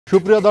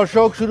সুপ্রিয়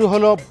দর্শক, শুরু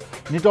হলো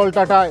নিটল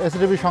টাটা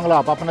এসএটিভি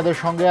সংলাপ। আপনাদের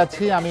সঙ্গে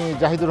আছি আমি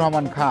জাহিদুর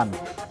রহমান খান।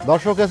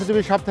 দর্শক,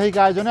 এসএটিভি সাপ্তাহিক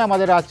আয়োজনে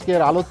আমাদের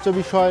আজকের আলোচ্য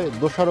বিষয়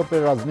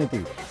দোষারোপের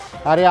রাজনীতি।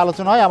 আর এই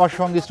আলোচনায় আমার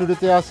সঙ্গে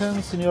স্টুডিওতে আছেন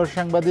সিনিয়র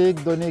সাংবাদিক,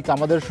 দৈনিক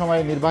আমাদের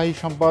সময় নির্বাহী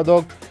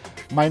সম্পাদক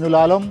মাইনুল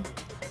আলম,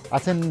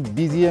 আছেন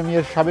বিজিএমই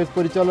এর সাবেক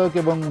পরিচালক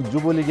এবং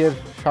যুবলীগের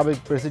সাবেক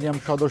প্রেসিডিয়াম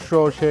সদস্য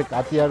শেখ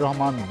আতিয়ার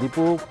রহমান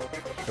দীপু,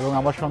 এবং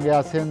আমার সঙ্গে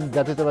আছেন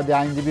জাতীয়তাবাদী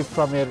আইনজীবী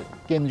ফোরামের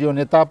কেন্দ্রীয়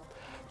নেতা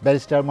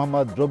ব্যারিস্টার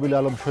মোহাম্মদ রবিউল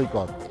আলম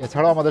সৈকত।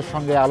 এছাড়াও আমাদের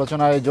সঙ্গে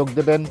আলোচনায় যোগ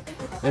দেবেন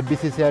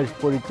এফবিসিসিআই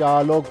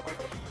পরিচালক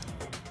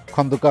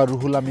খন্দকার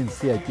রুহুল আমিন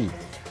সিআইপি।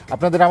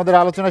 আপনাদের আমাদের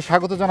আলোচনায়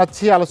স্বাগত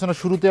জানাচ্ছি। আলোচনা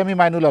শুরুতে আমি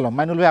মাইনুল আলম,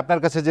 মাইনুল ভাই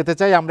আপনার কাছে যেতে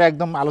চাই। আমরা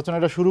একদম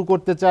আলোচনাটা শুরু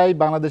করতে চাই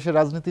বাংলাদেশের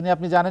রাজনীতি নিয়ে।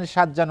 আপনি জানেন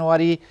 ৭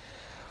 জানুয়ারি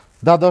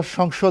দ্বাদশ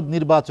সংসদ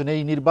নির্বাচন,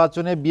 এই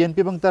নির্বাচনে বিএনপি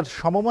এবং তার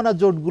সমমনা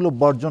জোটগুলো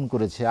বর্জন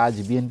করেছে। আজ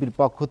বিএনপির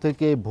পক্ষ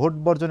থেকে ভোট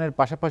বর্জনের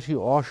পাশাপাশি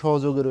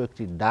অসহযোগেরও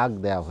একটি ডাক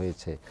দেওয়া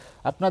হয়েছে।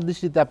 আপনার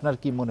দৃষ্টিতে আপনার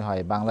কি মনে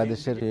হয়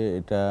বাংলাদেশের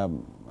এটা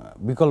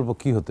বিকল্প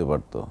কি হতে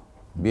পারত?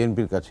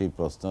 বিএনপির কাছেই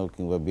প্রশ্ন,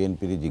 কিংবা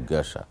বিএনপিরই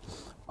জিজ্ঞাসা,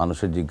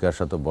 মানুষের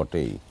জিজ্ঞাসা তো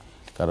বটেই।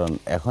 কারণ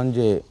এখন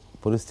যে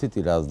পরিস্থিতি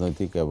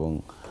রাজনৈতিক এবং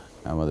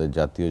আমাদের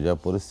জাতীয় যা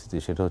পরিস্থিতি,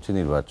 সেটা হচ্ছে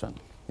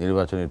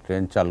নির্বাচনের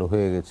ট্রেন চালু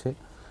হয়ে গেছে।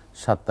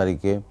 7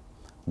 তারিখে,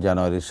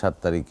 জানুয়ারির 7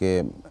 তারিখে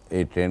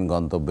এই ট্রেন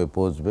গন্তব্যে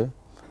পৌঁছবে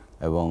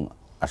এবং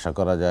আশা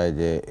করা যায়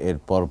যে এর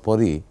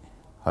পরপরই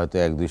হয়তো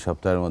 1-2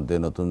 সপ্তাহের মধ্যে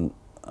নতুন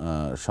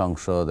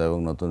সংসদ এবং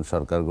নতুন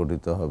সরকার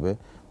গঠিত হবে,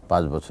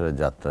 5 বছরের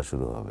যাত্রা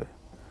শুরু হবে।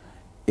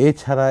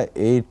 এছাড়া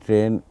এই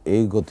ট্রেন,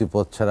 এই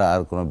গতিপথ ছাড়া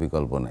আর কোনো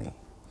বিকল্প নেই,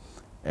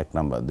 1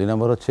 নম্বর। 2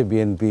 নম্বর হচ্ছে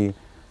বিএনপি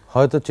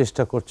হয়তো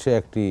চেষ্টা করছে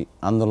একটি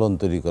আন্দোলন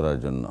তৈরি করার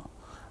জন্য।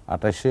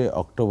 28শে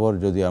অক্টোবর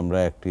যদি আমরা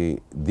একটি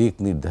দিক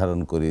নির্ধারণ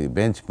করি,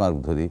 বেঞ্চমার্ক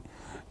ধরি,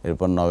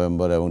 এরপর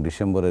নভেম্বর এবং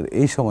ডিসেম্বরের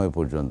এই সময়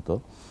পর্যন্ত,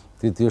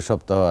 3য়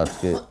সপ্তাহ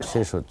আজকে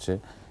শেষ হচ্ছে,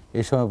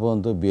 এই সময়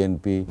পর্যন্ত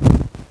বিএনপি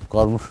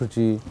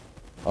কর্মসূচি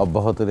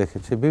অব্যাহত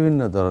রেখেছে,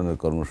 বিভিন্ন ধরনের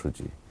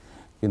কর্মসূচি,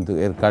 কিন্তু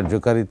এর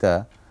কার্যকারিতা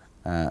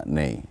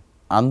নেই।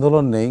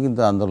 আন্দোলন নেই,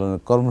 কিন্তু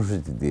আন্দোলনের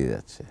কর্মসূচি দিয়ে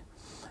যাচ্ছে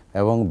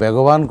এবং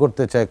বেগবান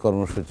করতে চায়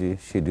কর্মসূচি।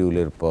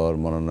 শিডিউলের পর,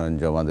 মনোনয়ন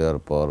জমা দেওয়ার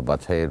পর,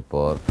 বাছাইয়ের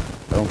পর,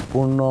 এবং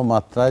পূর্ণ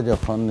মাত্রায়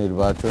যখন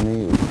নির্বাচনী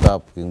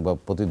উত্তাপ কিংবা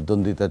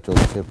প্রতিদ্বন্দ্বিতা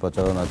চলছে,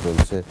 প্রচারণা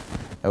চলছে,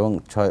 এবং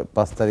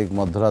 5 তারিখ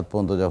মধ্যরাত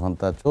পর্যন্ত যখন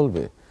তা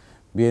চলবে,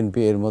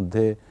 বিএনপি এর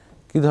মধ্যে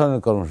কী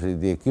ধরনের কর্মসূচি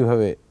দিয়ে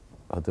কীভাবে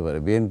হতে পারে?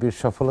 বিএনপির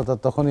সফলতা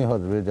তখনই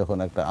হবে যখন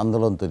একটা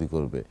আন্দোলন তৈরি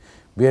করবে।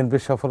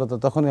 বিএনপির সফলতা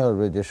তখনই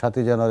হবে যে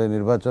 7ই জানুয়ারি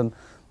নির্বাচন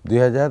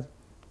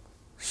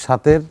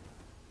 2007-এর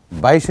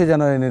 22শে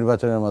জানুয়ারি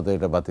নির্বাচনের মতো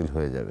এটা বাতিল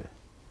হয়ে যাবে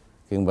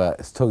কিংবা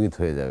স্থগিত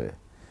হয়ে যাবে।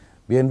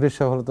 বিএনপির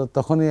সফলতা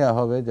তখনই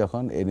হবে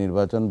যখন এই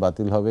নির্বাচন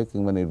বাতিল হবে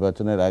কিংবা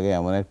নির্বাচনের আগে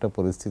এমন একটা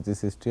পরিস্থিতি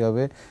সৃষ্টি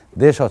হবে,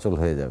 দেশ অচল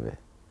হয়ে যাবে।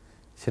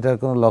 সেটার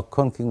কোনো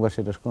লক্ষণ কিংবা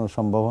সেটার কোনো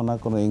সম্ভাবনা,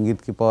 কোনো ইঙ্গিত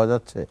কি পাওয়া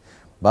যাচ্ছে?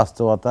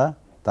 বাস্তবতা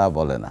তা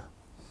বলে না।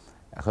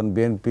 এখন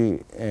বিএনপি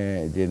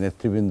যে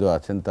নেতৃবৃন্দ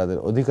আছেন, তাদের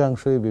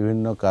অধিকাংশই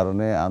বিভিন্ন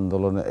কারণে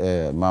আন্দোলনে,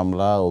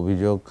 মামলা,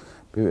 অভিযোগ,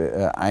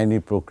 আইনি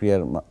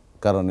প্রক্রিয়ার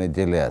কারণে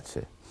জেলে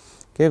আছে,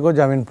 কেউ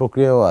জামিন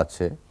প্রক্রিয়াও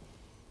আছে।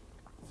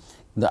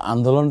 কিন্তু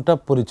আন্দোলনটা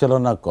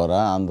পরিচালনা করা,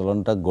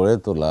 আন্দোলনটা গড়ে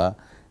তোলা,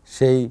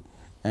 সেই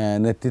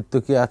নেতৃত্ব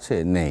কি আছে?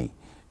 নেই।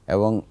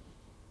 এবং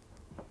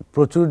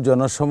প্রচুর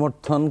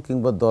জনসমর্থন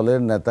কিংবা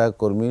দলের নেতা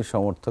কর্মী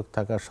সমর্থক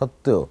থাকা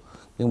সত্ত্বেও,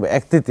 কিংবা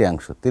 1/3,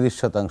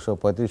 30%,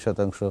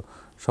 35%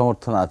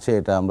 সমর্থন আছে,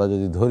 এটা আমরা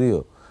যদি ধরিও,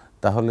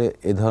 তাহলে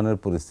এ ধরনের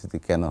পরিস্থিতি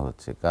কেন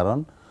হচ্ছে? কারণ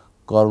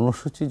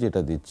কর্মসূচি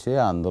যেটা দিচ্ছে,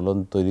 আন্দোলন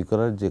তৈরি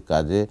করার যে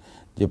কাজে,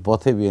 যে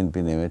পথে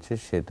বিএনপি নেমেছে,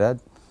 সেটা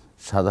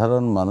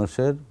সাধারণ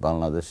মানুষের,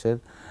 বাংলাদেশের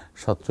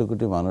 17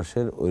 কোটি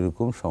মানুষের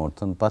ওইরকম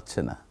সমর্থন পাচ্ছে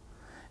না।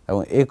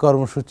 এবং এই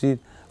কর্মসূচির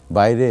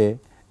বাইরে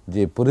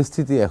যে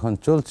পরিস্থিতি এখন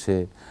চলছে,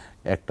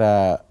 একটা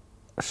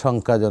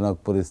শঙ্কাজনক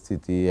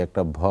পরিস্থিতি,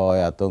 একটা ভয়,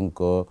 আতঙ্ক।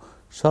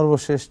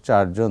 সর্বশেষ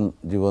 4 জন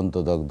জীবন্ত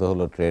দগ্ধ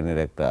হলো ট্রেনের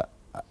একটা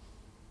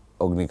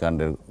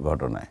অগ্নিকাণ্ডের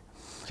ঘটনায়,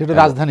 সেটা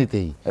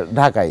রাজধানীতেই,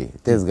 ঢাকায়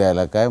তেজগাঁ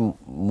এলাকায়।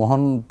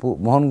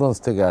 মোহনগঞ্জ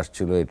থেকে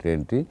আসছিল এই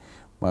ট্রেনটি,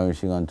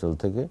 ময়মনসিংহ অঞ্চল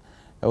থেকে,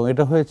 এবং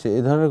এটা হয়েছে,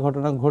 এই ধরনের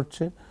ঘটনা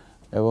ঘটছে।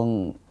 এবং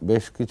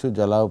বেশ কিছু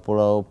জ্বালাও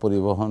পোড়াও,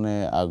 পরিবহনে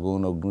আগুন,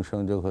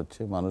 অগ্নিসংযোগ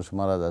হচ্ছে, মানুষ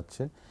মারা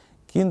যাচ্ছে।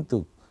 কিন্তু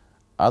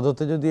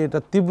আদতে যদি এটা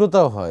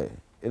তীব্রতাও হয়,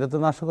 এটা তো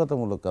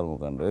নাশকতামূলক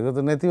কর্মকাণ্ড, এটা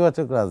তো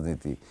নেতিবাচক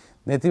রাজনীতি,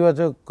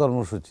 নেতিবাচক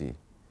কর্মসূচি।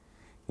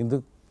 কিন্তু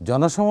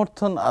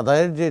জনসমর্থন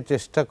আদায়ের যে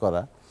চেষ্টা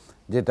করা,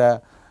 যেটা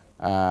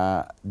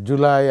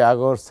জুলাই,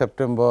 আগস্ট,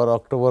 সেপ্টেম্বর,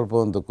 অক্টোবর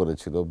পর্যন্ত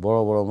করেছিল, বড়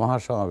বড়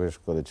মহাসমাবেশ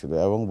করেছিল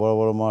এবং বড়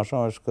বড়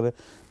মহাসমাবেশ করে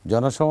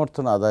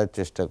জনসমর্থন আদায়ের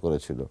চেষ্টা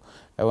করেছিল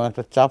এবং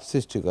একটা চাপ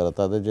সৃষ্টি করা,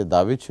 তাদের যে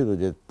দাবি ছিল,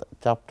 যে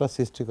চাপটা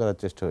সৃষ্টি করার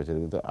চেষ্টা হয়েছিল।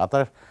 কিন্তু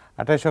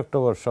 28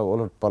 অক্টোবর সব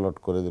ওলট পালট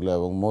করে দিল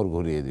এবং মোড়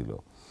ঘুরিয়ে দিল।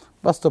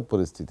 বাস্তব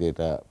পরিস্থিতি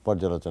এটা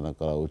পর্যালোচনা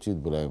করা উচিত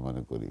বলে আমি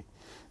মনে করি।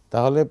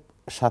 তাহলে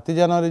 7ই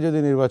জানুয়ারি যদি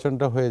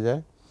নির্বাচনটা হয়ে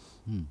যায়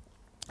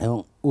এবং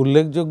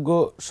উল্লেখযোগ্য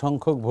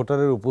সংখ্যক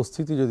ভোটারের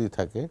উপস্থিতি যদি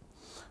থাকে,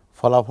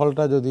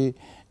 ফলাফলটা যদি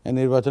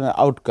নির্বাচনের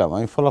আউটকাম,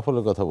 আমি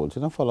ফলাফলের কথা বলছি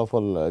না,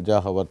 ফলাফল যা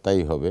হবার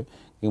তাই হবে,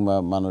 কিংবা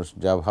মানুষ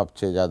যা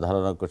ভাবছে যা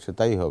ধারণা করছে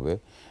তাই হবে।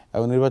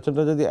 এবং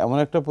নির্বাচনটা যদি এমন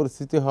একটা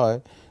পরিস্থিতি হয়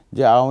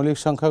যে আওয়ামী লীগ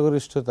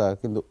সংখ্যাগরিষ্ঠতা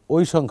কিন্তু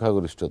ওই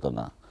সংখ্যাগরিষ্ঠতা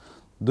না,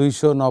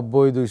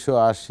 290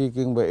 280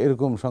 কিংবা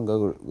এরকম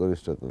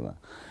সংখ্যাগরিষ্ঠতা না,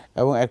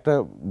 এবং একটা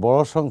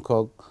বড়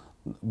সংখ্যক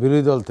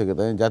বিরোধী দল থেকে,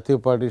 তাই জাতীয়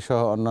পার্টি সহ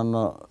অন্যান্য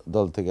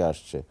দল থেকে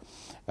আসছে,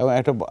 এবং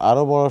একটা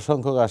আরও বড়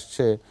সংখ্যক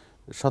আসছে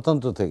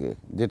স্বতন্ত্র থেকে,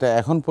 যেটা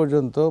এখন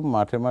পর্যন্ত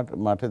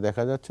মাঠে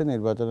দেখা যাচ্ছে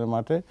নির্বাচনের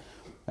মাঠে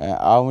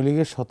আওয়ামী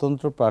লীগের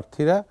স্বতন্ত্র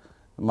প্রার্থীরা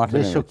মাঠে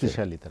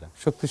শক্তিশালী, তারা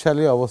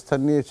শক্তিশালী অবস্থান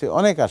নিয়েছে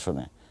অনেক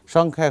আসনে।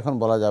 সংখ্যা এখন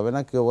বলা যাবে না,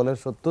 কেউ বলে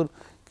 70,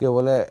 কেউ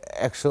বলে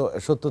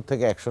 170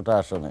 থেকে 100টা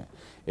আসনে।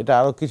 এটা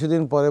আরও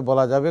কিছুদিন পরে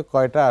বলা যাবে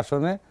কয়টা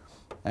আসনে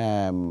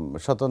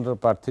স্বতন্ত্র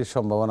প্রার্থীর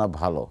সম্ভাবনা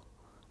ভালো।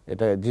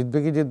 এটা জিতবে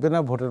কি জিতবে না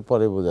ভোটের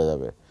পরে বোঝা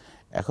যাবে।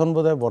 এখন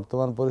বোধহয়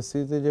বর্তমান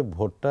পরিস্থিতিতে যে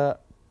ভোটটা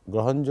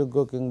গ্রহণযোগ্য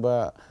কিংবা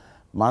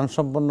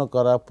মানসম্পন্ন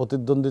করা,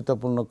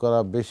 প্রতিদ্বন্দ্বিতাপূর্ণ করা,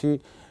 বেশি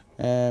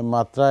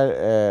মাত্রায়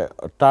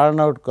টার্ন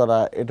আউট করা,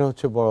 এটা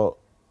হচ্ছে বড়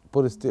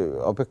পরিস্থিতি,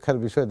 অপেক্ষার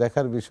বিষয়,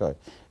 দেখার বিষয়।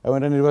 এবং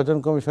এটা নির্বাচন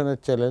কমিশনের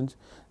চ্যালেঞ্জ,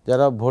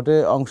 যারা ভোটে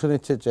অংশ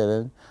নিচ্ছে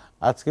চ্যালেঞ্জ।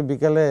 আজকে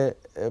বিকালে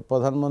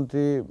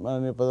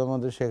মাননীয়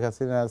প্রধানমন্ত্রী শেখ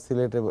হাসিনা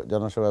সিলেটে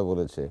জনসভায়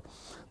বলেছে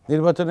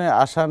নির্বাচনে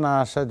আসা না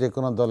আসা যে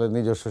কোনো দলের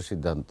নিজস্ব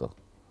সিদ্ধান্ত,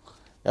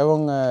 এবং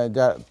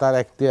তার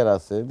এখতিয়ার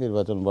আছে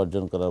নির্বাচন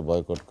বর্জন করার,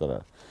 বয়কট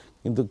করার।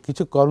 কিন্তু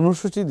কিছু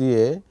কর্মসূচি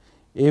দিয়ে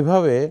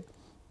এইভাবে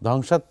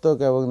ধ্বংসাত্মক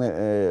এবং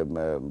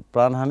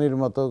প্রাণহানির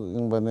মতো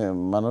কিংবা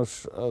মানুষ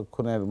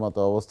খুনের মতো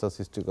অবস্থা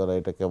সৃষ্টি করা,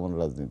 এটা কেমন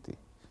রাজনীতি?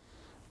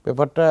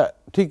 ব্যাপারটা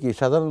ঠিকই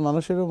সাধারণ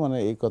মানুষেরও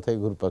এই কথাই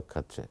ঘুরপাক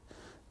খাচ্ছে।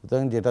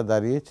 সুতরাং যেটা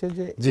দাঁড়িয়েছে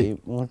যে এই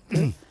মুহূর্তে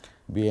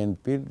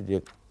বিএনপির যে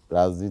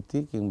রাজনীতি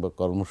কিংবা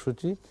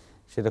কর্মসূচি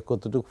সেটা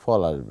কতটুকু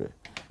ফল আসবে,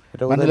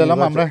 এটা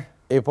আমরা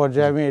এই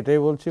পর্যায়ে আমি এটাই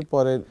বলছি।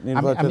 পরে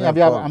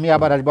আমি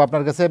আবার আসবো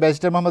আপনার কাছে।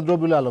 ব্যারিস্টার মোহাম্মদ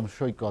রবিউল আলম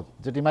সৈকত,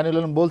 যেটি মানিউল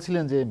আলম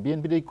বলছিলেন যে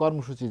বিএনপির এই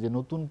কর্মসূচি, যে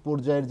নতুন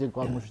পর্যায়ের যে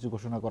কর্মসূচি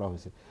ঘোষণা করা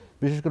হয়েছে,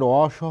 বিশেষ করে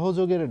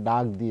অসহযোগের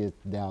ডাক দিয়ে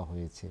দেওয়া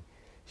হয়েছে,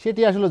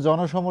 সেটি আসলে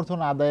জনসমর্থন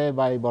আদায়ে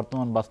বা এই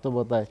বর্তমান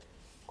বাস্তবতায়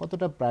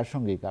কতটা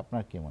প্রাসঙ্গিক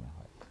আপনার কি মনে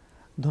হয়?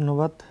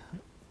 ধন্যবাদ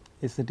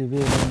এসএটিভি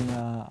এবং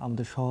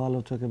আমাদের সহ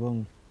আলোচক এবং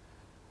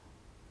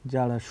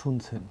যারা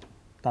শুনছেন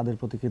তাদের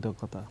প্রতি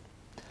কৃতজ্ঞতা।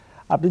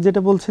 আপনি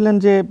যেটা বলছিলেন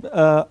যে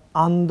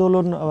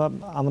আন্দোলন,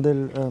 আমাদের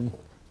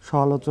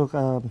সহ-আলোচক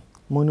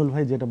মইনুল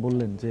ভাই যেটা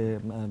বললেন যে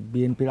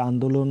বিএনপির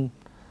আন্দোলন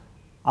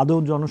আদৌ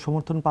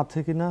জনসমর্থন পাচ্ছে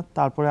কিনা,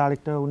 তারপরে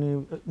আরেকটা উনি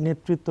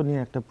নেতৃত্ব নিয়ে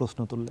একটা প্রশ্ন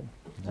তুললেন।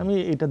 আমি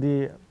এটা দিয়ে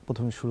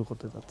প্রথমে শুরু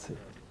করতে যাচ্ছি।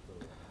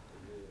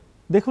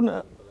 দেখুন,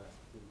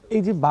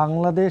 এই যে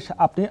বাংলাদেশ,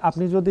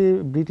 আপনি যদি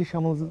ব্রিটিশ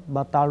আমল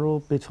বা তারও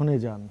পেছনে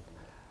যান,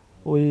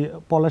 ওই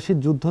পলাশির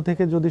যুদ্ধ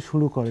থেকে যদি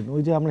শুরু করেন,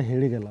 ওই যে আমরা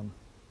হেরে গেলাম,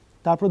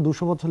 তারপর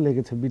 200 বছর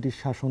লেগেছে ব্রিটিশ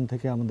শাসন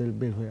থেকে আমাদের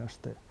বের হয়ে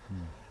আসতে।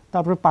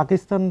 তারপরে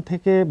পাকিস্তান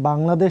থেকে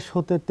বাংলাদেশ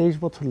হতে 23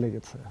 বছর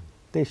লেগেছে,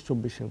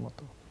 23-24-এর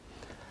মতো।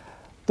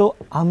 তো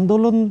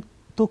আন্দোলন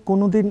তো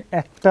কোনোদিন,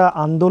 একটা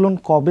আন্দোলন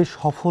কবে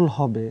সফল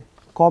হবে,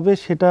 কবে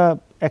সেটা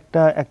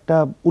একটা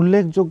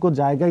উল্লেখযোগ্য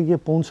জায়গায় গিয়ে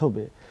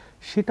পৌঁছবে,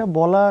 সেটা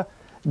বলা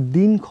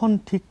দিনক্ষণ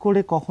ঠিক করে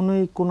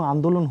কখনোই কোনো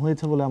আন্দোলন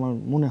হয়েছে বলে আমার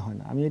মনে হয়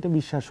না। আমি এটা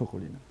বিশ্বাসও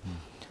করি না।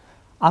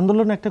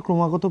 আন্দোলন একটা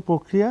ক্রমাগত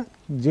প্রক্রিয়া,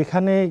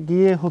 যেখানে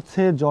গিয়ে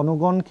হচ্ছে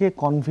জনগণকে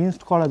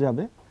কনভিন্সড করা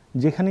যাবে,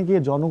 যেখানে গিয়ে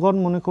জনগণ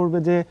মনে করবে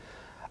যে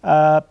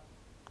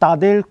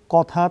তাদের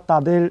কথা,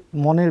 তাদের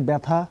মনের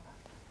ব্যথা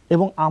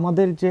এবং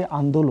আমাদের যে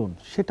আন্দোলন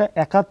সেটা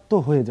একাত্ম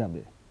হয়ে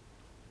যাবে,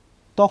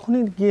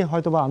 তখনই গিয়ে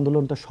হয়তোবা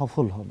আন্দোলনটা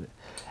সফল হবে।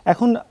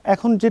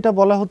 এখন যেটা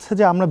বলা হচ্ছে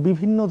যে আমরা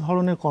বিভিন্ন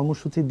ধরনের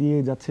কর্মসূচি দিয়ে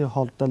যাচ্ছে,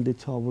 হরতাল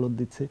দিচ্ছে, অবরোধ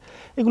দিচ্ছে,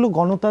 এগুলো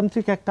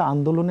গণতান্ত্রিক একটা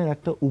আন্দোলনের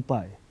একটা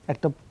উপায়,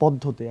 একটা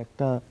পদ্ধতি,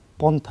 একটা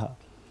পন্থা।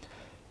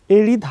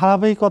 এরই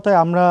ধারাবাহিকতায়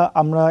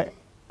আমরা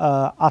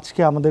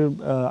আজকে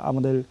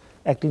আমাদের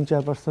অ্যাক্টিং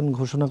চেয়ারপারসন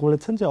ঘোষণা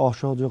করেছেন যে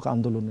অসহযোগ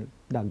আন্দোলনের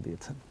ডাক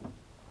দিয়েছেন।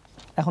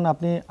 এখন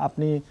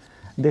আপনি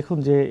দেখুন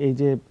যে এই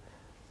যে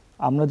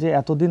আমরা যে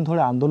এতদিন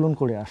ধরে আন্দোলন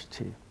করে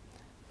আসছি,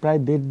 প্রায়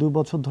 1.5-2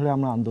 বছর ধরে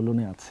আমরা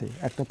আন্দোলনে আছি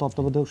একটা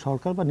তত্ত্বাবধায়ক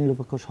সরকার বা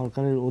নিরপেক্ষ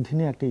সরকারের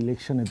অধীনে একটা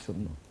ইলেকশনের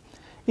জন্য।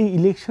 এই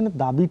ইলেকশনের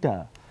দাবিটা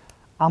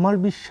আমার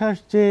বিশ্বাস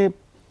যে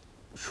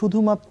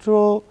শুধুমাত্র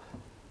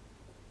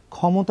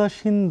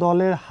ক্ষমতাসীন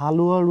দলের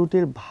হালুয়া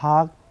রুটির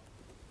ভাগ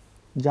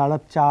যারা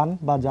চান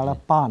বা যারা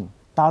পান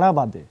তারা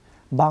বাদে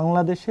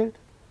বাংলাদেশের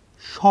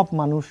সব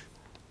মানুষ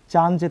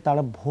চান যে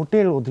তারা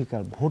ভোটের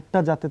অধিকার, ভোটটা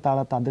যাতে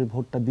তাদের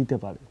ভোটটা দিতে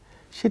পারে,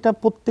 সেটা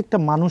প্রত্যেকটা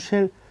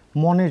মানুষের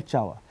মনের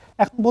চাওয়া।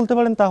 এখন বলতে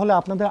পারেন তাহলে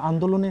আপনাদের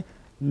আন্দোলনে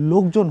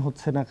লোকজন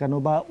হচ্ছে না কেন,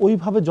 বা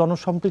ওইভাবে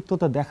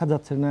জনসম্পৃক্ততা দেখা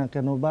যাচ্ছে না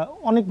কেন, বা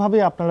অনেকভাবে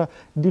আপনারা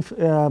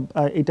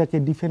এটাকে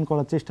ডিফেন্ড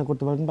করার চেষ্টা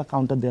করতে পারেন বা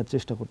কাউন্টার দেওয়ার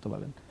চেষ্টা করতে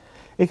পারেন।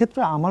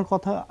 এক্ষেত্রে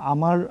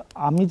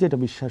আমি যেটা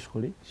বিশ্বাস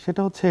করি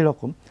সেটা হচ্ছে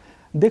এরকম,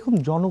 দেখুন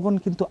জনগণ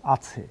কিন্তু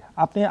আছে।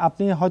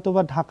 আপনি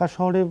হয়তোবা ঢাকা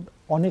শহরে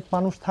অনেক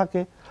মানুষ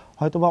থাকে,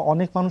 হয়তোবা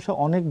অনেক মানুষের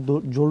অনেক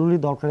জরুরি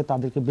দরকারে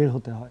তাদেরকে বের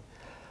হতে হয়,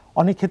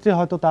 অনেক ক্ষেত্রে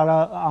হয়তো তারা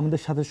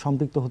আমাদের সাথে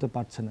সম্পৃক্ত হতে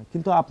পারছে না।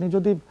 কিন্তু আপনি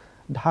যদি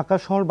ঢাকা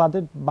শহর বাদে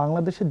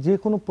বাংলাদেশের যে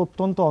কোনো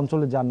প্রত্যন্ত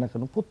অঞ্চলে যান না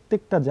কেন,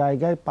 প্রত্যেকটা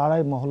জায়গায়,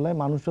 পাড়ায়, মহল্লায়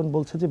মানুষজন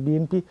বলছে যে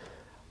বিএনপি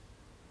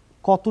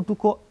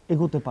কতটুকু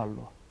এগোতে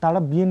পারলো? তারা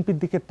বিএনপির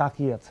দিকে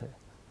তাকিয়ে আছে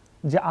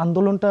যে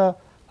আন্দোলনটা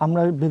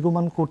আমরা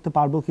বেগবান করতে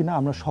পারবো কিনা,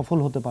 আমরা সফল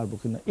হতে পারবো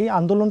কিনা। এই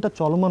আন্দোলনটা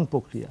চলমান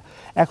প্রক্রিয়া।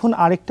 এখন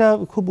আরেকটা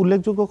খুব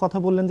উল্লেখযোগ্য কথা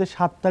বললেন যে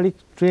 7 তারিখ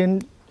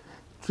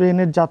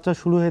ট্রেনের যাত্রা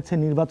শুরু হয়েছে,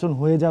 নির্বাচন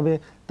হয়ে যাবে,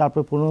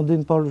 তারপর 15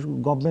 দিন পর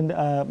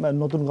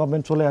নতুন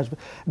গভর্নমেন্ট চলে আসবে।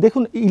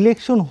 দেখুন,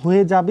 ইলেকশন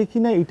হয়ে যাবে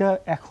কিনা এটা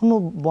এখনো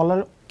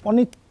বলার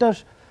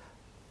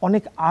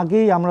অনেক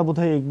আগেই আমরা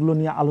বোধহয় এগুলো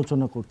নিয়ে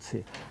আলোচনা করছি।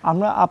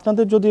 আমরা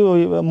আপনাদের যদি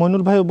ওই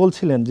মইনুল ভাইও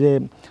বলছিলেন যে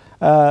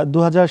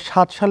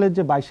 2007 সালের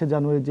যে 22শে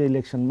জানুয়ারি যে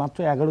ইলেকশন, মাত্র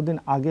 11 দিন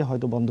আগে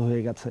হয়তো বন্ধ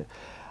হয়ে গেছে।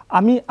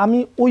 আমি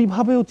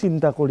ওইভাবেও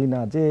চিন্তা করি না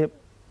যে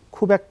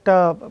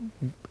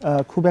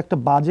খুব একটা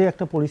বাজে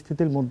একটা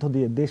পরিস্থিতির মধ্য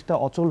দিয়ে দেশটা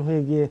অচল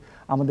হয়ে গিয়ে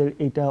আমাদের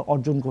এইটা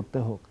অর্জন করতে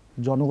হোক,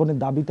 জনগণের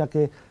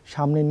দাবিটাকে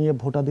সামনে নিয়ে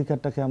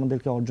ভোটাধিকারটাকে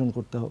আমাদেরকে অর্জন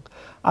করতে হোক।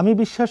 আমি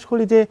বিশ্বাস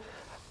করি যে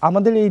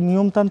আমাদের এই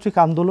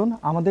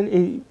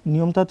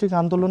নিয়মতান্ত্রিক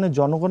আন্দোলনে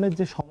জনগণের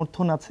যে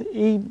সমর্থন আছে,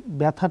 এই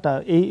ব্যথাটা,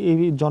 এই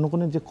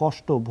জনগণের যে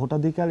কষ্ট,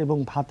 ভোটাধিকার এবং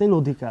ভাতের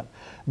অধিকার,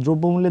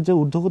 দ্রব্যমূল্যের যে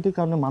ঊর্ধ্বগতির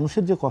কারণে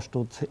মানুষের যে কষ্ট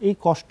হচ্ছে, এই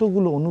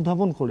কষ্টগুলো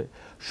অনুধাবন করে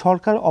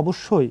সরকার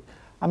অবশ্যই,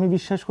 আমি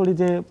বিশ্বাস করি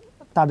যে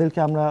তাদেরকে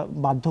আমরা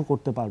বাধ্য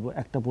করতে পারবো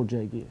একটা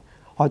পর্যায়ে গিয়ে।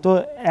 হয়তো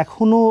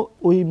এখনো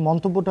ওই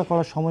মন্তব্যটা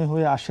করার সময়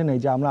হয়ে আসে নাই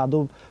যে আমরা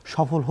আদৌ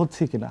সফল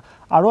হচ্ছি কিনা।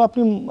 আরও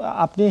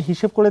আপনি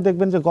হিসেব করে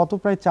দেখবেন যে গত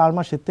প্রায় 4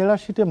 মাসে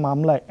 83টি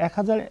মামলায়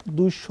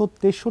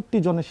 1263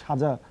 জনের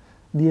সাজা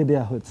দিয়ে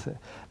দেওয়া হয়েছে।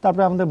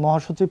 তারপরে আমাদের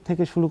মহাসচিব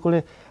থেকে শুরু করে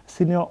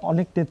সিনিয়র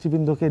অনেক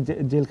নেতৃবৃন্দকে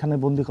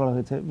জেলখানায় বন্দী করা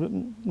হয়েছে।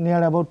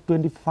 নিয়ার অ্যাবাউট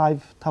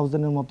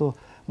 25,000-এর মতো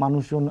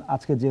মানুষজন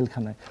আজকে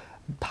জেলখানায়।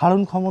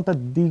 ধারণ ক্ষমতা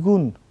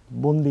দ্বিগুণ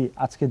বন্দী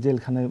আজকে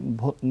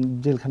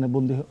জেলখানায়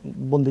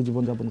বন্দী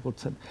জীবনযাপন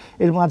করছেন।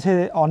 এর মাঝে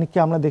অনেককে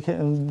আমরা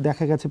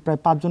দেখা গেছে প্রায়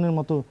 5 জনের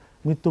মতো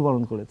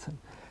মৃত্যুবরণ করেছেন।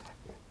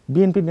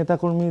 বিএনপি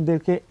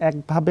নেতাকর্মীদেরকে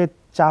একভাবে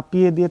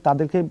চাপিয়ে দিয়ে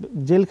তাদেরকে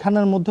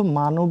জেলখানার মধ্যে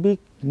মানবিক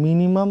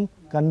মিনিমাম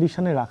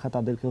কন্ডিশনে রাখা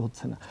তাদেরকে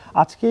হচ্ছে না।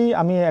 আজকেই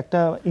আমি একটা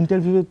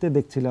ইন্টারভিউতে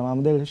দেখছিলাম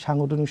আমাদের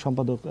সাংগঠনিক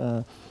সম্পাদক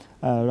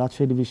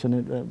রাজশাহী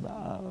ডিভিশনের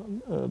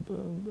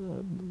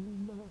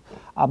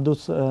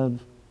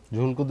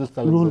রুহুল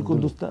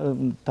কুদ্দুস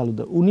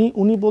তালুকদার,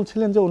 উনি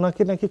বলছিলেন যে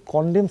ওনাকে নাকি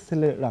কন্ডেম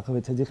সেলে রাখা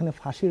হয়েছে, যেখানে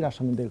ফাঁসির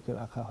আসামিদেরকে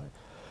রাখা হয়।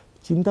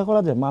 চিন্তা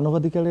করা যায়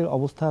মানবাধিকারের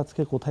অবস্থা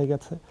আজকে কোথায়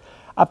গেছে।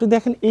 আপনি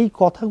দেখেন, এই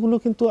কথাগুলো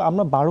কিন্তু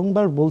আমরা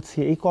বারংবার বলছি,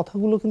 এই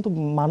কথাগুলো কিন্তু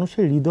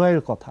মানুষের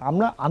হৃদয়ের কথা।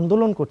 আমরা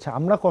আন্দোলন করছি,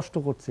 আমরা কষ্ট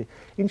করছি,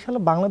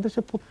 ইনশাল্লাহ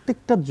বাংলাদেশের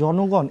প্রত্যেকটা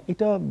জনগণ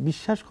এটা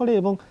বিশ্বাস করে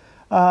এবং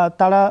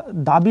তারা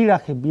দাবি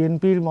রাখে,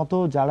 বিএনপির মতো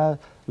যারা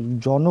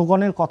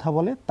জনগণের কথা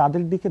বলে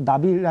তাদের দিকে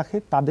দাবি রাখে,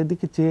 তাদের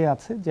দিকে চেয়ে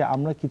আছে যে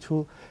আমরা কিছু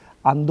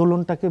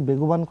আন্দোলনটাকে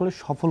বেগবান করে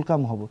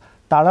সফলকাম হব।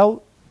 তারাও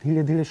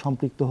ধীরে ধীরে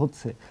সম্পৃক্ত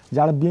হচ্ছে।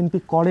 যারা বিএনপি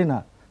করে না,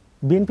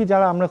 বিএনপি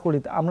যারা আমরা করি,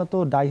 আমরা তো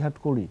ডাইহার্ট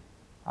করি,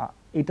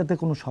 এটাতে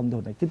কোনো সন্দেহ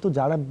নেই, কিন্তু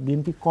যারা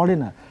বিএনপি করে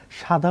না,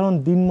 সাধারণ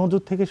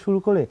দিনমজুর থেকে শুরু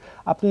করে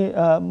আপনি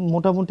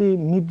মোটামুটি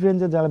মিড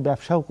রেঞ্জে যারা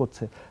ব্যবসাও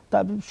করছে, তা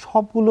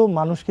সবগুলো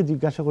মানুষকে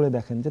জিজ্ঞাসা করে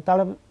দেখেন যে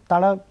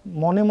তারা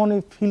মনে মনে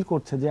ফিল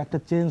করছে যে একটা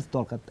চেঞ্জ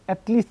দরকার।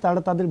 অ্যাটলিস্ট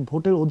তারা তাদের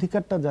ভোটের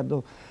অধিকারটা যেন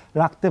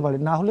রাখতে পারে।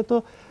 না হলে তো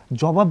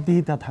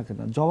জবাবদিহিতা থাকে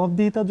না।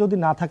 জবাবদিহিতা যদি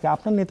না থাকে,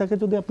 আপনার নেতাকে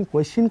যদি আপনি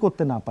কোয়েশ্চেন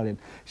করতে না পারেন,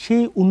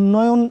 সেই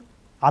উন্নয়ন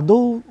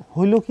আদৌ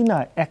হইল কি না,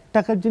 1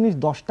 টাকার জিনিস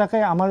 10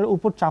 টাকায় আমার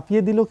উপর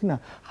চাপিয়ে দিল কিনা,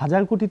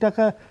 1000 কোটি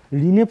টাকা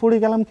ঋণে পড়ে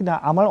গেলাম কিনা,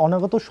 আমার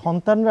অনাগত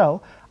সন্তানরাও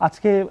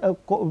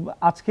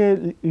আজকে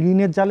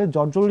ঋণের জালে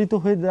জর্জরিত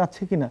হয়ে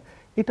যাচ্ছে কিনা,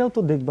 এটাও তো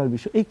দেখবার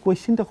বিষয়। এই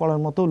কোয়েশ্চেনটা করার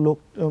মতো লোক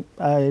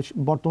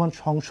বর্তমান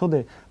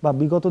সংসদে বা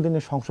বিগত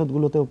দিনের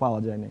সংসদগুলোতেও পাওয়া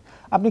যায়নি।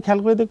 আপনি খেয়াল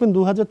করে দেখবেন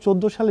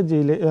 2014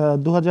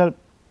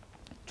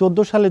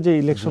 সালে যে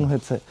ইলেকশন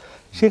হয়েছে,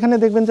 সেখানে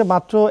দেখবেন যে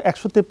মাত্র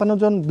 153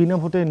 জন বিনা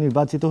ভোটে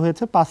নির্বাচিত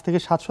হয়েছে। 5 থেকে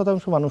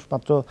 7% মানুষ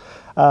মাত্র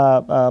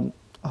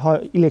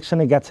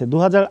ইলেকশনে গেছে।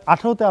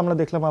 2018-তে আমরা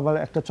দেখলাম আবার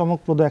একটা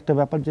চমকপ্রদ একটা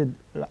ব্যাপার, যে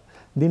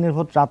দিনের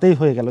ভোট রাতেই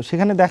হয়ে গেল।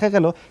 সেখানে দেখা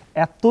গেল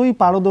এতই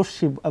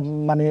পারদর্শী,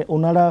 মানে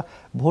ওনারা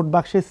ভোট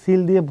বাক্সে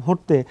সিল দিয়ে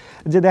ভরতে,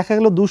 যে দেখা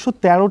গেল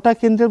 213টা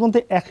কেন্দ্রের মধ্যে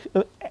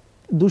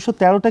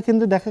 213টা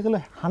কেন্দ্রে দেখা গেল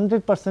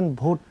 100%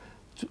 ভোট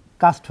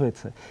কাস্ট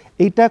হয়েছে।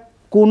 এইটা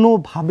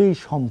কোনোভাবেই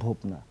সম্ভব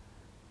না,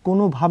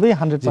 কোনোভাবেই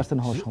 100%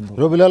 হওয়া সম্ভব।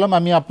 রবিউল আলম,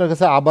 আমি আপনার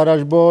কাছে আবার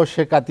আসবো।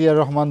 শেখ আতিয়ার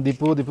রহমান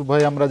দীপু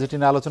ভাই, আমরা যেটি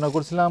নিয়ে আলোচনা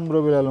করছিলাম,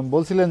 রবিউল আলম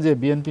বলছিলেন যে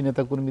বিএনপি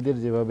নেতাকর্মীদের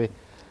যেভাবে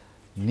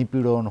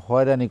নিপীড়ন,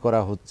 হয়রানি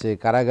করা হচ্ছে,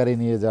 কারাগারে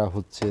নিয়ে যাওয়া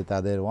হচ্ছে,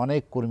 তাদের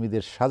অনেক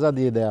কর্মীদের সাজা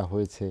দিয়ে দেওয়া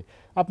হয়েছে।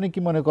 আপনি কি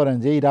মনে করেন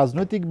যে এই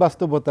রাজনৈতিক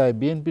বাস্তবতায়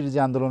বিএনপির যে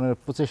আন্দোলনের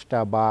প্রচেষ্টা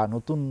বা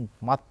নতুন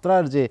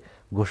মাত্রার যে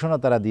ঘোষণা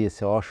তারা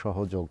দিয়েছে,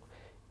 অসহযোগ,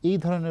 এই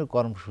ধরনের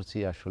কর্মসূচি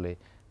আসলে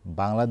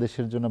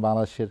বাংলাদেশের জন্য,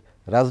 বাংলাদেশের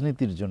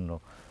রাজনীতির জন্য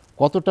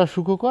কতটা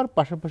সুখকর?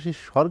 পাশাপাশি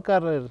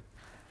সরকারের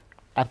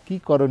আর কি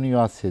করণীয়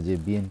আছে যে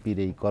বিএনপির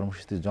এই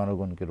কর্মসূচি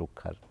জনগণকে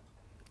রক্ষার?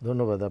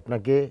 ধন্যবাদ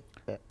আপনাকে,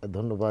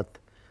 ধন্যবাদ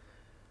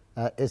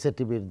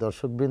এসএটিভির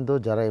দর্শকবৃন্দ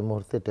যারা এই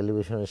মুহূর্তে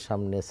টেলিভিশনের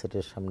সামনে,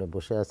 সেটের সামনে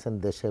বসে আছেন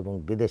দেশে এবং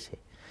বিদেশে।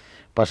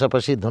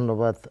 পাশাপাশি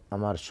ধন্যবাদ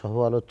আমার সহ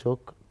আলোচক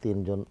 3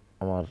 জন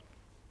আমার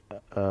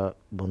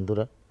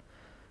বন্ধুরা।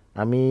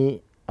 আমি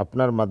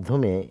আপনার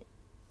মাধ্যমে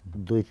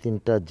দুই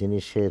তিনটা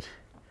জিনিসের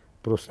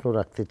প্রশ্ন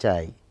রাখতে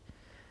চাই।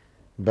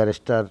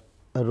 ব্যারিস্টার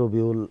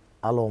রবিউল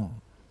আলম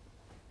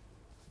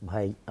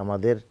ভাই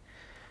আমাদের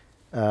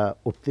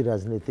উঠতি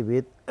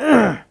রাজনীতিবিদ,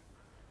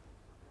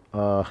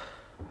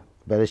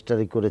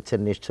 ব্যারিস্টারি করেছেন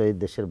নিশ্চয়ই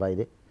দেশের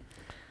বাইরে।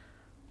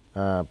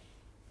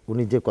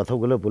 উনি যে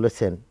কথাগুলো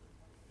বলেছেন,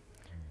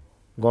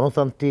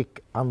 গণতান্ত্রিক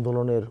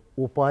আন্দোলনের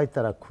উপায়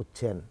তারা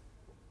খুঁজছেন।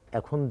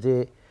 এখন যে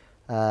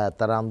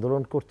তারা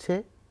আন্দোলন করছে,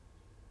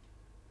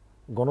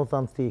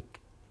 গণতান্ত্রিক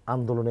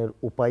আন্দোলনের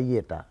উপায়ই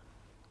এটা।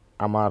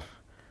 আমার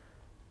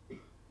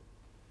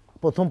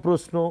প্রথম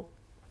প্রশ্ন,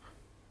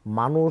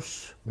 মানুষ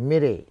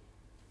মেরে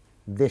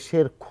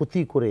দেশের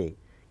ক্ষতি করে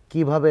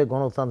কিভাবে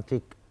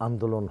গণতান্ত্রিক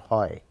আন্দোলন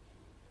হয়,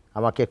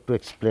 আমাকে একটু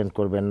এক্সপ্লেন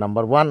করবেন,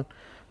 নাম্বার ওয়ান।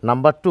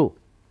 নাম্বার টু,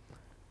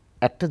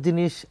 একটা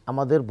জিনিস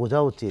আমাদের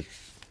বোঝা উচিত,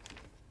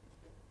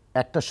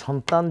 একটা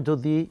সন্তান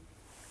যদি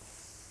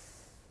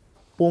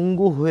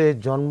পঙ্গু হয়ে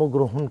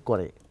জন্মগ্রহণ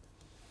করে,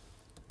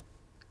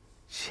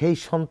 সেই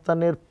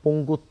সন্তানের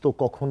পঙ্গুত্ব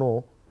কখনো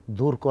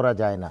দূর করা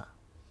যায় না।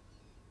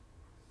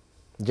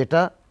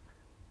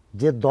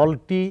 যে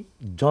দলটি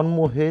জন্ম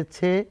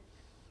হয়েছে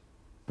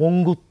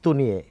পঙ্গুত্ব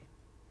নিয়ে,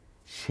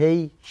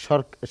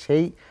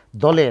 সেই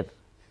দলের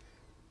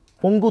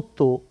পঙ্গুত্ব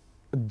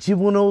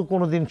জীবনেও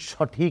কোনোদিন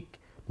সঠিক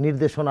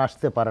নির্দেশনা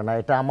আসতে পারে না।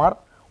 এটা আমার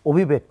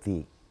অভিব্যক্তি।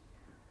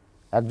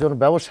 একজন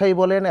ব্যবসায়ী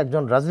বলেন,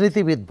 একজন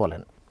রাজনীতিবিদ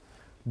বলেন,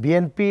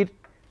 বিএনপির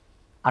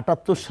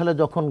 ৭৮ সালে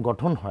যখন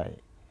গঠন হয়,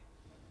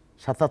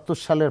 ৭৭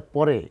 সালের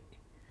পরে,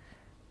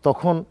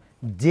 তখন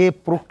যে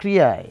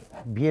প্রক্রিয়ায়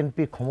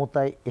বিএনপি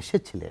ক্ষমতায়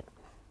এসেছিলেন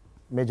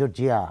মেজর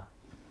জিয়া,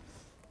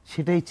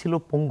 সেটাই ছিল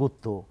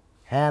পঙ্গুত্ব,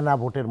 হ্যাঁ না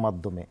ভোটের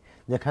মাধ্যমে,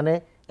 যেখানে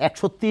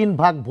 ১০৩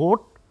 ভাগ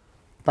ভোট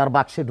তার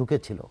বাক্সে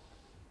ঢুকেছিল,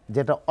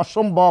 যেটা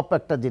অসম্ভব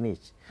একটা জিনিস।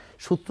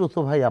 সূত্র তো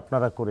ভাই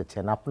আপনারা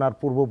করেছেন, আপনার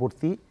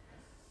পূর্ববর্তী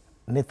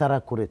নেতারা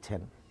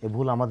করেছেন, এ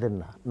ভুল আমাদের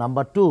না।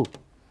 নাম্বার টু,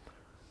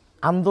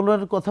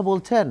 আন্দোলনের কথা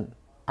বলছেন,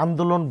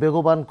 আন্দোলন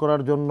বেগবান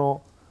করার জন্য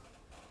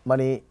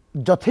মানে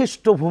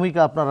যথেষ্ট ভূমিকা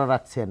আপনারা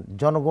রাখছেন।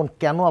 জনগণ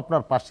কেন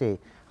আপনার পাশে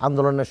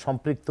আন্দোলনে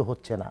সম্পৃক্ত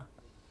হচ্ছে না?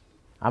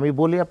 আমি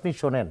বলি, আপনি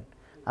শোনেন,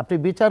 আপনি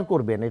বিচার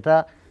করবেন। এটা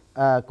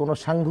কোনো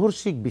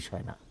সাংঘর্ষিক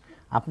বিষয় না।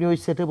 আপনি ওই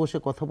সেটে বসে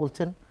কথা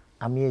বলছেন,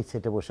 আমি এই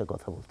সেটে বসে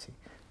কথা বলছি,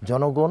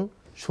 জনগণ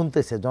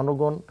শুনতেছে।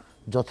 জনগণ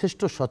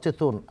যথেষ্ট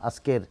সচেতন।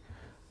 আজকের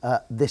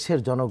দেশের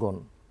জনগণ,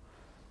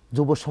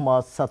 যুব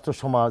সমাজ, ছাত্র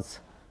সমাজ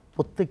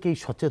প্রত্যেকেই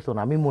সচেতন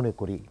আমি মনে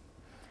করি।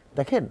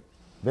 দেখেন,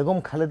 বেগম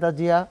খালেদা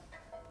জিয়া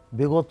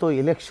বিগত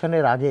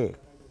ইলেকশনের আগে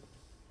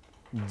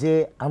যে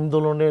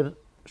আন্দোলনের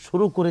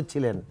শুরু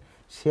করেছিলেন,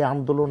 সে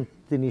আন্দোলন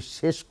তিনি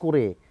শেষ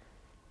করে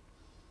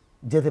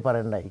যেতে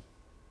পারেন নাই।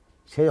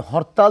 সেই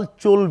হরতাল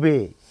চলবে,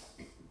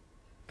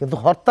 কিন্তু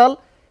হরতাল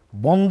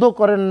বন্ধ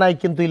করেন নাই।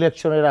 কিন্তু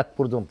ইলেকশনের আগ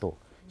পর্যন্ত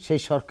সেই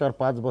সরকার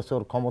 ৫ বছর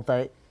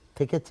ক্ষমতায়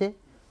থেকেছে,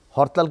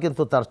 হরতাল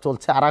কিন্তু তার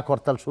চলছে। আর এক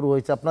হরতাল শুরু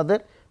হয়েছে আপনাদের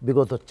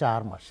বিগত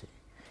 ৪ মাসে।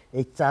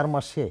 এই ৪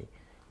 মাসে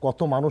কত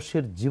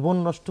মানুষের জীবন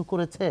নষ্ট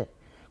করেছে,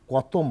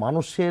 কত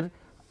মানুষের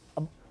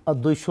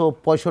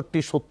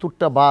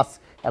 ২৬৫-৭০টা বাস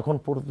এখন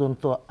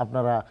পর্যন্ত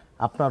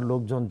আপনার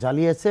লোকজন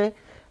জ্বালিয়েছে।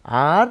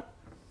 আর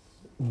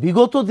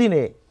বিগত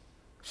দিনে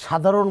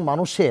সাধারণ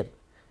মানুষের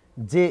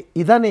যে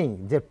ইদানিং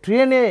যে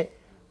ট্রেনে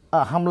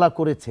হামলা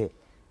করেছে,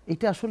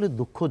 এটা আসলে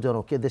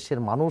দুঃখজনক। এদেশের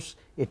মানুষ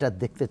এটা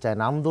দেখতে চায়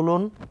না।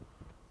 আন্দোলন,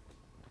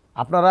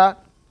 আপনারা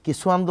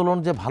কিছু আন্দোলন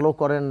যে ভালো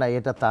করেন না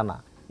এটা তা না,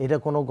 এটা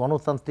কোনো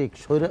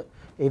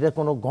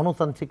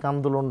গণতান্ত্রিক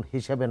আন্দোলন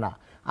হিসেবে না।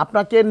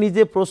 আপনাকে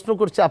নিজে প্রশ্ন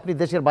করছে, আপনি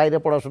দেশের বাইরে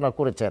পড়াশোনা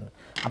করেছেন,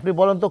 আপনি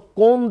বলেন তো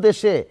কোন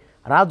দেশে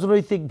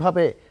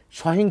রাজনৈতিকভাবে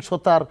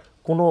সহিংসতার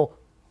কোনো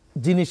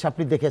জিনিস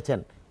আপনি দেখেছেন?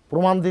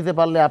 প্রমাণ দিতে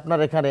পারলে আপনার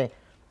এখানে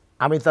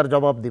আমি তার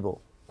জবাব দিব।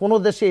 কোনো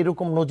দেশে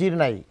এরকম নজির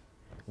নাই।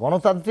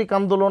 গণতান্ত্রিক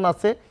আন্দোলন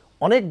আছে,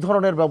 অনেক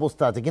ধরনের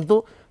ব্যবস্থা আছে, কিন্তু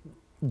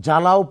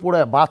জ্বালাও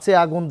পোড়ে, বাসে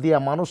আগুন দিয়ে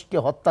মানুষকে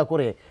হত্যা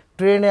করে,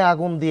 ট্রেনে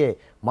আগুন দিয়ে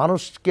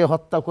মানুষকে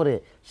হত্যা করে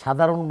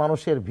সাধারণ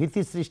মানুষের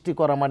ভীতি সৃষ্টি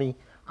করা, মানে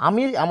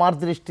আমি আমার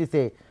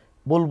দৃষ্টিতে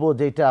বলবো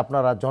যে এটা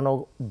আপনারা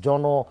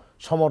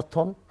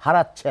জনসমর্থন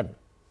হারাচ্ছেন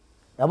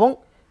এবং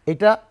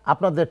এটা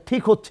আপনাদের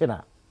ঠিক হচ্ছে না।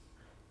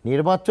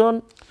 নির্বাচন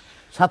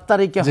 ৭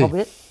 তারিখে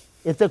হবে,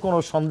 এতে কোনো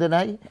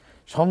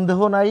সন্দেহ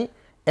নাই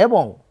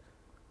এবং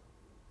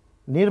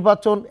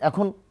নির্বাচন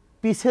এখন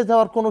পিছিয়ে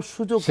যাওয়ার কোনো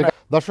সুযোগ নেই।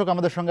 দর্শক,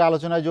 আমাদের সঙ্গে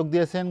আলোচনায় যোগ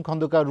দিয়েছেন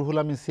খন্দকার রুহুল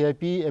আমিন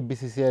সিআইপি,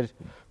 এফবিসিসিআইর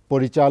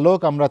পরিচালক।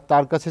 আমরা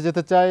তার কাছে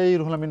যেতে চাই।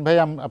 রুহুল আমিন ভাই,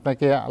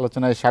 আপনাকে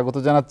আলোচনায় স্বাগত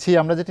জানাচ্ছি।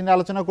 আমরা যেটি নিয়ে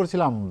আলোচনা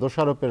করছিলাম,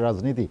 দোষারোপের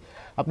রাজনীতি।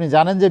 আপনি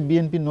জানেন যে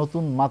বিএনপি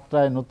নতুন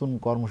মাত্রায় নতুন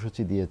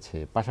কর্মসূচি দিয়েছে,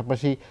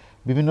 পাশাপাশি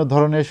বিভিন্ন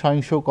ধরনের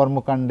সহিংস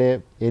কর্মকাণ্ডে,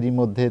 এরই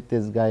মধ্যে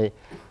তেজগাঁয়ে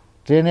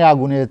ট্রেনে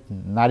আগুনে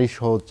নারী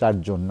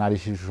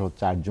শিশুসহ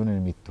 ৪ জনের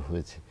মৃত্যু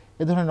হয়েছে।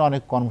 এ ধরনের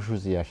অনেক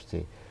কর্মসূচি আসছে,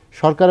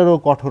 সরকারেরও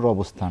কঠোর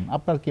অবস্থান।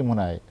 আপনার কি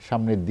মনে হয়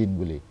সামনের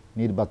দিনগুলি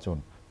নির্বাচন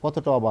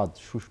কতটা অবাধ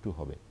সুষ্ঠু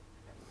হবে?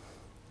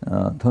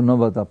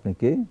 ধন্যবাদ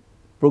আপনাকে।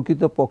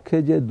 প্রকৃতপক্ষে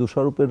যে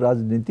দোষারোপের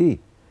রাজনীতি,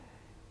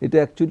 এটা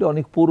অ্যাকচুয়ালি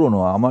অনেক পুরনো,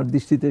 আমার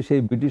দৃষ্টিতে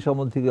সেই ব্রিটিশ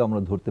আমল থেকে আমরা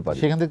ধরতে পারি।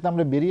 সেখান থেকে তো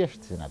আমরা বেরিয়ে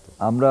আসছি না তো,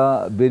 আমরা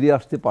বেরিয়ে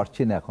আসতে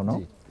পারছি না এখনো।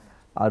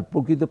 আর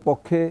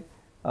প্রকৃতপক্ষে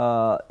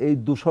এই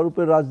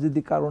দোষারোপের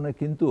রাজনীতির কারণে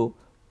কিন্তু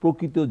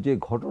প্রকৃত যে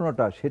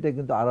ঘটনাটা সেটা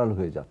কিন্তু আড়াল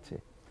হয়ে যাচ্ছে।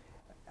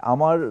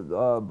 আমার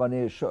মানে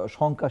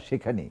শঙ্কা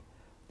সেখানেই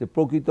যে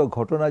প্রকৃত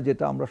ঘটনা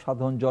যেটা আমরা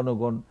সাধারণ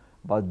জনগণ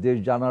বা দেশ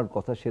জানার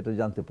কথা সেটা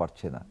জানতে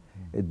পারছে না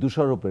এই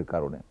দোষারোপের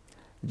কারণে।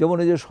 যেমন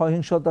এই যে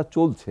সহিংসতা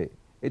চলছে,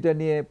 এটা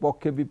নিয়ে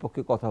পক্ষে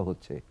বিপক্ষে কথা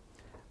হচ্ছে।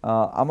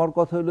 আমার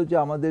কথা হলো যে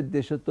আমাদের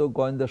দেশে তো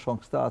গোয়েন্দা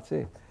সংস্থা আছে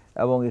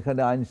এবং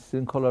এখানে আইন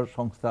শৃঙ্খলার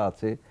সংস্থা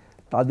আছে,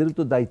 তাদেরও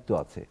তো দায়িত্ব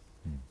আছে।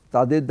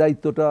 তাদের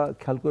দায়িত্বটা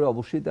খেয়াল করে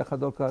অবশ্যই দেখা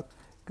দরকার,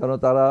 কারণ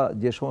তারা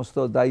যে সমস্ত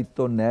দায়িত্ব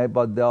নেয়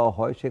বা দেওয়া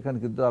হয় সেখানে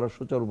কিন্তু তারা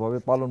সুচারুভাবে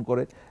পালন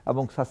করে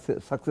এবং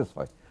সাকসেস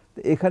হয়। তো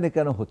এখানে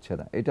কেন হচ্ছে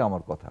না, এটা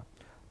আমার কথা।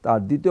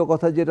 তার দ্বিতীয়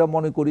কথা যেটা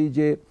মনে করি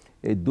যে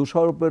এই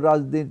দোষারোপের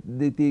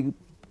রাজনীতির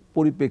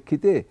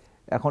পরিপ্রেক্ষিতে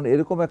এখন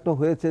এরকম একটা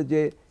হয়েছে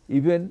যে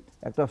ইভেন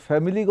একটা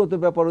ফ্যামিলিগত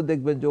ব্যাপারও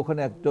দেখবেন যে ওখানে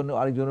একজন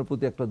আরেকজনের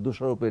প্রতি একটা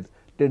দোষারোপের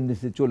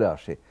টেন্ডেন্সি চলে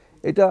আসে।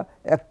 এটা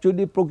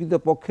অ্যাকচুয়ালি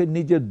প্রকৃতপক্ষে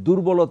নিজের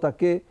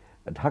দুর্বলতাকে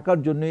ঢাকার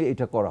জন্যই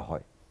এটা করা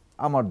হয়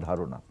আমার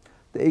ধারণা।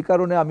 তো এই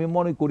কারণে আমি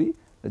মনে করি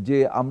যে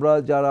আমরা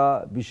যারা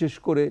বিশেষ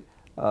করে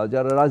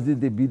যারা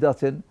রাজনীতিবিদ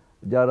আছেন,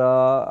 যারা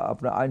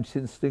আপনার আইন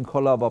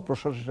শৃঙ্খলা বা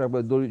প্রশাসনের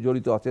সাথে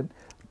জড়িত আছেন,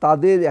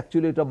 তাদের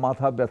অ্যাকচুয়ালি এটা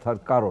মাথা ব্যথার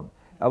কারণ,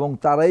 এবং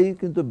তারাই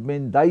কিন্তু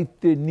মেন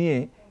দায়িত্বে নিয়ে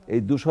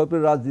এই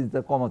দোষারোপের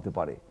রাজনীতিটা কমাতে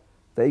পারে।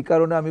 তাই এই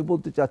কারণে আমি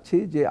বলতে চাচ্ছি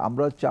যে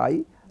আমরা চাই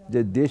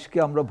যে দেশকে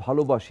আমরা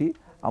ভালোবাসি,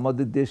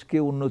 আমাদের দেশকে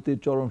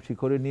উন্নতির চরম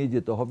শিখরে নিয়ে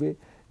যেতে হবে।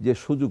 যে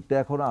সুযোগটা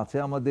এখন আছে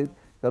আমাদের,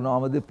 কারণ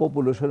আমাদের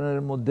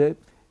পপুলেশনের মধ্যে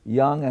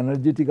ইয়াং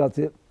এনার্জেটিক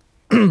আছে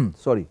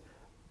সরি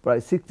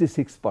প্রায়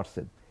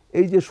 66%।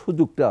 এই যে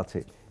সুযোগটা আছে,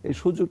 এই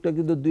সুযোগটা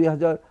কিন্তু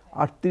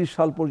 2038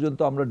 সাল পর্যন্ত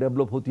আমরা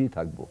ডেভেলপ হতেই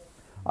থাকবো।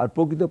 আর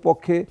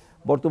প্রকৃতপক্ষে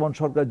বর্তমান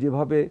সরকার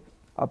যেভাবে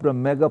আপনার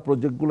মেগা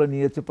প্রজেক্টগুলো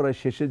নিয়েছে, প্রায়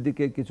শেষের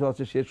দিকে কিছু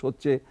আছে শেষ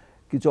হচ্ছে,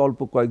 কিছু অল্প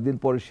কয়েকদিন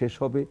পরে শেষ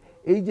হবে।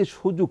 এই যে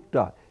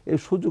সুযোগটা, এই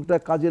সুযোগটা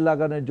কাজে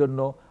লাগানোর জন্য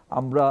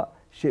আমরা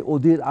সে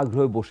অধীর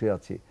আগ্রহে বসে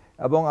আছি,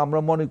 এবং আমরা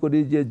মনে করি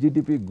যে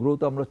জিডিপি গ্রোথ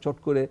আমরা চট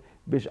করে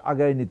বেশ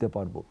আগায় নিতে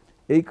পারবো।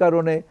 এই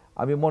কারণে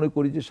আমি মনে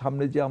করি যে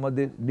সামনে যে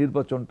আমাদের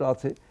নির্বাচনটা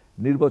আছে,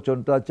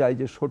 নির্বাচনটা চাই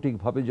যে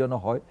সঠিকভাবে যেন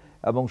হয়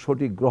এবং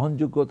সঠিক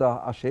গ্রহণযোগ্যতা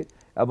আসে,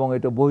 এবং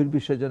এটা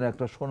বহির্বিশ্বের জন্য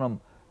একটা সুনাম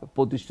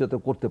প্রতিষ্ঠিত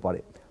করতে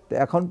পারে। তো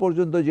এখন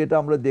পর্যন্ত যেটা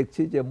আমরা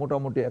দেখছি যে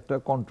মোটামুটি একটা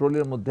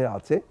কন্ট্রোলের মধ্যে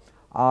আছে।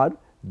 আর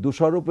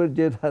দোষারোপের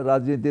যে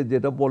রাজনীতি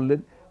যেটা বললেন,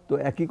 তো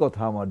একই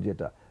কথা আমার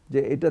যেটা, যে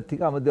এটা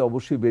থেকে আমাদের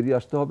অবশ্যই বেরিয়ে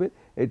আসতে হবে।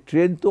 এই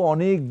ট্রেন তো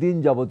অনেক দিন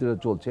যাবত এটা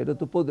চলছে,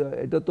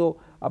 এটা তো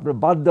আপনার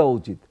বাদ দেওয়া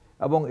উচিত,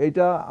 এবং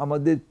এটা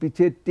আমাদের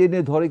পিছে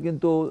টেনে ধরে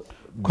কিন্তু।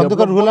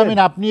 খন্দকার রুহুল আমিন,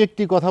 আপনি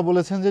একটি কথা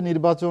বলেছেন যে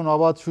নির্বাচন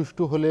অবাধ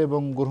সুষ্ঠু হলে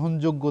এবং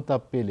গ্রহণযোগ্যতা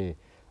পেলে,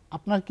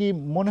 আপনার কি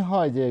মনে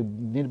হয় যে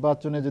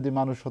নির্বাচনে যদি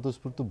মানুষ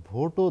স্বতঃস্ফূর্ত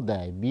ভোটও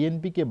দেয়,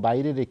 বিএনপিকে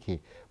বাইরে রেখে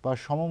বা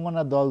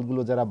সমমনা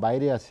দলগুলো যারা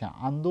বাইরে আছে,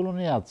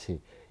 আন্দোলনে আছে,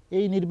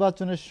 এই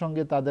নির্বাচনের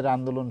সঙ্গে তাদের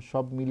আন্দোলন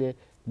সব মিলে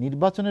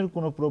নির্বাচনের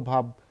কোনো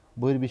প্রভাব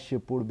বহির্বিশ্বে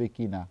পড়বে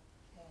কি না?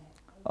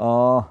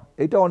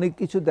 এটা অনেক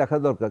কিছু দেখা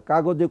দরকার।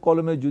 কাগজে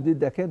কলমে যদি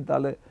দেখেন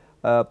তাহলে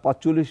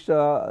 45টা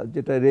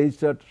যেটা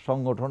রেজিস্টার্ড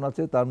সংগঠন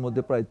আছে তার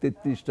মধ্যে প্রায়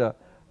 33টা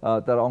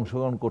তারা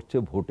অংশগ্রহণ করছে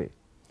ভোটে।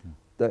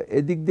 তা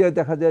এদিক দিয়ে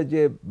দেখা যায়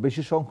যে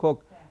বেশি সংখ্যক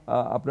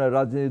আপনার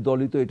রাজনৈতিক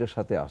দলই তো এটার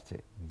সাথে আসছে,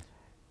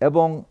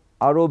 এবং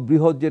আরও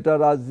বৃহৎ যেটা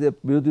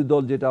বিরোধী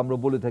দল যেটা আমরা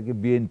বলে থাকি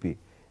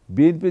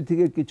বিএনপি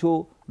থেকে কিছু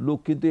লোক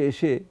কিন্তু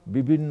এসে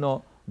বিভিন্ন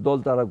দল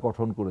তারা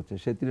গঠন করেছে।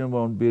 সে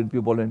তৃণমূল বিএনপি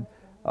বলেন,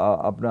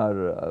 আপনার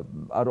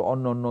আরও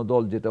অন্য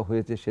দল যেটা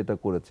হয়েছে সেটা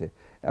করেছে।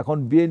 এখন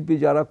বিএনপি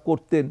যারা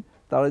করতেন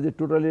তারা যে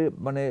টোটালি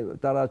মানে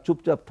তারা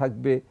চুপচাপ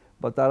থাকবে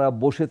বা তারা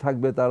বসে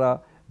থাকবে, তারা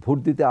ভোট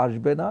দিতে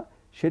আসবে না,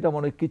 সেটা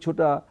মনে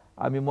কিছুটা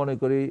আমি মনে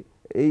করি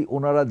এই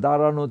ওনারা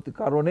দাঁড়ানোর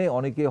কারণে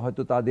অনেকে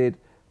হয়তো তাদের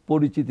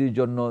পরিচিতির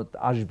জন্য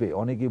আসবে,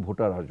 অনেকেই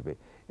ভোটার আসবে।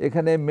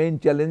 এখানে মেইন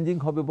চ্যালেঞ্জিং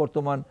হবে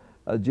বর্তমান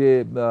যে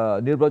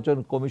নির্বাচন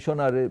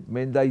কমিশনারের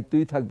মেইন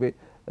দায়িত্বই থাকবে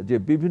যে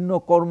বিভিন্ন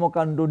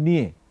কর্মকাণ্ড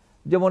নিয়ে,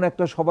 যেমন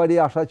একটা সবারই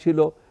আশা ছিল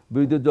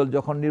বিরোধী দল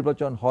যখন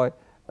নির্বাচন হয়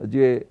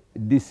যে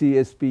ডিসি,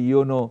 এসপি,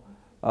 ইউনো,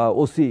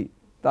 ওসি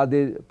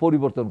তাদের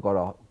পরিবর্তন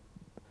করা হয়।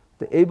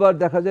 তো এইবার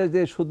দেখা যায়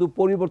যে শুধু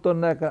পরিবর্তন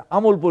না, একটা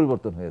আমূল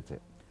পরিবর্তন হয়েছে।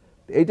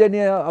 এইটা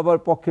নিয়ে আবার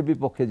পক্ষে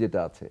বিপক্ষে যেটা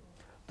আছে।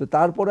 তো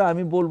তারপরে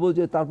আমি বলবো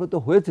যে তারপরে তো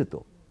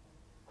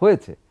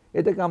হয়েছে,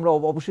 এটাকে আমরা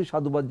অবশ্যই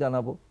সাধুবাদ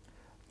জানাবো।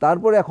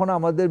 তারপরে এখন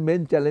আমাদের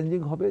মেন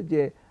চ্যালেঞ্জিং হবে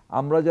যে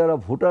আমরা যারা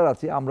ভোটার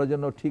আছি আমরা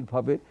যেন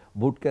ঠিকভাবে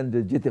ভোট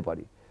কেন্দ্রে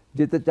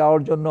যেতে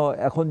চাওয়ার জন্য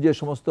এখন যে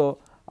সমস্ত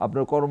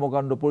আপনার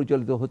কর্মকাণ্ড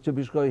পরিচালিত হচ্ছে,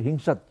 বিশেষ করে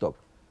হিংসাত্মক,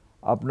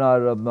 আপনার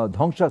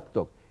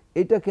ধ্বংসাত্মক,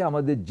 এটাকে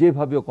আমাদের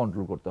যেভাবেও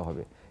কন্ট্রোল করতে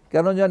হবে।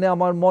 কেন জানে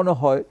আমার মনে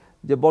হয়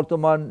যে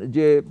বর্তমান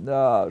যে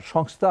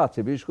সংস্থা আছে,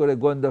 বিশেষ করে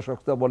গোয়েন্দা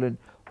সংস্থা বলেন,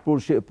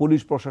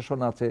 পুলিশ প্রশাসন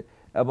আছে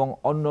এবং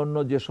অন্য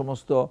যে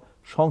সমস্ত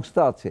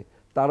সংস্থা আছে,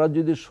 তারা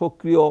যদি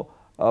সক্রিয়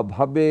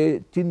ভাবে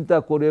চিন্তা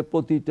করে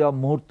প্রতিটা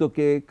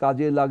মুহূর্তকে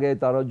কাজে লাগে,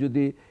 তারা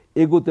যদি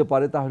এগোতে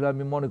পারে, তাহলে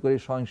আমি মনে করি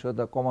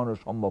সহিংসতা কমানো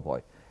সম্ভব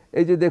হয়।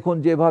 এই যে দেখুন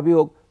যেভাবে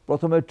হোক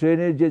প্রথমে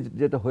ট্রেনের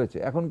যেটা হয়েছে,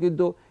 এখন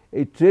কিন্তু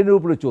এই ট্রেনের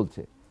উপরে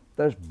চলছে।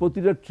 তার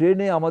প্রতিটা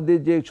ট্রেনে আমাদের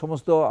যে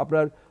সমস্ত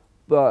আপনার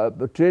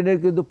ট্রেনের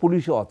কিন্তু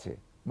পুলিশও আছে,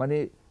 মানে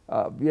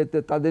ইয়েতে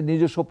তাদের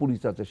নিজস্ব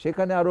পুলিশ আছে,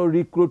 সেখানে আরও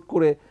রিক্রুট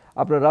করে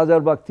আপনার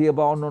রাজারবাগ থেকে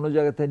বা অন্য অন্য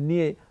জায়গা থেকে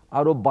নিয়ে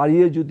আরও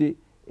বাড়িয়ে যদি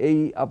এই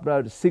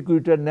আপনার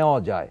সিকিউরিটি নেওয়া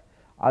যায়।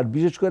 আর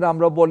বিশেষ করে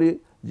আমরা বলি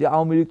যে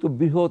আওয়ামী লীগ তো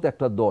বৃহৎ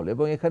একটা দল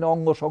এবং এখানে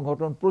অঙ্গ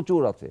সংগঠন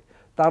প্রচুর আছে,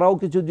 তারাও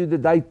কিছু যদি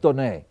দায়িত্ব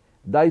নেয়,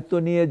 দায়িত্ব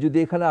নিয়ে যদি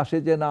এখানে আসে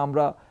যে না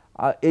আমরা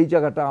এই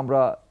জায়গাটা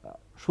আমরা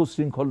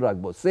সুশৃঙ্খল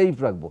রাখবো, সেফ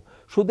রাখবো,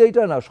 শুধু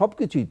এইটা না সব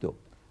কিছুই তো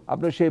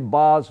আপনার সেই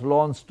বাস,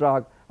 লঞ্চ,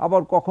 ট্রাক,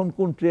 আবার কখন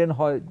কোন ট্রেন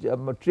হয়,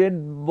 ট্রেন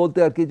বলতে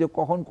আর কি যে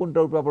কখন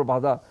কোনটার উপরে আবার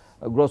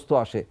বাধাগ্রস্ত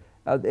আসে।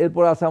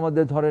 এরপর আছে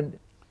আমাদের ধরেন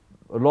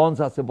লঞ্চ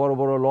আছে, বড়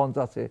বড় লঞ্চ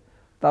আছে,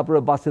 তারপরে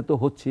বাসে তো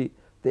হচ্ছি।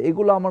 তো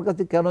এগুলো আমার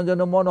কাছে কেন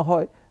যেন মনে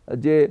হয়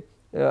যে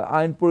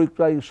আইন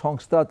প্রয়োগকারী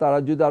সংস্থা তারা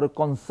যদি আরও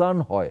কনসার্ন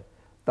হয়,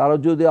 তারা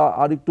যদি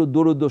আরেকটু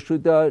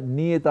দূরদর্শিতা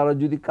নিয়ে তারা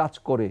যদি কাজ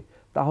করে,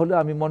 তাহলে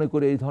আমি মনে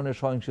করি এই ধরনের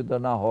সহিংসতা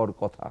না হওয়ার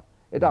কথা,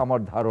 এটা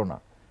আমার ধারণা।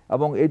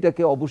 এবং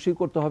এটাকে অবশ্যই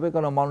করতে হবে,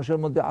 কারণ মানুষের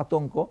মধ্যে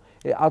আতঙ্ক,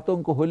 এই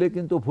আতঙ্ক হলে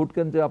কিন্তু ভোট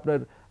কেন্দ্রে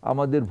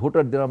আমাদের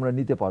ভোটারদের আমরা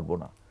নিতে পারবো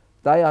না।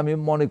 তাই আমি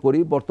মনে করি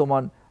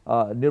বর্তমান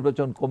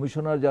নির্বাচন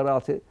কমিশনার যারা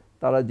আছে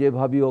তারা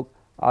যেভাবে হোক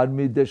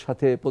আর্মিদের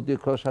সাথে,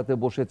 প্রতিরক্ষার সাথে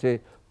বসেছে,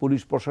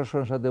 পুলিশ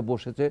প্রশাসনের সাথে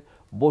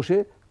বসে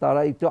তারা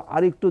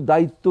আরেকটু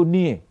দায়িত্ব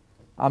নিয়ে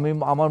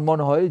আমার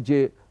মনে হয় যে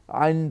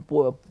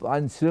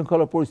আইন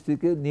শৃঙ্খলা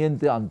পরিস্থিতিকে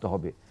নিয়ন্ত্রণে আনতে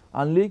হবে।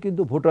 আনলেই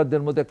কিন্তু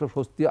ভোটারদের মধ্যে একটা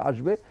স্বস্তি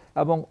আসবে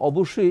এবং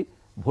অবশ্যই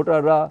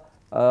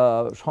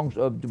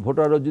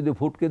ভোটাররা যদি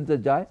ভোট কেন্দ্রে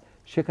যায়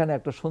সেখানে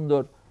একটা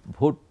সুন্দর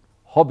ভোট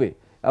হবে।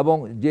 এবং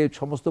যে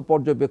সমস্ত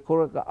পর্যবেক্ষক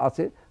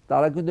আছে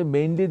তারা কিন্তু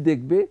মেইনলি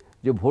দেখবে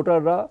যে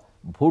ভোটাররা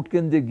ভোট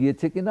কেন্দ্রে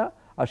গিয়েছে কিনা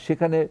আর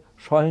সেখানে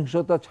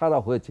সহিংসতা ছাড়া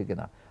হয়েছে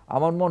কিনা।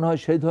 আমার মনে হয়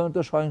সেই ধরনের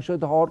তো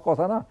সহিংসতা হওয়ার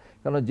কথা না,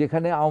 কারণ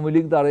যেখানে আওয়ামী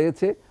লীগ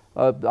দাঁড়িয়েছে,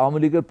 আওয়ামী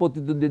লীগের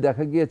প্রতিদ্বন্দ্বী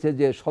দেখা গিয়েছে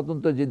যে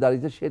স্বতন্ত্র যে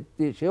দাঁড়িয়েছে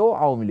সেও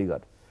আওয়ামী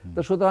লীগার। তো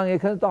সুতরাং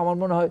এখানে তো আমার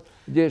মনে হয়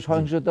যে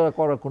সহিংসতা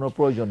করার কোনো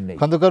প্রয়োজন নেই।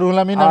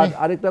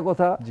 আরেকটা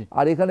কথা,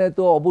 আর এখানে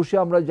তো অবশ্যই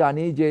আমরা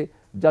জানি যে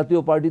জাতীয়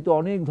পার্টি তো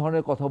অনেক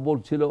ধরনের কথা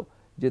বলছিল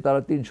যে তারা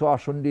 300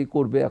 আসনই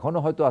করবে, এখনো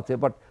হয়তো আছে,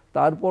 বাট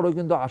তারপরেও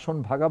কিন্তু আসন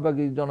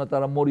ভাগাভাগির জন্য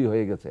তারা মরি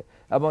হয়ে গেছে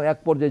এবং এক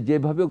পর্যায়ে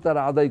যেভাবেও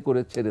তারা আদায়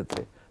করে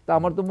ছেড়েছে। তা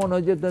আমার তো মনে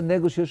হয় যে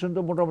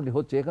নেগোসিয়েশনটা মোটামুটি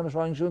হচ্ছে, এখানে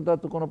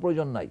সহিংসতার তো কোনো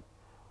প্রয়োজন নাই।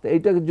 তো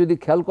এইটাকে যদি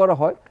খেয়াল করা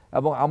হয়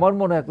এবং আমার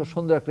মনে হয় একটা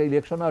সুন্দর একটা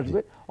ইলেকশন আসবে,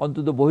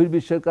 অন্তত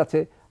বহির্বিশ্বের কাছে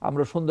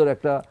আমরা সুন্দর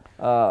একটা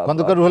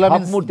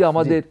ভাবমূর্তি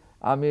আমাদের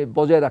আমি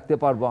বজায় রাখতে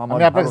পারবো। আমি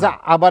আপনার কাছে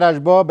আবার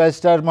আসবো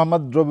ব্যারিস্টার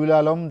মোহাম্মদ রবিউল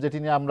আলম, যেটি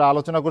নিয়ে আমরা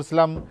আলোচনা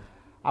করছিলাম।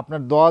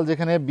 আপনার দল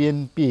যেখানে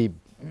বিএনপি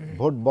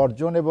ভোট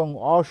বর্জন এবং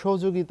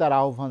অসহযোগিতার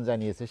আহ্বান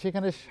জানিয়েছে,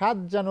 সেখানে 7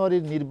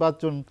 জানুয়ারির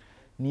নির্বাচন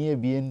নিয়ে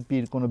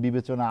বিএনপির কোনো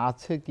বিবেচনা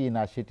আছে কি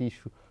না, সেটি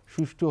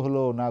সুষ্ঠু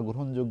হলো না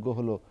গ্রহণযোগ্য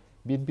হলো?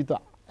 বিএনপি তো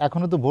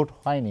এখনো তো ভোট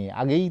হয়নি,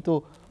 আগেই তো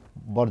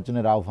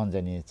বর্জনের আহ্বান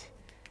জানিয়েছে।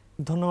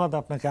 ধন্যবাদ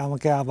আপনাকে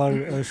আমাকে আবার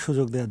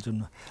সুযোগ দেওয়ার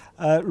জন্য।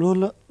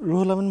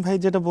 রুহুল আমিন ভাই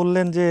যেটা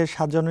বললেন যে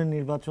 7 জানুয়ারির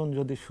নির্বাচন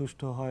যদি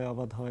সুষ্ঠু হয়,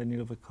 অবাধ হয়,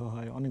 নিরপেক্ষ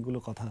হয়, অনেকগুলো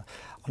কথা,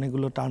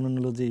 অনেকগুলো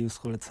টার্মিনোলজি ইউজ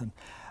করেছেন,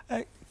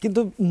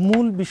 কিন্তু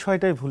মূল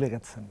বিষয়টাই ভুলে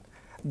গেছেন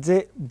যে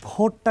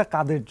ভোটটা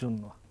কাদের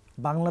জন্য?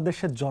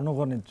 বাংলাদেশের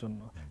জনগণের জন্য।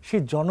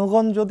 সেই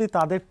জনগণ যদি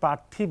তাদের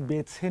প্রার্থী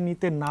বেছে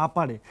নিতে না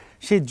পারে,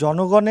 সেই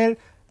জনগণের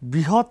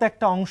বৃহৎ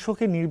একটা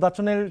অংশকে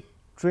নির্বাচনের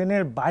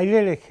ট্রেনের বাইরে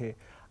রেখে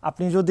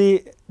আপনি যদি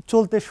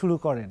চলতে শুরু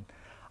করেন,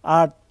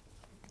 আর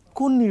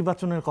কোন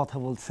নির্বাচনের কথা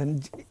বলছেন?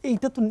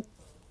 এইটা তো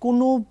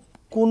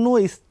কোনো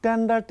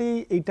স্ট্যান্ডার্ডেই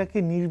এইটাকে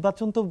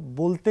নির্বাচন তো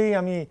বলতেই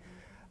আমি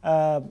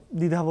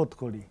দ্বিধাবোধ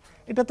করি।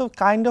 এটা তো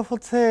কাইন্ড অফ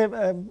হচ্ছে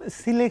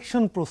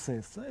সিলেকশন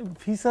প্রসেস।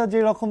 ভিসা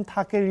যেরকম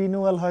থাকে,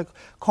 রিনিউয়াল হয়,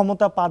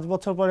 ক্ষমতা 5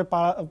 বছর পরে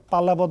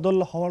পালা বদল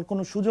হওয়ার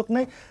কোনো সুযোগ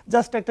নেই,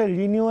 জাস্ট একটা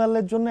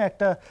রিনিউয়ালের জন্য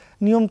একটা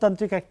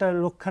নিয়মতান্ত্রিক একটা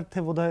রক্ষার্থে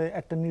বোধহয়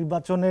একটা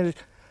নির্বাচনের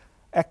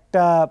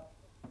একটা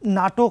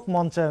নাটক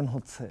মঞ্চায়ন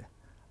হচ্ছে,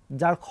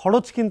 যার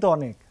খরচ কিন্তু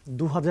অনেক,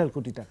 2000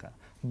 কোটি টাকা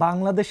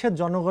বাংলাদেশের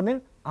জনগণের,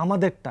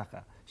 আমাদের টাকা।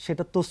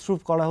 সেটা তছরূপ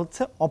করা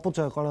হচ্ছে,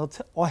 অপচয় করা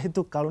হচ্ছে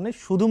অহেতুক কারণে,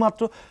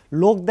 শুধুমাত্র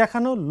লোক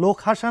দেখানো, লোক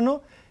হাসানো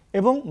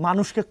এবং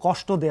মানুষকে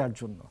কষ্ট দেওয়ার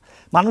জন্য।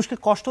 মানুষকে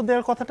কষ্ট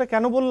দেওয়ার কথাটা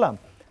কেন বললাম?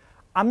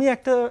 আমি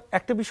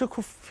একটা বিষয়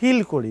খুব ফিল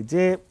করি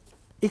যে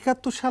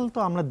 71 সাল তো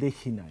আমরা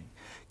দেখি নাই,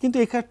 কিন্তু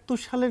 71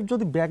 সালের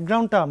যদি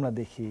ব্যাকগ্রাউন্ডটা আমরা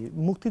দেখি,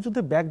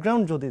 মুক্তিযুদ্ধের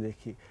ব্যাকগ্রাউন্ড যদি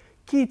দেখি,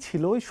 কি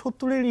ছিল ওই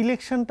 70-এর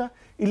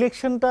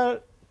ইলেকশনটার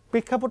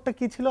প্রেক্ষাপটটা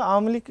কি ছিল?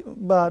 আওয়ামী লীগ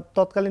বা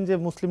তৎকালীন যে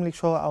মুসলিম লীগ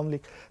সহ আওয়ামী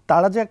লীগ,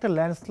 তারা যে একটা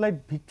ল্যান্ডস্লাইড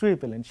ভিক্টরি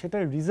পেলেন,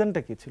 সেটার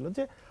রিজনটা কি ছিল?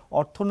 যে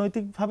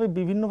অর্থনৈতিকভাবে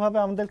বিভিন্নভাবে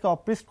আমাদেরকে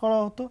অপ্রেস করা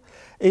হতো,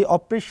 এই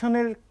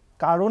অপারেশনের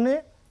কারণে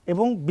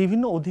এবং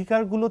বিভিন্ন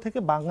অধিকারগুলো থেকে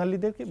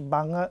বাঙালিদেরকে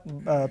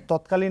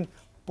তৎকালীন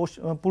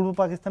পূর্ব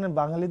পাকিস্তানের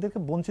বাঙালিদেরকে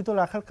বঞ্চিত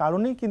রাখার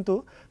কারণেই কিন্তু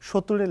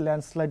 70-এর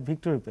ল্যান্ডস্লাইড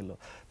ভিক্টরি পেল।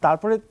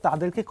 তারপরে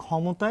তাদেরকে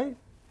ক্ষমতায়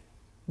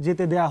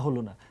যেতে দেয়া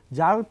হলো না,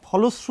 যার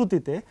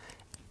ফলশ্রুতিতে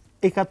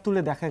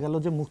 71-এ দেখা গেল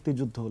যে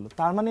মুক্তিযুদ্ধ হলো।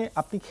 তার মানে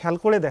আপনি খেয়াল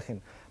করে দেখেন,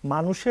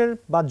 মানুষের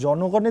বা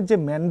জনগণের যে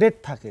ম্যান্ডেট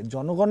থাকে,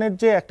 জনগণের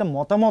যে একটা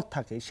মতামত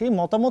থাকে, সেই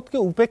মতামতকে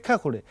উপেক্ষা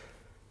করে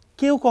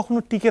কেউ কখনো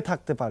টিকে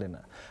থাকতে পারে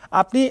না।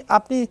 আপনি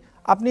আপনি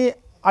আপনি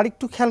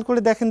আরেকটু খেয়াল করে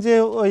দেখেন যে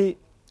ওই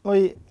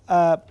ওই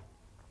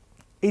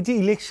এই যে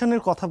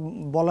ইলেকশনের কথা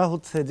বলা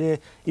হচ্ছে যে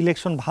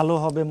ইলেকশন ভালো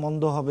হবে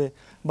মন্দ হবে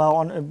বা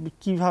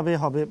কিভাবে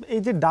হবে,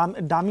 এই যে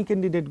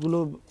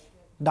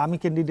ডামি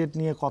ক্যান্ডিডেট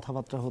নিয়ে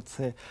কথাবার্তা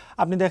হচ্ছে।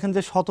 আপনি দেখেন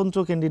যে স্বতন্ত্র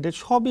ক্যান্ডিডেট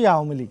সবই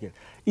আওয়ামী লীগের।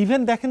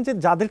 ইভেন দেখেন যে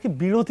যাদেরকে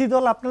বিরোধী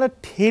দল আপনারা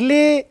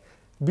ঠেলে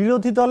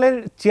বিরোধী দলের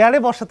চেয়ারে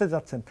বসাতে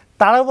যাচ্ছেন,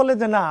 তারা বলে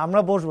যে না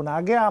আমরা বসবো না,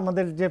 আগে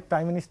আমাদের যে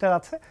প্রাইম মিনিস্টার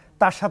আছে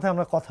তার সাথে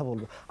আমরা কথা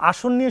বলবো,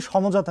 আসন নিয়ে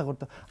সমঝোতা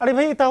করতে। আরে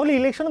ভাই, তাহলে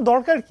ইলেকশনের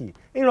দরকার কি?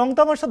 এই রং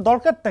তামাশার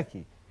দরকারটা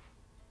কি?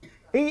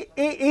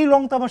 এই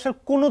রং তামাশার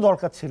কোনো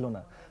দরকার ছিল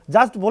না।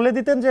 জাস্ট বলে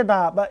দিতেন যে না,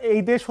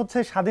 এই দেশ হচ্ছে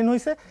স্বাধীন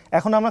হয়েছে,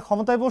 এখন আমরা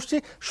ক্ষমতায় বসছি,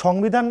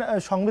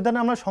 সংবিধানে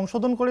আমরা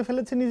সংশোধন করে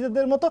ফেলেছি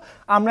নিজেদের মতো,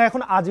 আমরা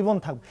এখন আজীবন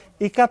থাকবো।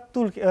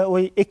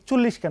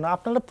 41 কেন,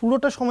 আপনারা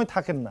পুরোটা সময়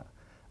থাকেন না,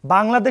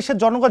 বাংলাদেশের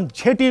জনগণ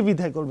ঝেঁটিয়ে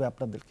বিদায় করবে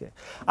আপনাদেরকে।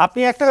 আপনি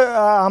একটা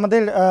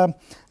আমাদের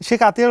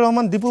শেখ আতিয়ার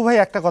রহমান দীপু ভাই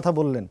একটা কথা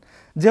বললেন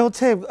যে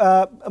হচ্ছে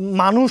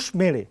মানুষ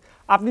মেরে।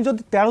 আপনি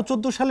যদি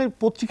 13-14 সালের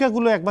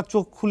পত্রিকাগুলো একবার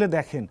চোখ খুলে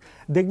দেখেন,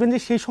 দেখবেন যে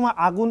সেই সময়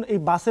আগুন, এই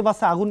বাসে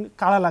আগুন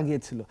কারা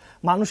লাগিয়েছিল?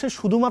 মানুষের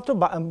শুধুমাত্র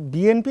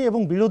বিএনপি এবং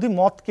বিরোধী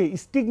মতকে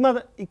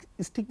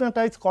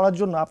স্টিগমাটাইজ করার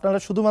জন্য আপনারা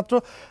শুধুমাত্র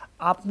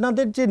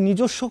আপনাদের যে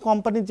নিজস্ব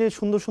কোম্পানির যে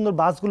সুন্দর সুন্দর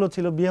বাসগুলো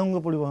ছিল বিহঙ্গ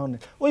পরিবহনে,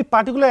 ওই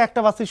পার্টিকুলার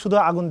একটা বাসে শুধু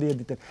আগুন দিয়ে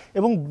দিতেন।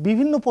 এবং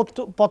বিভিন্ন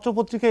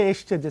পত্রপত্রিকায়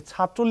এসছে যে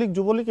ছাত্রলীগ,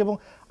 যুবলীগ এবং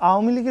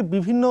আওয়ামী লীগের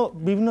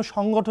বিভিন্ন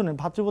সংগঠনের,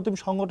 ভাতৃপ্রতিম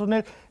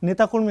সংগঠনের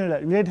নেতাকর্মীরা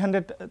রেড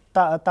হ্যান্ডেড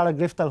তারা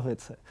গ্রেফতার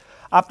হয়েছে।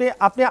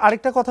 আপনি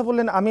আরেকটা কথা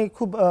বললেন, আমি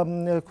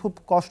খুব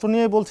কষ্ট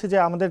নিয়ে বলছি যে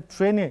আমাদের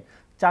ট্রেনে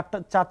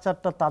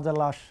চারটা তাজা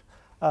লাশ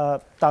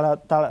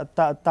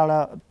তারা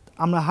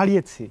আমরা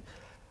হারিয়েছি।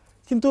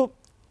 কিন্তু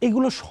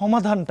এগুলো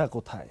সমাধানটা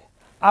কোথায়?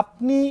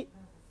 আপনি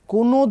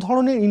কোনো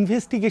ধরনের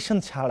ইনভেস্টিগেশন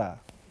ছাড়া,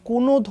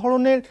 কোনো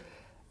ধরনের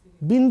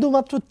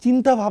বিন্দুমাত্র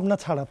চিন্তা ভাবনা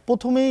ছাড়া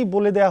প্রথমেই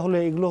বলে দেয়া হলো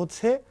এগুলো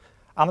হচ্ছে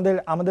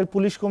আমাদের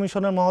পুলিশ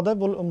কমিশনার মহোদয়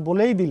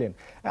বলেই দিলেন,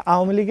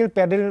 আওয়ামী লীগের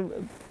প্যাডের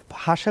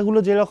ভাষাগুলো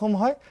যেরকম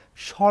হয়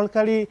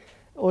সরকারি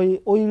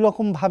ওই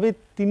রকমভাবে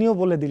তিনিও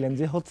বলে দিলেন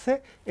যে হচ্ছে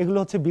এগুলো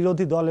হচ্ছে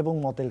বিরোধী দল এবং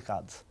মতের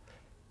কাজ।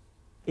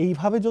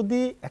 এইভাবে যদি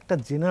একটা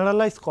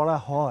জেনারেলাইজ করা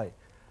হয়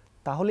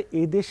তাহলে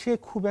এদেশে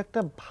খুব একটা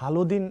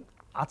ভালো দিন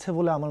আছে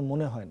বলে আমার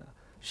মনে হয় না,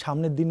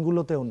 সামনের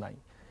দিনগুলোতেও নাই।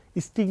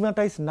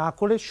 স্টিগমাটাইজ না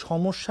করে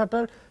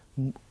সমস্যাটার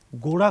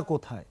গোড়া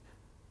কোথায়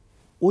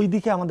ওই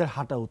দিকে আমাদের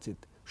হাঁটা উচিত।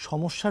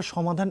 সমস্যার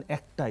সমাধান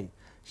একটাই,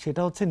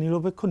 সেটা হচ্ছে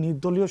নিরপেক্ষ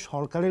নির্দলীয়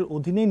সরকারের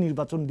অধীনেই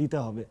নির্বাচন দিতে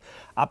হবে।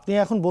 আপনি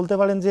এখন বলতে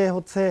পারেন যে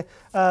হচ্ছে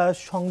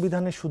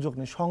সংবিধানের সুযোগ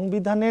নেই,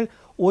 সংবিধানের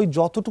ওই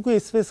যতটুকু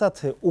স্পেস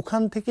আছে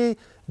ওখান থেকেই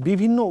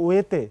বিভিন্ন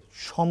ওয়েতে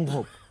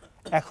সম্ভব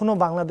এখনো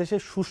বাংলাদেশে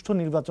সুষ্ঠু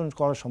নির্বাচন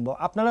করা সম্ভব।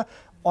 আপনারা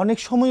অনেক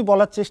সময়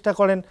বলার চেষ্টা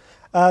করেন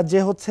যে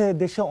হচ্ছে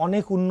দেশে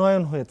অনেক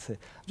উন্নয়ন হয়েছে।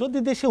 যদি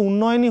দেশে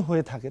উন্নয়নই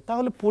হয়ে থাকে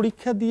তাহলে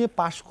পরীক্ষা দিয়ে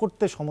পাশ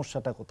করতে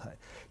সমস্যাটা কোথায়?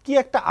 কি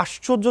একটা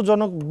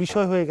আশ্চর্যজনক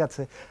বিষয় হয়ে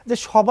গেছে যে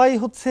সবাই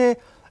হচ্ছে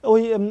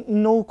ওই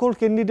নৌকোর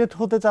ক্যান্ডিডেট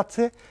হতে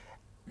চাচ্ছে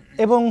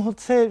এবং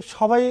হচ্ছে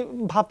সবাই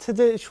ভাবছে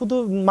যে শুধু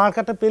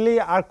মার্কাটা পেলেই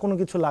আর কোনো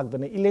কিছু লাগবে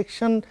না,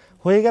 ইলেকশন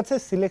হয়ে গেছে,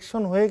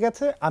 সিলেকশন হয়ে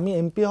গেছে, আমি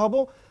এমপি হব,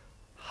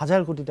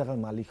 1000 কোটি টাকার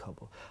মালিক হব।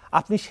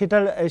 আপনি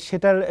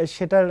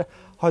সেটার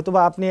হয়তোবা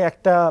আপনি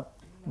একটা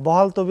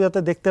বহাল তবিয়তে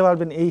দেখতে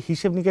পারবেন এই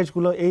হিসেব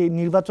নিকেশগুলো, এই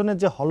নির্বাচনের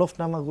যে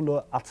হলফনামাগুলো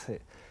আছে,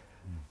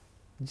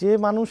 যে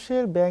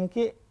মানুষের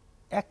ব্যাংকে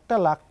 1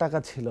 লাখ টাকা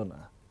ছিল না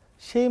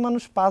সেই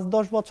মানুষ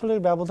 5-10 বছরের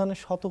ব্যবধানে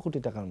 100 কোটি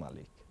টাকার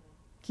মালিক।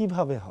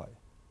 কিভাবে হয়?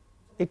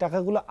 এই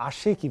টাকাগুলো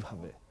আসে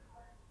কিভাবে?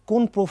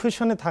 কোন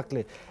প্রফেশনে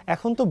থাকলে?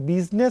 এখন তো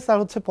বিজনেস আর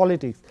হচ্ছে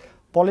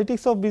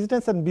politics of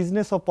business and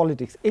business of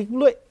politics,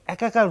 এগুলো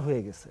একাকার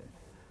হয়ে গেছে।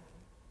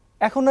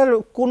 এখন আর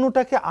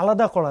কোনোটাকে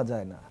আলাদা করা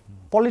যায় না।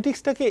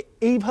 পলিটিক্সটাকে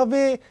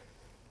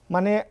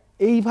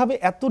এইভাবে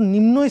এত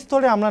নিম্ন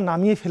স্তরে আমরা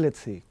নামিয়ে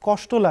ফেলেছি,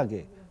 কষ্ট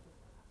লাগে।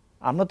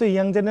 আমরা তো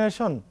ইয়াং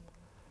জেনারেশন,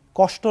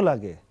 কষ্ট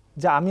লাগে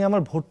যে আমি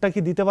আমার ভোটটা কি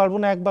দিতে পারবো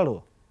না একবারও।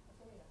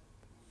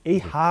 এই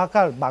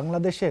হাহাকার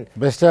বাংলাদেশের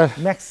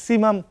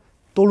ম্যাক্সিমাম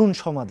তরুণ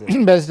সমাজে।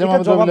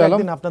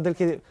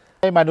 আপনাদেরকে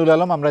মাইনুল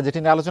আলম, আমরা যেটি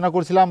নিয়ে আলোচনা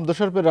করছিলাম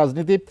দোষারোপের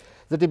রাজনীতি,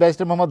 যেটি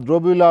ব্যারিস্টার মোহাম্মদ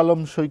রবিউল আলম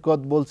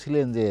সৈকত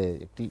বলছিলেন যে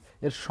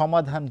এর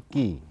সমাধান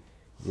কি,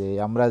 যে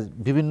আমরা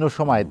বিভিন্ন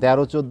সময়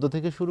 13-14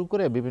 থেকে শুরু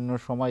করে বিভিন্ন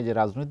সময় যে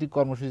রাজনৈতিক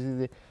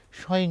কর্মসূচিতে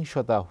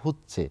সহিংসতা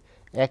হচ্ছে,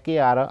 একে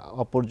আর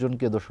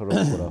অপরজনকে দোষারোপ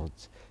করা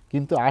হচ্ছে,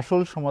 কিন্তু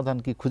আসল সমাধান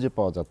কি খুঁজে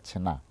পাওয়া যাচ্ছে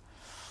না।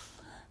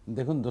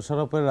 দেখুন,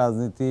 দোষারোপের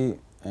রাজনীতি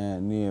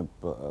নিয়ে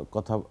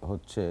কথা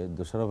হচ্ছে।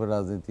 দোষারোপের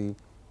রাজনীতি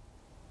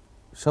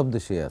সব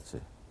দেশেই আছে।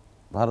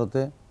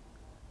 ভারতে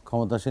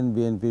ক্ষমতাসীন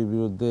বিএনপির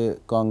বিরুদ্ধে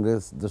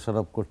কংগ্রেস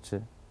দোষারোপ করছে,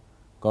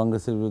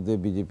 কংগ্রেসের বিরুদ্ধে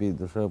বিজেপি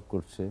দোষারোপ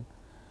করছে।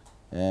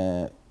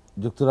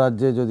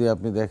 যুক্তরাজ্যে যদি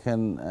আপনি দেখেন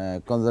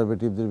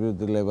কনজারভেটিভদের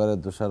বিরুদ্ধে লেবারের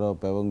দোষারোপ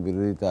এবং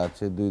বিরোধিতা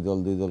আছে, দুই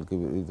দলকে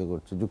বিরোধিতা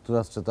করছে।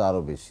 যুক্তরাষ্ট্রে তো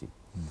আরও বেশি।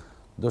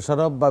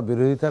 দোষারোপ বা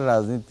বিরোধিতার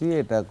রাজনীতি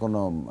এটা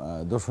কোনো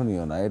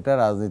দোষণীয় না, এটা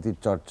রাজনীতির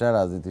চর্চা,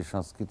 রাজনীতির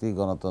সংস্কৃতি,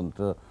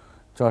 গণতন্ত্র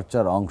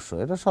চর্চার অংশ।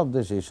 এটা সব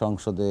দেশেই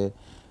সংসদে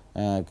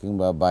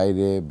কিংবা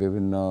বাইরে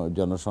বিভিন্ন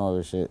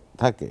জনসমাবেশে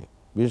থাকে।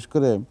 বিশেষ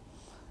করে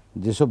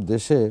যেসব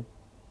দেশে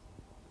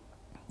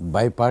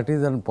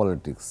বাইপার্টিজান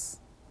পলিটিক্স,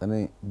 মানে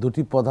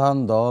দুটি প্রধান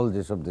দল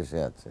যেসব দেশে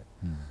আছে,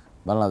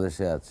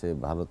 বাংলাদেশে আছে,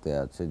 ভারতে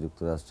আছে,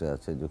 যুক্তরাষ্ট্রে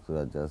আছে,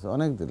 যুক্তরাজ্যে আছে,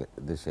 অনেক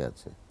দেশে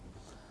আছে,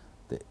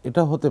 তো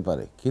এটা হতে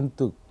পারে।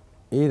 কিন্তু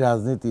এই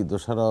রাজনীতি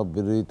দোষারোপ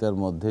বিরোধিতার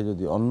মধ্যে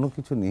যদি অন্য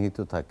কিছু নিহিত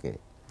থাকে,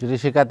 যেটি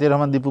শেখ আতিয়ার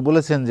রহমান দীপু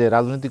বলেছেন যে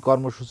রাজনৈতিক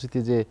কর্মসূচিতে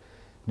যে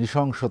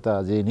নৃশংসতা,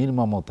 যে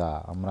নির্মমতা,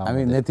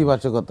 আমি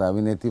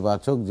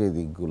নেতিবাচক যে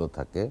দিকগুলো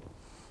থাকে,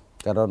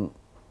 কারণ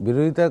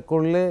বিরোধিতা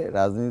করলে,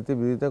 রাজনীতিতে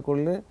বিরোধিতা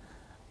করলে,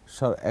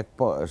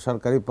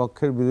 সরকারি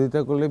পক্ষের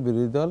বিরোধিতা করলে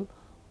বিরোধী দল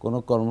কোনো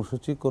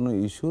কর্মসূচি, কোনো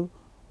ইস্যুর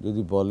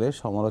যদি বলে,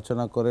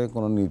 সমালোচনা করে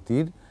কোনো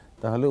নীতির,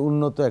 তাহলে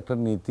উন্নত একটা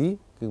নীতি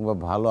কিংবা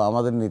ভালো,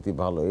 আমাদের নীতি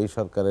ভালো, এই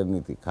সরকারের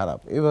নীতি খারাপ,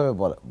 এইভাবে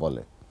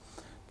বলে।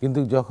 কিন্তু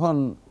যখন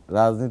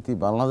রাজনীতি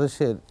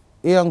বাংলাদেশের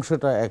এই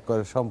অংশটা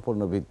একবারে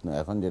সম্পূর্ণ ভিন্ন,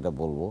 এখন যেটা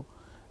বলবো,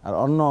 আর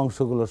অন্য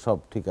অংশগুলো সব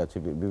ঠিক আছে,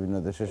 বিভিন্ন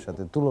দেশের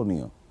সাথে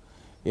তুলনীয়,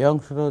 এই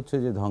অংশটা হচ্ছে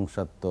যে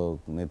ধ্বংসাত্মক,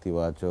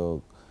 নেতিবাচক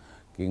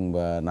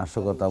কিংবা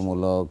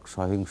নাশকতামূলক,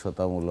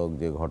 সহিংসতামূলক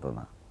যে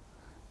ঘটনা,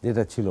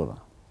 যেটা ছিল না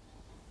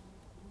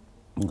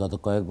গত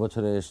কয়েক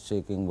বছরে এসছে,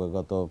 কিংবা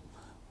গত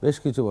বেশ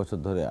কিছু বছর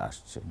ধরে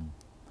আসছে।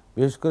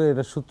 বিশেষ করে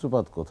এটা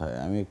সূত্রপাত কোথায়,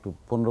 আমি একটু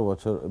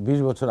 20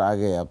 বছর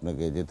আগে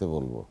আপনাকে যেতে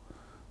বলবো।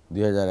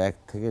 2001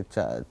 থেকে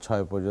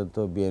 2006 পর্যন্ত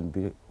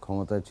বিএনপি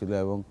ক্ষমতায় ছিল,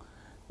 এবং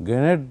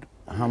গ্রেনেড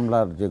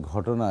হামলার যে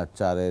ঘটনা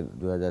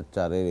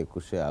 2004-এর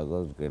 21শে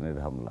আগস্ট গ্রেনেড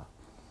হামলা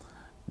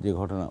যে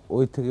ঘটনা,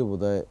 ওই থেকে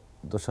বোধহয়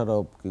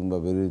দোষারোপ কিংবা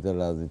বিরোধিতার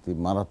রাজনীতি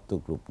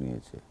মারাত্মক রূপ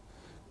নিয়েছে,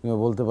 কিংবা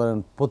বলতে পারেন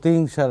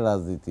প্রতিহিংসার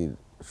রাজনীতির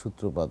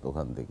সূত্রপাত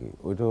ওখান থেকে।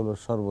 ওইটা হলো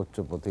সর্বোচ্চ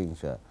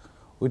প্রতিহিংসা।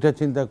 ওইটা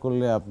চিন্তা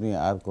করলে আপনি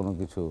আর কোনো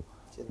কিছু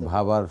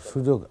ভাবার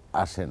সুযোগ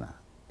আসে না।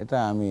 এটা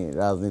আমি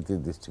রাজনীতির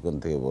দৃষ্টিকোণ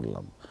থেকে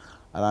বললাম।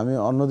 আর আমি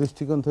অন্য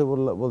দৃষ্টিকোণ থেকে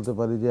বলতে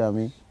পারি যে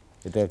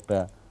এটা একটা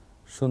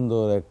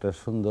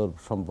সুন্দর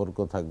সম্পর্ক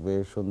থাকবে,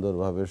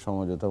 সুন্দরভাবে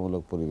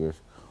সমঝোতামূলক পরিবেশ,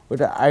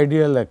 ওইটা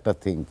আইডিয়াল একটা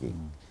থিঙ্কিং।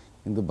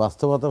 কিন্তু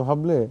বাস্তবতা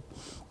ভাবলে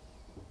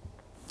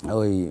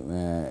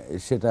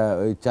সেটা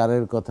ওই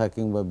 4-এর কথা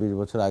কিংবা 20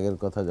 বছর আগের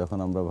কথা যখন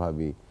আমরা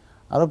ভাবি,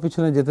 আরও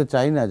পিছনে যেতে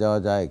চাই না, যাওয়া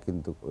যায়,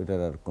 কিন্তু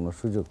ওইটার আর কোনো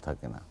সুযোগ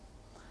থাকে না।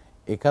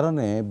 এ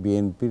কারণে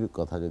বিএনপির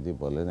কথা যদি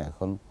বলেন,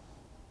 এখন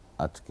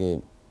আজকে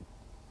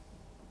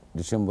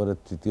ডিসেম্বরের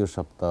 3য়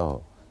সপ্তাহ,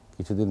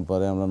 কিছুদিন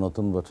পরে আমরা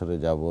নতুন বছরে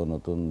যাব,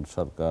 নতুন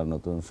সরকার,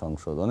 নতুন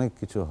সংসদ, অনেক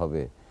কিছু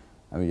হবে।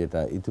 আমি যেটা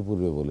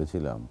ইতিপূর্বে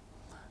বলেছিলাম,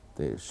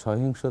 তো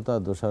সহিংসতা,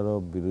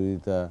 দোষারোপ,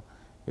 বিরোধিতা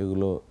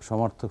এগুলো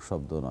সমার্থক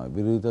শব্দ নয়।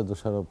 বিরোধিতা,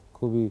 দোষারোপ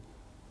খুবই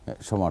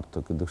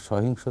সমার্থক, কিন্তু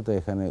সহিংসতা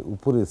এখানে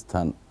উপরের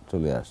স্থান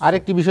চলে আসে।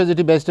 আরেকটি বিষয়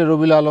যেটি ব্যারিস্টার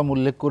রবিউল আলম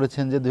উল্লেখ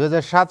করেছেন যে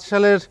 2007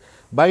 সালের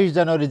 22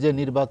 জানুয়ারি যে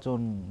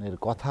নির্বাচনের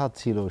কথা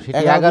ছিল,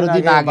 সেটি 11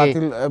 দিন আগে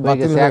হয়ে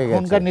গেছে।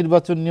 এখনকার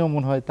নির্বাচন নিয়েও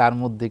মনে হয় তার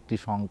মধ্যে একটি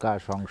শঙ্কা,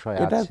 সংশয়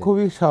আছে। এটা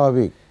খুবই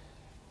স্বাভাবিক।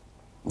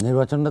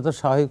 নির্বাচনটা তো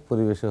স্বাভাবিক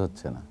পরিবেশে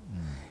হচ্ছে না।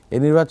 এই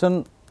নির্বাচন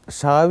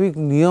স্বাভাবিক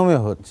নিয়মে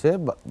হচ্ছে,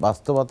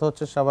 বাস্তবতা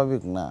হচ্ছে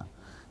স্বাভাবিক না।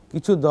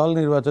 কিছু দল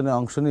নির্বাচনে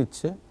অংশ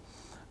নিচ্ছে,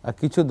 আর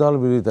কিছু দল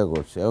বিরোধিতা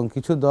করছে, এবং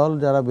কিছু দল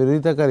যারা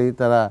বিরোধিতাকারী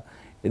তারা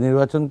এই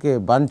নির্বাচনকে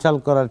বানচাল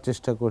করার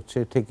চেষ্টা করছে,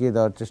 ঠেকিয়ে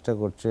দেওয়ার চেষ্টা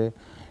করছে।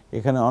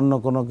 এখানে অন্য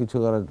কোনো কিছু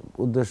করার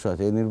উদ্দেশ্য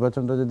আছে। এই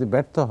নির্বাচনটা যদি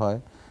ব্যর্থ হয়,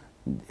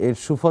 এর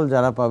সুফল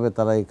যারা পাবে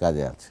তারা এই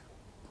কাজে আছে।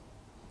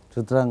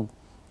 সুতরাং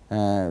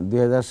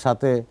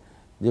 2007-এ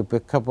যে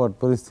প্রেক্ষাপট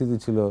পরিস্থিতি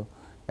ছিল,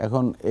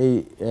 এখন এই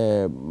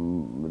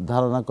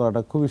ধারণা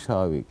করাটা খুবই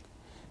স্বাভাবিক।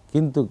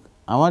 কিন্তু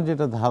আমার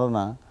যেটা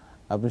ধারণা,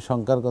 আপনি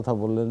শঙ্কার কথা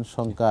বললেন,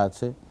 শঙ্কা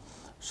আছে,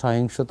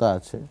 সহিংসতা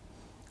আছে,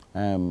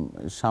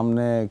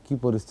 সামনে কি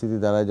পরিস্থিতি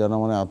দাঁড়ায়,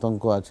 জনমনে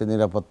আতঙ্ক আছে,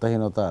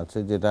 নিরাপত্তাহীনতা আছে,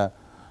 যেটা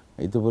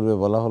ইতিপূর্বে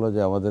বলা হলো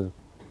যে আমাদের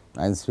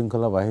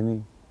আইনশৃঙ্খলা বাহিনী,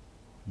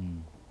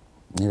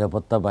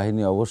 নিরাপত্তা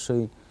বাহিনী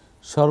অবশ্যই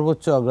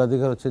সর্বোচ্চ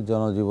অগ্রাধিকার হচ্ছে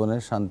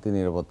জনজীবনের শান্তি,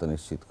 নিরাপত্তা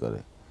নিশ্চিত করে।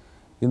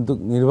 কিন্তু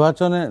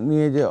নির্বাচনে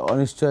নিয়ে যে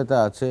অনিশ্চয়তা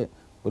আছে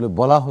বলে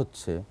বলা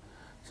হচ্ছে,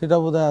 সেটা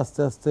বোধহয়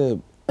আস্তে আস্তে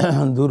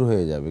দূর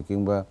হয়ে যাবে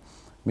কিংবা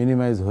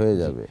মিনিমাইজ হয়ে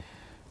যাবে।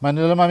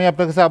 মাইনুল আলম, আমি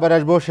আপনার কাছে আবার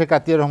আসবো। শেখ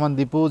আতিয়ার রহমান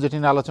দীপু যেটি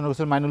নিয়ে আলোচনা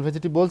করছেন, মাইনুল ভাই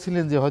যেটি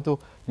বলছিলেন যে হয়তো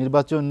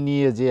নির্বাচন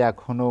নিয়ে যে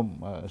এখনো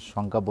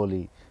শঙ্কা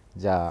বলি,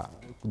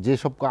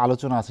 যেসব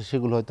আলোচনা আছে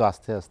সেগুলো হয়তো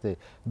আস্তে আস্তে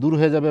দূর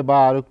হয়ে যাবে, বা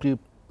আরও একটি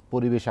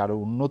পরিবেশ আরও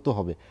উন্নত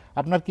হবে।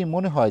 আপনার কি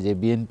মনে হয় যে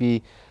বিএনপি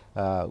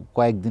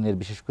কয়েকদিনের,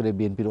 বিশেষ করে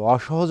বিএনপির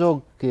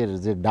অসহযোগের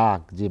যে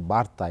ডাক, যে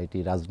বার্তা, এটি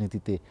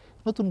রাজনীতিতে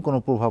নতুন কোনো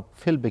প্রভাব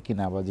ফেলবে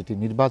কিনা, বা যেটি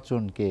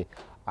নির্বাচনকে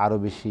আরও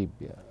বেশি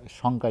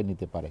শঙ্কায়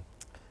নিতে পারে?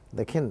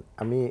 দেখেন,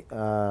 আমি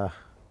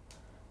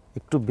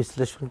একটু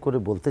বিশ্লেষণ করে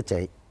বলতে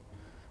চাই,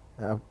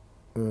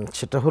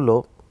 সেটা হলো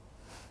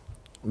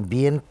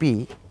বিএনপি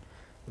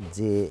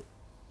যে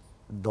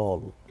দল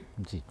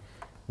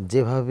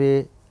যেভাবে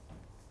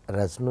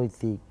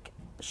রাজনৈতিক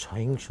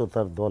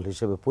সহিংসতার দল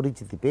হিসেবে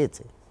পরিচিতি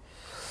পেয়েছে,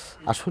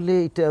 আসলে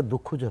এটা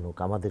দুঃখজনক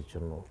আমাদের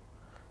জন্য।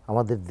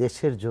 আমাদের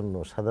দেশের জন্য,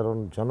 সাধারণ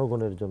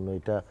জনগণের জন্য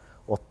এটা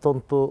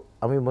অত্যন্ত,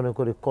 আমি মনে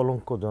করি,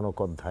 কলঙ্কজনক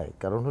অধ্যায়।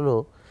 কারণ হলো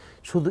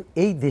শুধু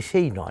এই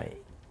দেশেই নয়,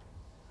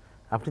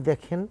 আপনি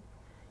দেখেন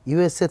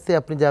ইউএসএতে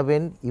আপনি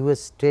যাবেন,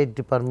 ইউএস স্টেট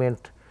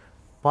ডিপার্টমেন্ট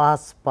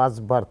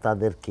পাঁচবার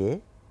তাদেরকে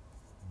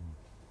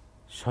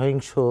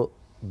সহিংস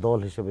দল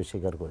হিসেবে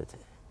স্বীকার করেছে,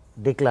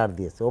 ডিক্লার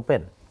দিয়েছে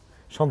ওপেন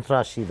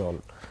সন্ত্রাসী দল,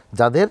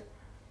 যাদের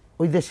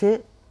ওই দেশে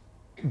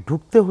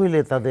ঢুকতে হইলে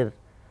তাদের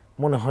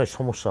মনে হয়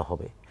সমস্যা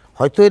হবে,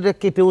 হয়তো এটা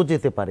কেটেও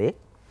যেতে পারে।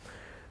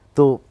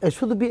 তো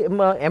শুধু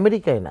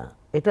আমেরিকায় না,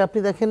 এটা আপনি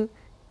দেখেন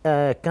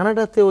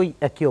কানাডাতে ওই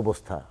একই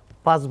অবস্থা,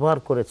 5 বার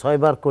করে 6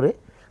 বার করে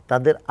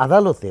তাদের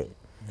আদালতে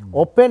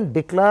ওপেন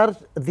ডিক্লার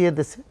দিয়ে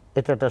দিয়েছে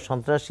এটা একটা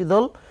সন্ত্রাসী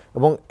দল,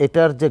 এবং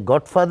এটার যে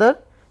গডফাদার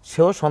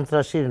সেও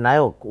সন্ত্রাসীর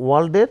নায়ক,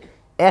 ওয়ার্ল্ডের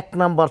 1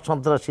 নাম্বার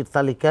সন্ত্রাসীর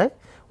তালিকায়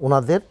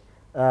ওনাদের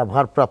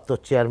ভারপ্রাপ্ত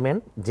চেয়ারম্যান,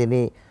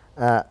 যিনি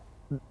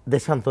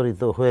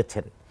দেশান্তরিত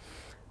হয়েছেন।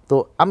 তো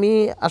আমি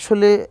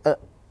আসলে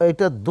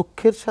এটা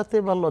দুঃখের সাথে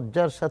বা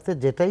লজ্জার সাথে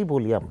যেটাই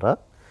বলি, আমরা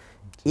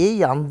এই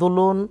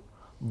আন্দোলন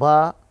বা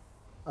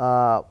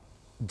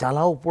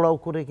জ্বালাও পোড়াও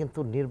করে কিন্তু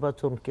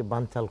নির্বাচনকে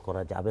বানচাল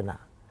করা যাবে না।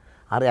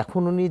 আর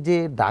এখন উনি যে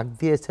ডাক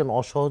দিয়েছেন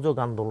অসহযোগ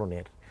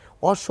আন্দোলনের,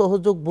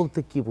 অসহযোগ বলতে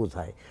কি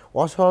বোঝায়?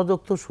 অসহযোগ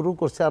তো শুরু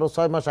করছে আরও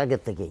 6 মাস আগে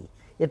থেকেই,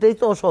 এটাই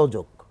তো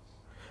অসহযোগ।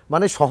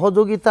 মানে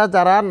সহযোগিতা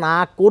যারা না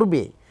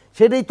করবে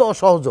সেটাই তো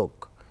অসহযোগ,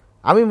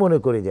 আমি মনে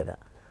করি যেটা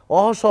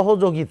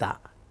অসহযোগিতা।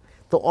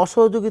 তো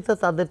অসহযোগিতা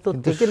তাদের তো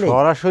থেকে নেই।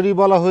 সরাসরি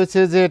বলা হয়েছে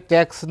যে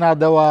ট্যাক্স না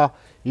দেওয়া,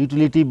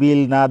 ইউটিলিটি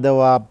বিল না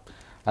দেওয়া,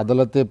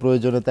 আদালতে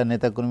প্রয়োজনে তার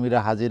নেতাকর্মীরা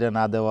হাজিরা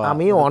না দেওয়া।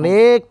 আমি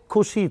অনেক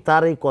খুশি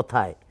তার এই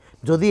কথায়।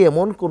 যদি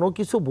এমন কোনো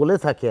কিছু বলে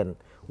থাকেন,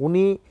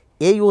 উনি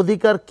এই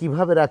অধিকার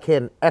কিভাবে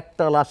রাখেন,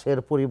 একটা লাশের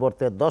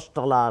পরিবর্তে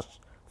 10টা লাশ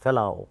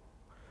ফেলাও,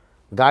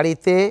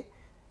 গাড়িতে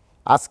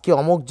আজকে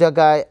অমুক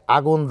জায়গায়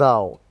আগুন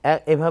দাও,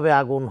 এভাবে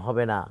আগুন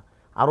হবে না,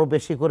 আরও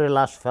বেশি করে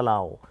লাশ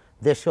ফেলাও,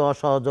 দেশে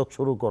অসহযোগ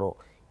শুরু করো,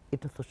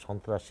 এটা তো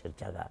সন্ত্রাসের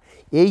জায়গা।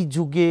 এই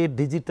যুগে,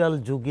 ডিজিটাল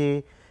যুগে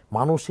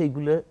মানুষ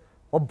এইগুলো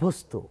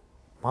অভ্যস্ত,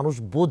 মানুষ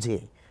বোঝে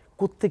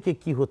কোত্থেকে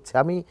কি হচ্ছে।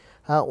 আমি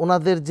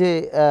ওনাদের যে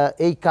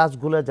এই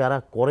কাজগুলো যারা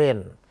করেন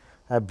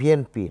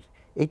বিএনপির,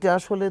 এটা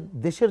আসলে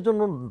দেশের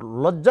জন্য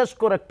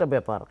লজ্জাস্কর একটা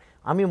ব্যাপার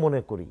আমি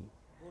মনে করি।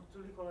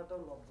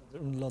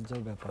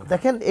 লজ্জার ব্যাপার।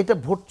 দেখেন, এটা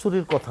ভোট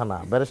চুরির কথা না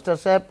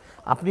ব্যারিস্টার সাহেব,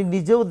 আপনি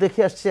নিজেও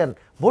দেখে আসছেন।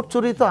 ভোট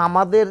চুরি তো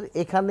আমাদের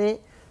এখানে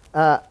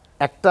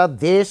একটা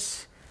দেশ,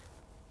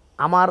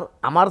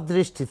 আমার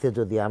দৃষ্টিতে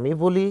যদি আমি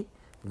বলি,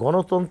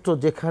 গণতন্ত্র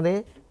যেখানে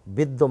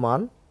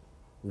বিদ্যমান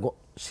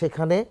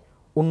সেখানে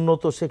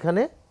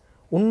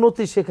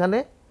উন্নতি সেখানে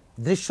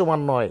দৃশ্যমান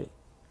নয়।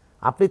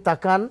 আপনি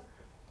তাকান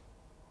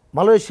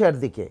মালয়েশিয়ার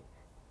দিকে,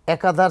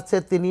 একাধারে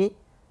তিনি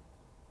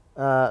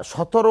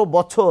 17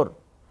 বছর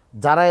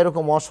যারা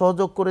এরকম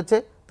অসহযোগ করেছে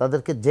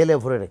তাদেরকে জেলে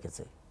ভরে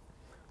রেখেছে,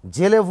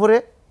 জেলে ভরে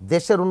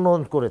দেশের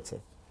উন্নয়ন করেছে।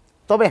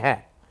 তবে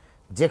হ্যাঁ,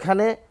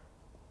 যেখানে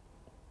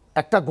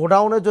একটা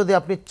গোডাউনে যদি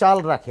আপনি চাল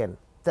রাখেন,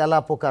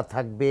 তেলাপোকা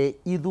থাকবে,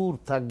 ইঁদুর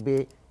থাকবে,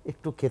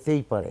 একটু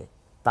খেতেই পারে।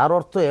 তার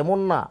অর্থ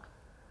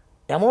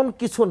এমন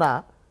কিছু না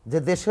যে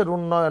দেশের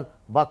উন্নয়ন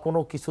বা কোনো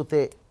কিছুতে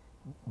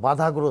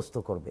বাধাগ্রস্ত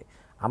করবে।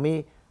 আমি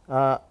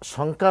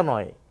শঙ্কা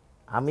নয়,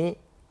 আমি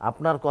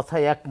আপনার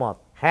কথায় একমত।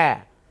 হ্যাঁ,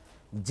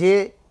 যে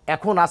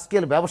এখন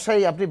আজকের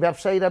আপনি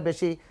ব্যবসায়ীরা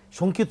বেশি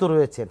শঙ্কিত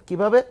রয়েছেন।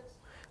 কিভাবে?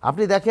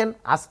 আপনি দেখেন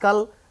আজকাল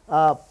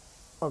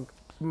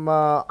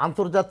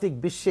আন্তর্জাতিক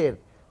বিশ্বের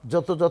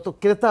যত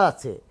ক্রেতা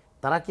আছে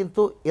তারা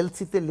কিন্তু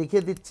এলসিতে লিখে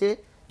দিচ্ছে,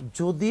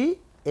 যদি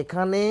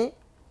এখানে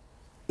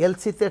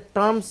এলসিতে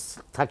টার্মস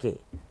থাকে,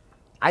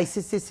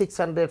 আইসিসি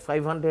 600,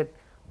 500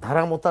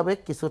 ধারা মোতাবেক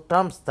কিছু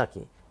টার্মস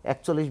থাকে,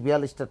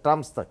 41-42টা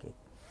টার্মস থাকে।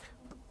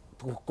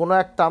 কোনো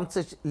এক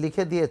টার্মসে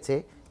লিখে দিয়েছে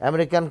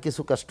আমেরিকান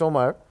কিছু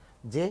কাস্টমার,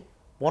 যে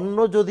পণ্য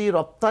যদি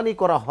রপ্তানি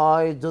করা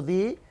হয়, যদি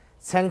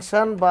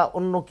স্যাংশন বা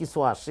অন্য কিছু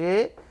আসে,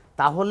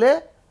 তাহলে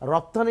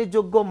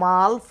রপ্তানিযোগ্য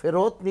মাল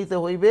ফেরত নিতে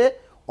হইবে,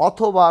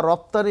 অথবা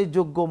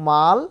রপ্তানিযোগ্য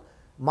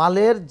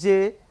মালের যে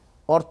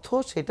অর্থ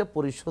সেটা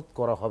পরিশোধ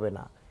করা হবে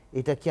না।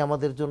 এটা কি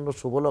আমাদের জন্য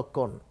শুভ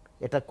লক্ষণ?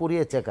 এটা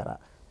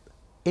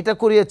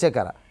করিয়েছে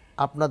কারা?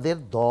 আপনাদের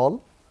দল।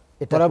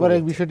 এটা বরাবর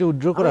এই বিষয়টি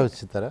উদ্র করা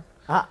হচ্ছে তারা।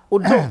 হ্যাঁ,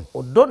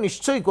 উড্ড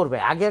নিশ্চয়ই করবে।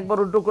 আগে একবার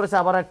উড্ড করেছে,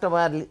 আবার একটা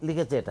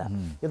লিখেছে এটা।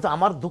 কিন্তু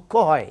আমার দুঃখ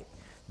হয়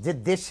যে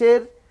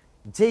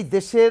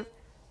দেশের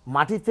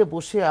মাটিতে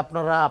বসে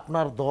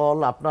আপনার দল,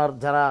 আপনার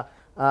যারা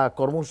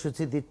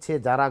কর্মসূচি দিচ্ছে,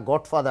 যারা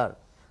গডফাদার,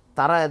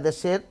 তারা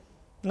এদেশের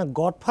না,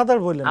 গডফাদার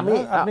বললেন না,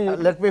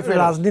 আপনি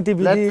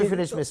রাজনীতিবিদ,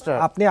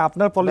 আপনি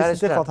আপনার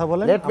পলিসিতে কথা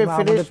বলেন।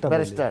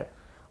 ব্যারিস্টার,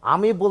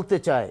 আমি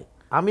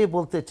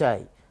বলতে চাই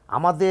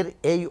আমাদের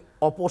এই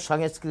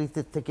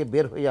অপসংস্কৃতির থেকে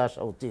বের হয়ে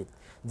আসা উচিত,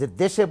 যে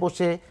দেশে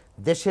বসে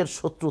দেশের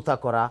শত্রুতা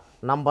করা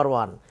নাম্বার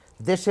 1,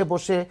 দেশে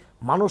বসে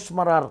মানুষ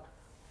মারার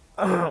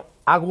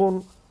আগুন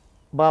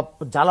বা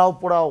জ্বালাও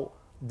পোড়াও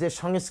যে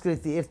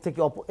সংস্কৃতি, এর থেকে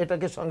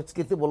এটাকে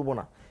সংস্কৃতি বলবো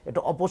না, এটা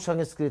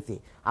অপসংস্কৃতি।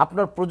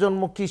 আপনার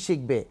প্রজন্ম কি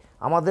শিখবে?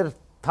 আমাদের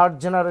 3rd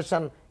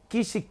জেনারেশন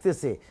কি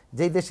শিখতেছে,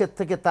 যেই দেশের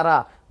থেকে তারা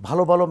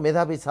ভালো ভালো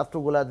মেধাবী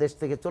ছাত্রগুলা দেশ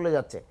থেকে চলে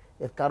যাচ্ছে?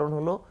 এর কারণ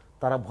হলো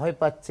তারা ভয়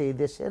পাচ্ছে এই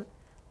দেশের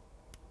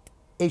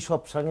এই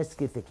সব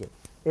সংস্কৃতিকে।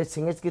 এর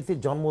সংস্কৃতির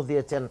জন্ম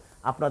দিয়েছেন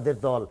আপনাদের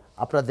দল,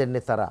 আপনাদের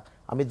নেতারা।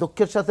 আমি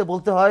দুঃখের সাথে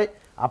বলতে হয়,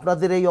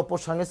 আপনাদের এই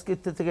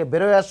অপসংস্কৃতি থেকে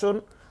বেরোয় আসুন,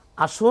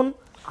 আসুন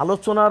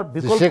আলোচনার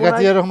বিকল্প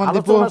নাই,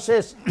 আলোচনা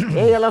শেষ,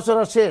 এই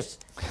আলোচনা শেষ।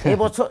 এই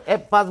বছর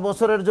 5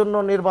 বছরের জন্য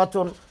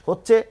নির্বাচন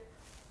হচ্ছে,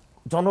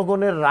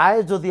 জনগণের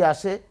রায় যদি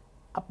আসে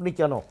আপনি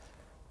কেন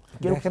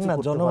দেখেন না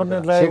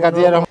জনগণের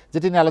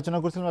যেটি নিয়ে আলোচনা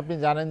করছিলাম, আপনি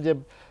জানেন যে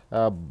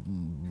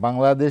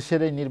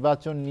বাংলাদেশের এই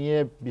নির্বাচন নিয়ে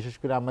বিশেষ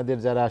করে আমাদের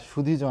যারা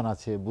সুধীজন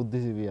আছে,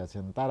 বুদ্ধিজীবী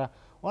আছেন, তারা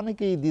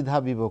অনেকেই দ্বিধা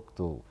বিভক্ত।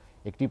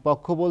 একটি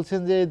পক্ষ বলছেন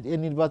যে এই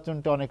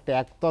নির্বাচনটা অনেকটা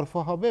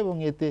একতরফা হবে এবং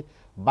এতে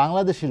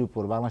বাংলাদেশের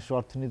উপর, বাংলাদেশের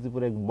অর্থনীতির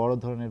উপর এক বড়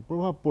ধরনের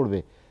প্রভাব পড়বে।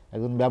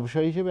 একজন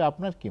ব্যবসায়ী হিসেবে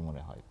আপনার কি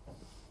মনে হয়?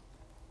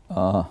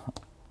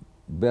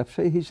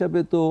 ব্যবসায়ী হিসাবে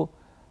তো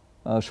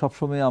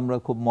সবসময় আমরা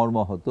খুব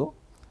মর্মাহত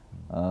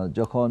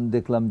যখন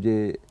দেখলাম যে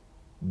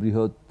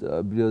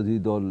বিরোধী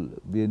দল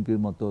বিএনপির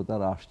মতো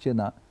তারা আসছে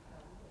না,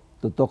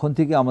 তো তখন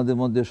থেকে আমাদের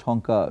মধ্যে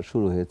শঙ্কা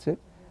শুরু হয়েছে।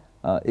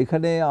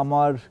 এখানে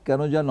আমার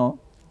কেন যেন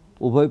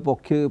উভয়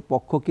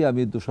পক্ষকে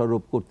আমি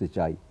দোষারোপ করতে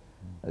চাই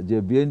যে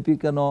বিএনপি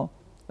কেন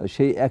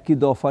সেই একই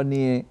দফা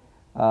নিয়ে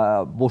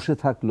বসে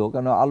থাকলো।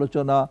 কেন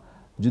আলোচনা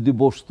যদি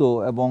বসতো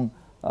এবং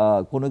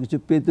কোনো কিছু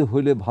পেতে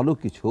হইলে ভালো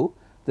কিছু,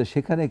 তো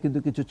সেখানে কিন্তু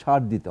কিছু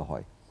ছাড় দিতে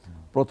হয়।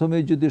 প্রথমে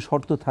যদি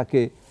শর্ত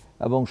থাকে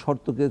এবং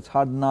শর্তকে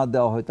ছাড় না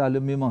দেওয়া হয় তাহলে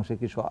মীমাংসা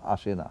কিছু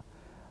আসে না।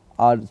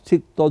 আর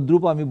ঠিক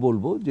তদ্রূপ আমি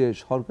বলবো যে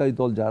সরকারি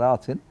দল যারা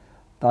আছেন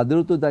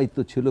তাদেরও তো দায়িত্ব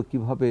ছিল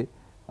কিভাবে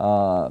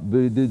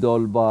বিরোধী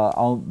দল বা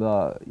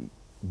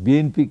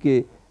বিএনপিকে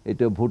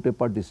এটা ভোটে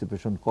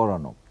পার্টিসিপেশন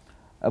করানো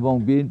এবং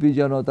বিএনপি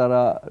যেন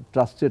তারা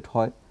ট্রাস্টেড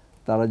হয়,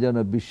 তারা যেন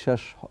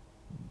বিশ্বাস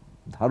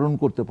ধারণ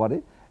করতে পারে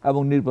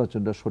এবং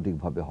নির্বাচনটা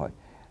সঠিকভাবে হয়।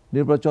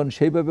 নির্বাচন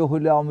সেইভাবে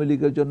হলে আওয়ামী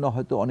লীগের জন্য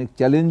হয়তো অনেক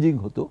চ্যালেঞ্জিং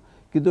হতো,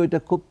 কিন্তু এটা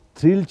খুব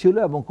থ্রিল ছিল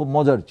এবং খুব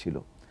মজার ছিল।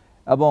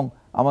 এবং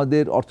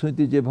আমাদের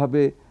অর্থনীতি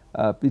যেভাবে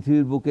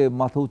পৃথিবীর বুকে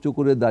মাথা উঁচু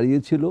করে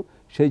দাঁড়িয়েছিল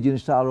সেই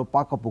জিনিসটা আরও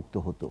পাকাপোক্ত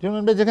হতো।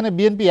 যেখানে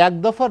বিএনপি এক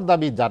দফার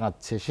দাবি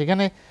জানাচ্ছে,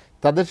 সেখানে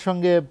তাদের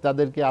সঙ্গে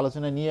তাদেরকে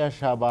আলোচনায় নিয়ে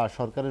আসা বা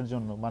সরকারের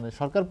জন্য, মানে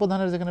সরকার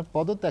প্রধানের যেখানে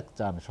পদত্যাগ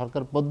চান,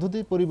 সরকার পদ্ধতি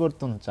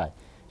পরিবর্তন চায়,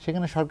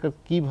 সেখানে সরকার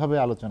কিভাবে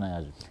আলোচনায়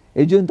আসবে?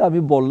 এই জন্য তো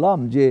আমি বললাম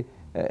যে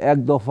এক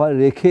দফা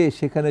রেখে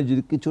সেখানে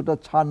যদি কিছুটা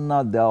ছাড় না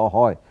দেওয়া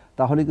হয়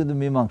তাহলে কিন্তু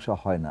মীমাংসা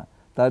হয় না,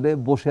 তাহলে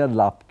বসে আর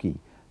লাভ কি?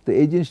 তো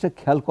এই জিনিসটা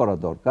খেয়াল করা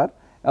দরকার।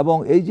 এবং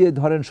এই যে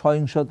ধরেন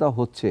সহিংসতা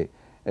হচ্ছে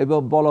এবং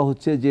বলা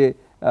হচ্ছে যে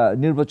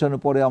নির্বাচনের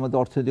পরে আমাদের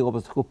অর্থনৈতিক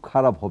অবস্থা খুব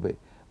খারাপ হবে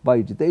বা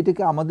এটা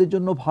কি আমাদের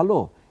জন্য ভালো?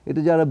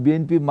 এটা যারা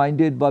বিএনপি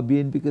মাইন্ডেড বা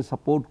বিএনপিকে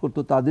সাপোর্ট করতো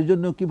তাদের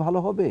জন্য কি ভালো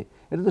হবে?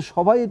 এটা তো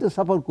সবাই এটা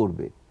সাফার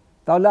করবে।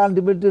 তাহলে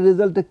আলটিমেটলি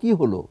রেজাল্টটা কি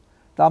হলো?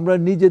 তা আমরা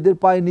নিজেদের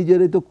পায়ে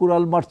নিজেরাই তো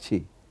কুড়াল মারছি,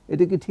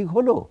 এটা কি ঠিক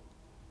হলো?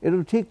 এটা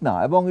ঠিক না।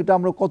 এবং এটা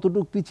আমরা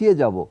কতটুকু পিছিয়ে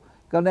যাব,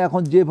 কারণ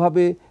এখন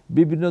যেভাবে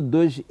বিভিন্ন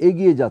দেশ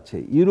এগিয়ে যাচ্ছে,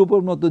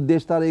 ইউরোপের মতো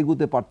দেশ তারা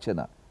এগোতে পারছে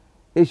না,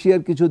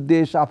 এশিয়ার কিছু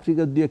দেশ,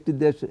 আফ্রিকার 2-1টি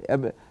দেশ,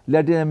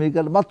 ল্যাটিন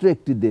আমেরিকার মাত্র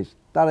 1টি দেশ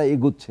তারা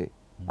এগোচ্ছে,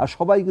 আর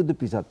সবাই কিন্তু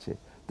পিছাচ্ছে।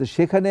 তো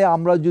সেখানে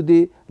আমরা যদি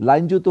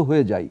লাইনচ্যুত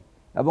হয়ে যাই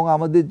এবং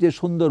আমাদের যে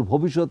সুন্দর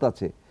ভবিষ্যৎ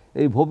আছে,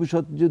 এই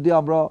ভবিষ্যৎ যদি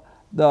আমরা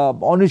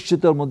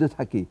অনিশ্চিততার মধ্যে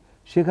থাকি,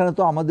 সেখানে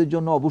তো আমাদের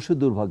জন্য অবশ্যই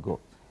দুর্ভাগ্য।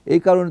 এই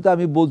কারণে তো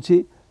আমি বলছি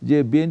যে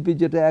বিএনপি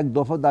যেটা এক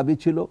দফা দাবি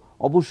ছিল,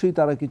 অবশ্যই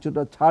তারা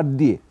কিছুটা ছাড়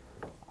দিয়ে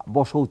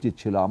বসা উচিত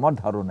ছিল, আমার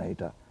ধারণা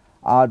এটা।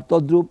 আর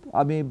তদ্রূপ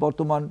আমি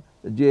বর্তমান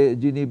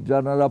যিনি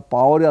যারা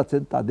পাওয়ারে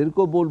আছেন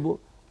তাদেরকেও বলবো,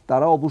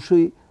 তারা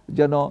অবশ্যই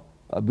যেন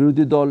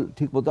বিরোধী দল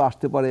ঠিকমতো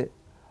আসতে পারে,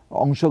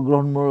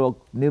 অংশগ্রহণমূলক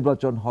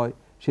নির্বাচন হয়,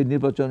 সেই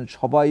নির্বাচন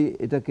সবাই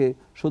এটাকে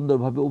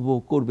সুন্দরভাবে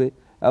উপভোগ করবে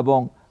এবং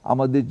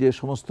আমাদের যে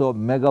সমস্ত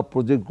মেগা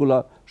প্রজেক্টগুলো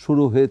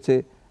শুরু হয়েছে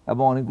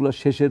এবং অনেকগুলো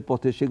শেষের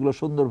পথে, সেগুলো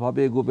সুন্দরভাবে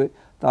এগোবে,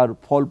 তার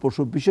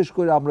ফলপ্রসূ। বিশেষ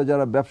করে আমরা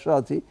যারা ব্যবসা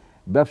আছি,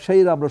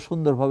 ব্যবসায়ীরা আমরা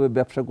সুন্দরভাবে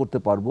ব্যবসা করতে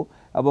পারবো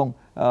এবং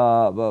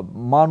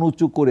মান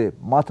উঁচু করে,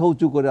 মাথা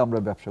উঁচু করে আমরা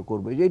ব্যবসা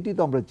করবো, এইটি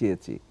তো আমরা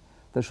চেয়েছি।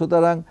 তা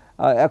সুতরাং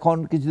এখন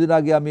কিছুদিন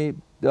আগে আমি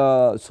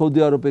সৌদি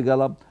আরবে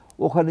গেলাম,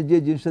 ওখানে যে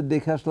জিনিসটা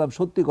দেখে আসলাম,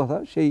 সত্যি কথা,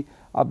 সেই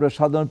আমরা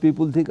সাধারণ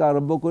পিপুল থেকে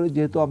আরম্ভ করে,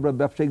 যেহেতু আমরা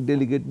ব্যবসায়িক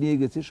ডেলিগেট নিয়ে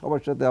গেছি,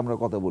 সবার সাথে আমরা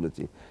কথা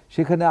বলেছি।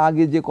 সেখানে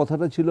আগে যে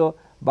কথাটা ছিল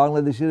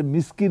বাংলাদেশের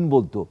মিসকিন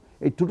বলতো,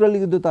 এই টোটালি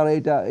কিন্তু তারা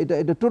এটা এটা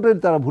এটা টোটালি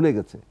তারা ভুলে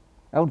গেছে,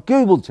 এখন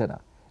কেউই বলছে না।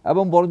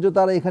 এবং বরঞ্চ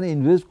তারা এখানে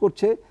ইনভেস্ট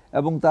করছে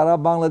এবং তারা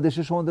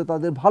বাংলাদেশের সম্বন্ধে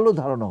তাদের ভালো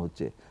ধারণা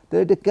হচ্ছে। তো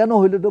এটা কেন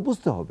হইলো এটা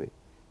বুঝতে হবে।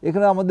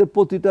 এখানে আমাদের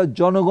প্রতিটা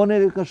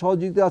জনগণের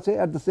সহযোগিতা আছে,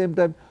 অ্যাট দ্য সেম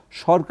টাইম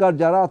সরকার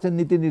যারা আছেন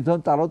নীতি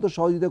নির্ধারণ, তারাও তো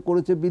সহযোগিতা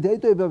করেছে, বিধায়ী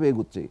তো এভাবে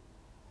এগুচ্ছে।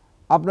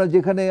 আপনার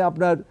যেখানে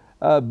আপনার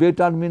বে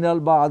টার্মিনাল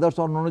বা আদার্স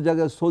অন্য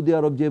জায়গায় সৌদি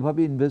আরব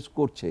যেভাবে ইনভেস্ট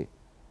করছে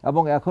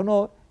এবং এখনও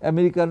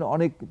আমেরিকান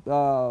অনেক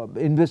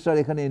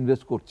ইনভেস্টার এখানে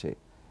ইনভেস্ট করছে,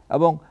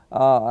 এবং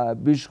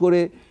বিশেষ করে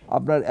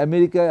আপনার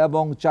আমেরিকা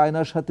এবং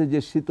চায়নার সাথে যে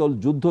শীতল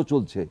যুদ্ধ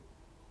চলছে,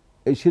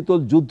 এই শীতল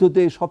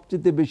যুদ্ধতে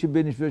সবচেয়ে বেশি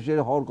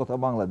বেনিফিশিয়ারি হওয়ার কথা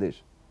বাংলাদেশ।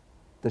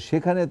 তো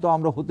সেখানে তো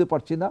আমরা হতে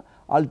পারছি না,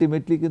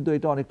 আলটিমেটলি কিন্তু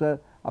এটা অনেকটা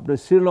আপনার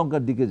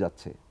শ্রীলঙ্কার দিকে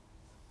যাচ্ছে।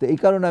 তো এই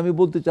কারণে আমি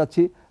বলতে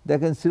চাচ্ছি,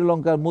 দেখেন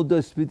শ্রীলঙ্কার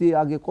মুদ্রাস্ফীতি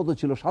আগে কত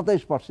ছিল,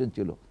 27%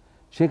 ছিল,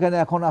 সেখানে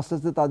এখন আস্তে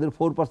আস্তে তাদের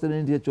 4%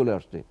 নিয়ে চলে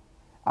আসছে,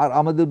 আর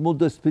আমাদের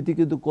মুদ্রাস্ফীতি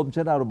কিন্তু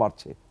কমছে না, আরও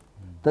বাড়ছে।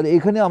 তাহলে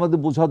এখানে আমাদের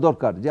বোঝা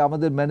দরকার যে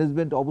আমাদের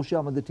ম্যানেজমেন্ট অবশ্যই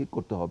আমাদের ঠিক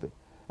করতে হবে,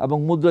 এবং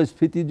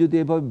মুদ্রাস্ফীতি যদি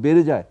এভাবে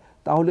বেড়ে যায়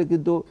তাহলে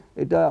কিন্তু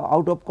এটা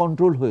আউট অফ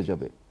কন্ট্রোল হয়ে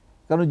যাবে।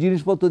 কারণ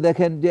জিনিসপত্র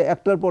দেখেন যে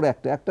একটার পর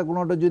একটা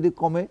কোনোটা যদি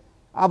কমে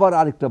আবার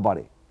আরেকটা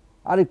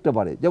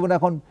বাড়ে। যেমন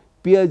এখন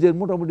পেঁয়াজের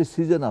মোটামুটি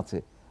সিজন আছে,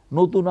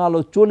 নতুন আলো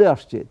চলে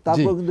আসছে,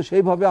 তারপর কিন্তু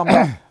সেইভাবে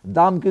আমরা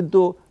দাম কিন্তু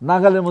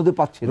নাগালের মধ্যে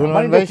পাচ্ছি না।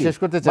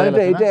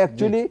 এটা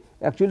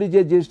অ্যাকচুয়ালি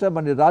যে জিনিসটা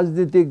মানে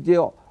রাজনীতিক যে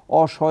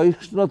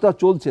অসহিষ্ণুতা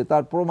চলছে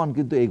তার প্রমাণ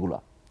কিন্তু এইগুলা।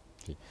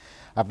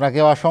 আপনাকে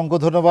অসংখ্য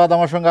ধন্যবাদ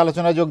আমার সঙ্গে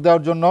আলোচনায় যোগ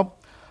দেওয়ার জন্য।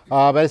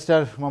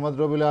 ব্যারিস্টার মোহাম্মদ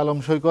রবিউল আলম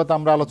সৈকত,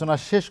 আমরা আলোচনা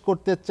শেষ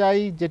করতে চাই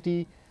যেটি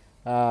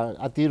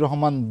আতিউর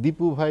রহমান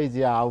দীপু ভাই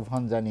যে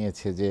আহ্বান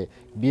জানিয়েছে যে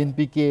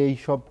বিএনপিকে এই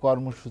সব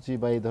কর্মসূচি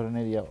বা এই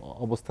ধরনের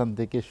অবস্থান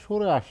থেকে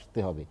সরে আসতে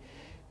হবে।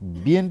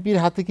 বিএনপির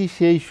হাতে কি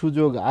সেই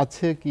সুযোগ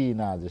আছে কি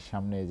না, যে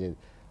সামনে যে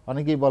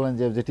অনেকেই বলেন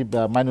যে যেটি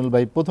মাইনুল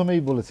ভাই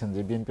প্রথমেই বলেছেন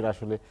যে বিএনপির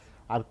আসলে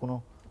আর কোনো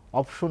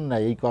অপশন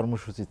নাই এই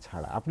কর্মসূচি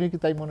ছাড়া, আপনি কি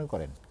তাই মনে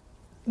করেন?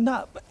 না,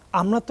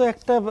 আমরা তো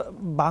একটা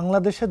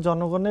বাংলাদেশের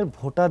জনগণের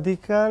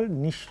ভোটাধিকার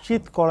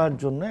নিশ্চিত করার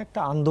জন্য একটা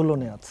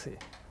আন্দোলনে আছি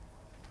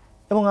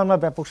এবং আমরা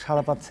ব্যাপক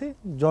সাড়া পাচ্ছি,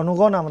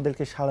 জনগণ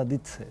আমাদেরকে সাড়া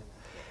দিচ্ছে।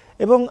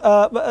 এবং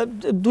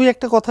দুই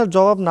একটা কথার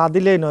জবাব না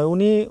দিলেই নয়,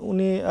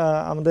 উনি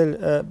আমাদের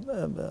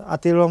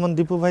আতিউর রহমান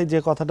দীপু ভাই যে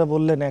কথাটা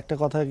বললেন, একটা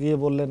কথা গিয়ে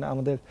বললেন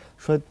আমাদের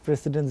শহীদ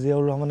প্রেসিডেন্ট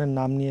জিয়াউর রহমানের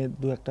নাম নিয়ে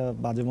দু একটা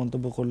বাজে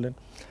মন্তব্য করলেন।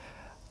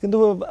 কিন্তু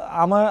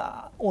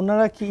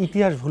ওনারা কি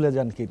ইতিহাস ভুলে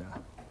যান কি না?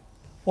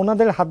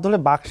 ওনাদের হাত ধরে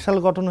বাকশাল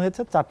গঠন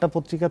হয়েছে, 4টা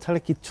পত্রিকা ছাড়া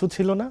কিচ্ছু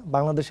ছিল না,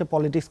 বাংলাদেশে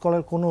পলিটিক্স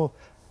করার কোনো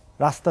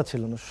রাস্তা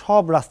ছিল না,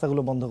 সব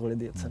রাস্তাগুলো বন্ধ করে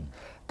দিয়েছেন।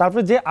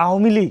 তারপরে যে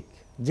আওয়ামী লীগ,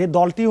 যে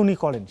দলটি উনি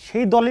করেন,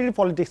 সেই দলেরই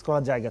পলিটিক্স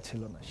করার জায়গা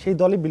ছিল না, সেই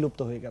দলই বিলুপ্ত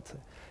হয়ে গেছে।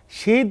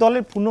 সেই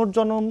দলের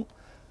পুনর্জন্ম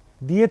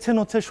দিয়েছেন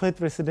হচ্ছে শহীদ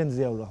প্রেসিডেন্ট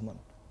জিয়াউর রহমান,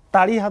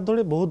 তারই হাত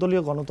ধরে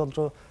বহুদলীয় গণতন্ত্র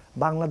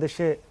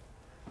বাংলাদেশে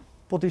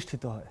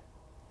প্রতিষ্ঠিত হয়।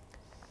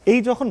 এই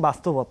যখন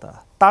বাস্তবতা,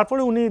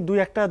 তারপরে উনি দুই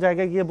একটা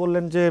জায়গায় গিয়ে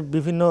বললেন যে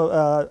বিভিন্ন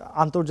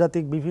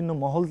আন্তর্জাতিক বিভিন্ন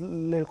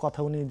মহলের কথা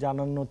উনি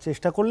জানানোর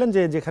চেষ্টা করলেন,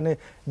 যে যেখানে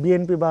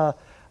বিএনপি বা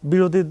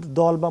বিরোধী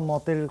দল বা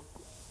মতের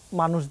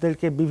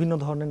মানুষদেরকে বিভিন্ন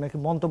ধরনের নাকি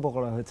মন্তব্য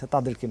করা হয়েছে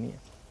তাদেরকে নিয়ে।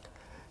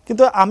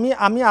 কিন্তু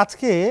আমি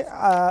আজকে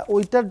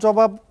ওইটার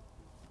জবাব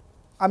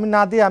আমি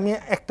না দিয়ে আমি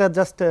একটা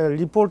জাস্ট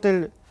রিপোর্টের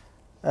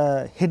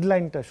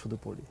হেডলাইনটা শুধু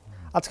পড়ি।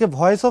 আজকে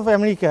ভয়েস অফ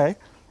আমেরিকায়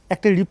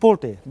একটা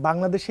রিপোর্টে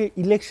বাংলাদেশে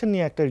ইলেকশন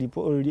নিয়ে একটা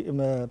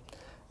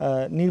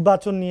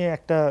নির্বাচন নিয়ে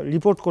একটা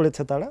রিপোর্ট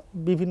করেছে তারা,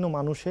 বিভিন্ন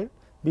মানুষের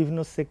বিভিন্ন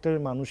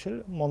সেক্টরের মানুষের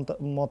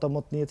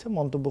মতামত নিয়েছে,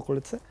 মন্তব্য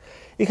করেছে।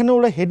 এখানে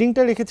ওরা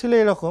হেডিংটা রেখেছিল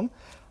এরকম,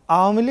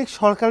 আওয়ামী লীগ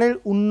সরকারের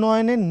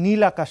উন্নয়নের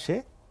নীল আকাশে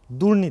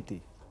দুর্নীতি,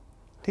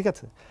 ঠিক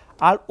আছে,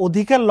 আর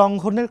অধিকার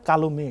লঙ্ঘনের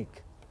কালো মেঘ।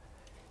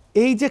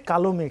 এই যে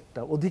কালো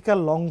মেঘটা অধিকার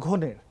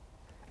লঙ্ঘনের,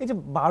 এই যে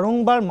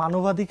বারংবার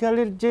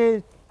মানবাধিকারের যে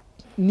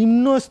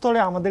নিম্ন স্তরে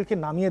আমাদেরকে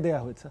নামিয়ে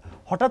দেওয়া হয়েছে,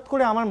 হঠাৎ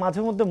করে আমার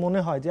মাঝে মধ্যে মনে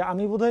হয় যে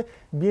আমি বোধহয়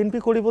বিএনপি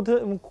করি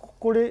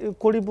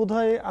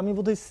বোধহয় আমি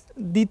বোধহয়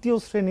দ্বিতীয়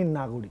শ্রেণীর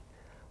নাগরিক,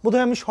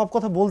 বোধহয় আমি সব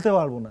কথা বলতে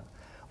পারবো না,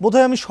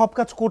 বোধহয় আমি সব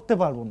কাজ করতে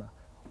পারবো না।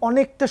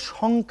 অনেকটা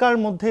শঙ্কার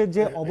মধ্যে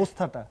যে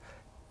অবস্থাটা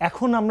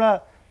এখন আমরা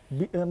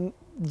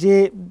যে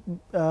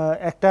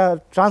একটা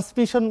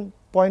ট্রান্সমিশন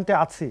পয়েন্টে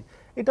আছি,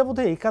 এটা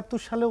বোধহয়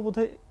 71 সালেও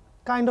বোধহয়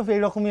কাইন্ড অফ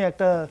এইরকমই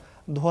একটা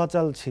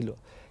ধোঁয়াচাল ছিল।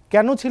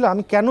 কেন ছিল,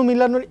 আমি কেন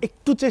মিলানোর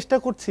একটু চেষ্টা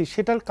করছি,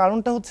 সেটার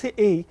কারণটা হচ্ছে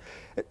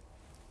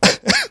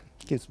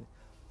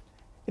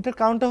এটার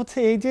কারণটা হচ্ছে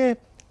এই যে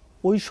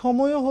ওই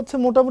সময়ও হচ্ছে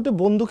মোটামুটি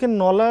বন্দুকের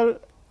নলার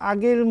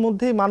আগের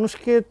মধ্যেই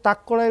মানুষকে তাক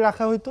করায়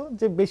রাখা হইতো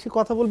যে বেশি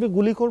কথা বলবে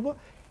গুলি করব।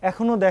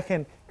 এখনো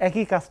দেখেন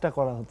একই কাজটা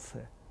করা হচ্ছে,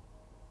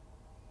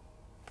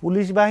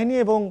 পুলিশ বাহিনী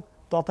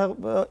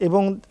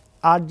এবং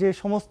আর যে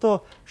সমস্ত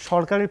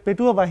সরকারের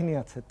পেটুয়া বাহিনী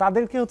আছে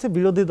তাদেরকে হচ্ছে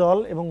বিরোধী দল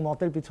এবং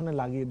মতের পিছনে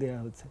লাগিয়ে দেওয়া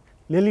হয়েছে,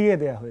 লেলিয়ে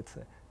দেওয়া হয়েছে।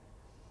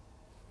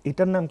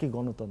 এটার নাম কি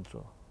গণতন্ত্র?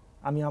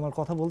 আমি আমার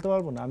কথা বলতে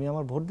পারবো না, আমি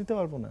আমার ভোট দিতে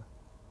পারবো না,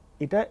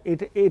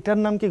 এটার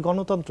নাম কি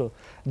গণতন্ত্র?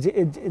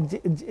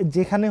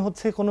 যেখানে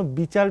হচ্ছে কোনো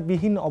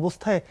বিচারবিহীন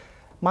অবস্থায়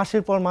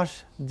মাসের পর মাস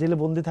জেলে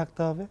বন্দি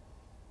থাকতে হবে?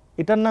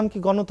 এটার নাম কি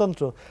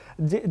গণতন্ত্র?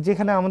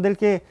 যেখানে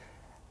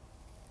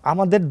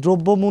আমাদের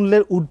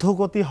দ্রব্যমূল্যের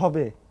ঊর্ধ্বগতি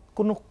হবে,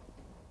 কোনো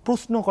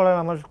প্রশ্ন করার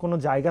আমার কোনো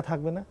জায়গা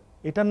থাকবে না?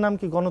 এটার নাম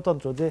কি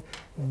গণতন্ত্র? যে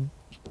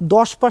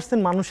 10%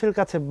 মানুষের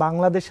কাছে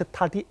বাংলাদেশে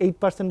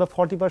 38% বা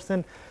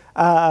 40%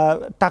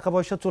 টাকা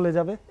পয়সা চলে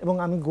যাবে এবং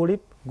আমি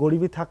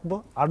গরিবই থাকবো,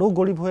 আরও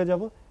গরিব হয়ে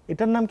যাব।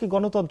 এটার নাম কি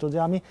গণতন্ত্র? যে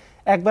আমি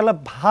একবেলা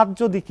ভাত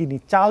যদি কিনি,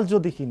 চাল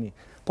যদি কিনি,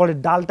 পরে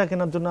ডালটা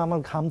কেনার জন্য আমার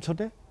ঘাম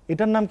ছোটে,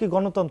 এটার নাম কি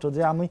গণতন্ত্র?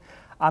 যে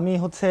আমি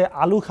হচ্ছে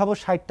আলু খাবো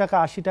 60 টাকা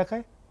 80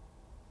 টাকায়,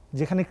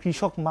 যেখানে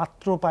কৃষক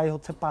মাত্র পায়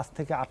হচ্ছে 5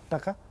 থেকে 8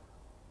 টাকা।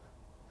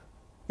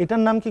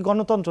 এটার নাম কি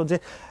গণতন্ত্র? যে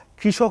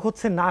কৃষক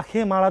হচ্ছে না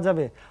খেয়ে মারা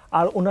যাবে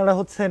আর ওনারা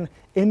হচ্ছেন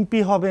এমপি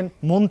হবেন,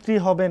 মন্ত্রী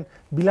হবেন,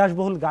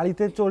 বিলাসবহুল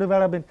গাড়িতে চড়ে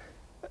বেড়াবেন,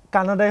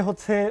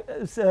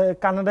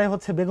 কানাডায়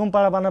হচ্ছে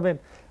বেগমপাড়া বানাবেন,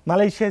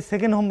 মালয়েশিয়ায়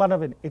সেকেন্ড হোম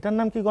বানাবেন। এটার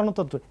নাম কি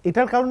গণতন্ত্র?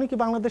 এটার কারণে কি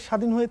বাংলাদেশ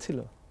স্বাধীন হয়েছিল?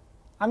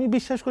 আমি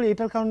বিশ্বাস করি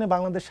এটার কারণে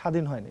বাংলাদেশ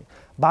স্বাধীন হয়নি।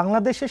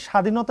 বাংলাদেশের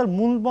স্বাধীনতার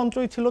মূল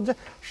মন্ত্রই ছিল যে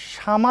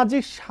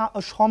সামাজিক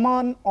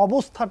সমান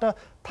অবস্থাটা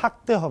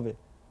থাকতে হবে,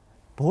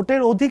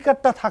 ভোটের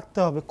অধিকারটা থাকতে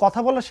হবে, কথা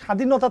বলার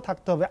স্বাধীনতা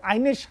থাকতে হবে,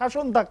 আইনের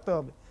শাসন থাকতে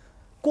হবে।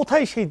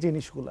 কোথায় সেই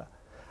জিনিসগুলা?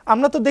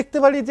 আমরা তো দেখতে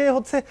পারি যে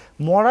হচ্ছে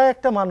মরা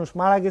একটা মানুষ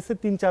মারা গেছে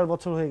 3-4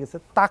 বছর হয়ে গেছে,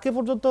 তাকে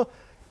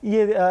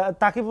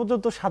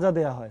পর্যন্ত সাজা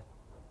দেয়া হয়।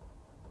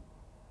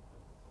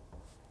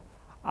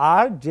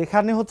 আর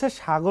যেখানে হচ্ছে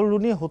সাগর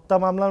রুনি হত্যা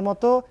মামলার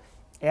মতো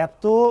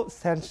এত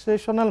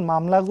সেন্সেশনাল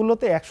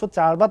মামলাগুলোতে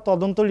 104 বার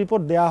তদন্ত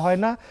রিপোর্ট দেওয়া হয়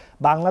না,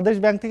 বাংলাদেশ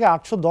ব্যাংক থেকে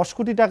 810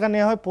 কোটি টাকা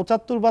নেওয়া হয়,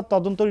 75 বার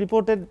তদন্ত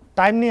রিপোর্টের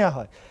টাইম নেওয়া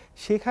হয়,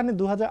 সেখানে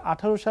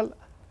 2018 সাল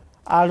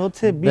আর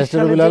হচ্ছে 20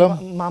 সালের যে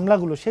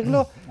মামলাগুলো সেগুলো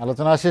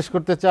আলোচনা শেষ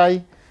করতে চাই।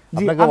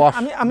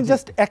 আমি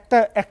জাস্ট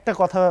একটা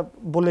কথা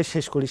বলে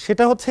শেষ করি,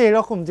 সেটা হচ্ছে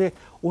এরকম যে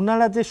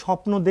ওনারা যে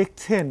স্বপ্ন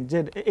দেখছেন যে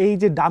এই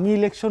যে ডামি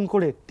ইলেকশন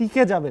করে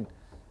টিকে যাবেন,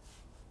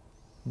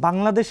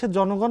 বাংলাদেশের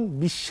জনগণ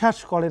বিশ্বাস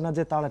করে না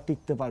যে তারা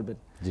টিকতে পারবেন।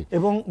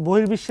 এবং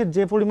বহির্বিশ্বের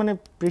যে পরিমাণে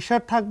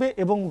প্রেশার থাকবে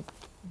এবং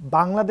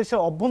বাংলাদেশের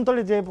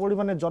অভ্যন্তরে যে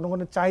পরিমাণে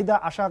জনগণের চাহিদা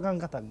আশা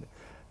আকাঙ্ক্ষা থাকবে,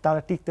 তারা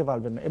টিকতে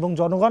পারবেন না এবং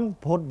জনগণ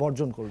ভোট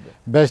বর্জন করবে।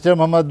 ব্যারিস্টার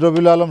মোহাম্মদ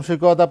রবিউল আলম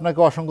সৈকত, আপনাকে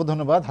অসংখ্য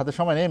ধন্যবাদ। হাতে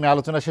সময় নেই, আমি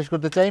আলোচনা শেষ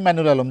করতে চাই।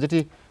 মাইনুল আলম, যেটি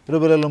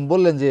রবিউল আলম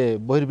বললেন যে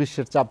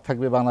বহির্বিশ্বের চাপ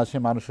থাকবে,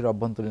 বাংলাদেশের মানুষের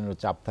অভ্যন্তরীণ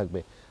চাপ থাকবে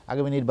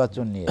আগামী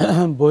নির্বাচন নিয়ে।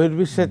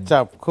 বহির্বিশ্বের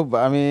চাপ খুব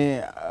আমি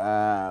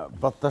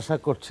প্রত্যাশা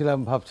করছিলাম,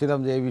 ভাবছিলাম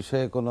যে এই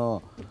বিষয়ে কোনো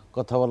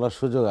কথা বলার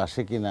সুযোগ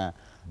আসে কি না,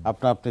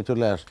 আপনি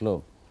চলে আসলো।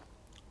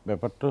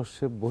 ব্যাপারটা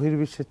হচ্ছে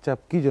বহির্বিশ্বের চাপ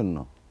কী জন্য?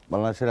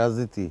 বাংলাদেশের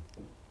রাজনীতি,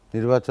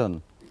 নির্বাচন,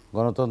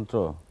 গণতন্ত্র,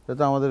 এটা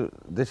তো আমাদের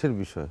দেশের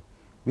বিষয়।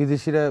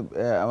 বিদেশিরা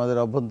আমাদের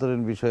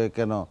অভ্যন্তরীণ বিষয়ে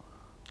কেন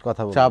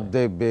চাপ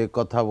দেবে,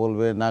 কথা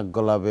বলবে, নাক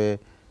গলাবে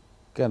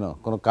কেন?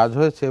 কোনো কাজ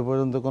হয়েছে এ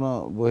পর্যন্ত? কোনো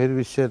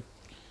বহির্বিশ্বের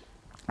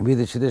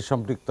বিদেশিদের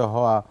সম্পৃক্ত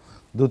হওয়া,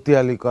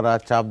 দুতিয়ালি করা,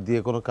 চাপ দিয়ে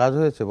কোনো কাজ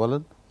হয়েছে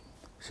বলেন?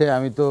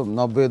 আমি তো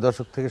 90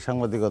 দশক থেকে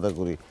সাংবাদিকতা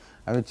করি,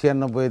 আমি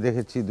 96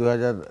 দেখেছি,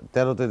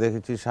 2013-তে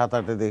দেখেছি,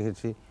 7-8-এ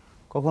দেখেছি,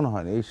 কখনো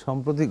হয়নি। এই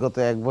সম্প্রতি গত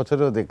 1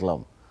 বছরেও দেখলাম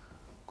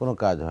কোনো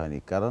কাজ হয়নি।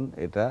 কারণ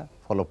এটা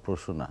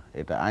ফলপ্রসূ না,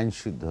 এটা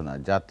আইনসিদ্ধ না,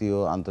 জাতীয়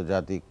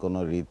আন্তর্জাতিক কোনো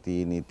রীতি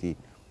নীতি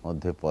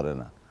মধ্যে পড়ে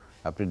না।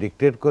 আপনি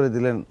ডিক্টেট করে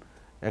দিলেন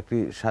একটি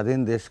স্বাধীন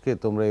দেশকে,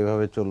 তোমরা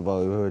এইভাবে চলবা,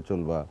 ওইভাবে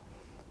চলবা,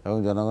 এবং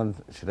জনগণ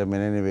সেটা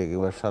মেনে নেবে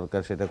কিংবা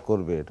সরকার সেটা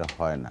করবে, এটা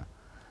হয় না।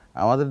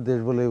 আমাদের দেশ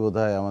বলেই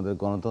বোধহয় আমাদের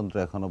গণতন্ত্র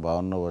এখনও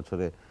 52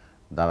 বছরে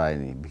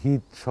দাঁড়ায়নি,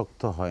 ভিত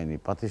শক্ত হয়নি,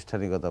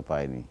 প্রাতিষ্ঠানিকতা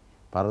পায়নি।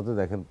 ভারতে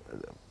দেখেন,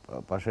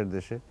 পাশের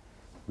দেশে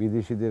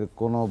বিদেশিদের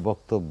কোনো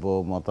বক্তব্য,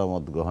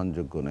 মতামত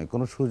গ্রহণযোগ্য নেই,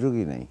 কোনো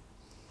সুযোগই নেই।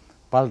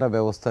 পাল্টা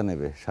ব্যবস্থা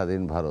নেবে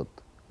স্বাধীন ভারত,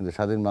 কিন্তু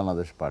স্বাধীন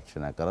বাংলাদেশ পারছে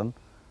না। কারণ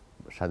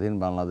স্বাধীন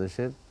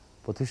বাংলাদেশের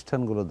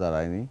প্রতিষ্ঠানগুলো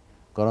দাঁড়ায়নি,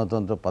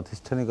 গণতন্ত্র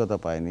প্রাতিষ্ঠানিকতা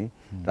পায়নি,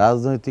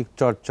 রাজনৈতিক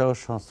চর্চা ও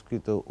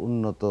সংস্কৃত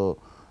উন্নত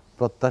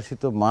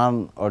প্রত্যাশিত মান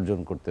অর্জন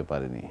করতে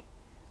পারেনি।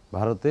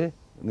 ভারতে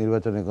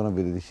নির্বাচনে কোনো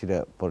বিদেশিরা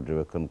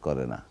পর্যবেক্ষণ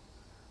করে না,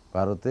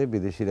 ভারতে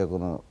বিদেশিরা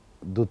কোনো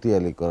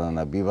দুতিয়ালি করে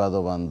না,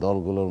 বিবাদবান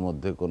দলগুলোর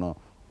মধ্যে কোনো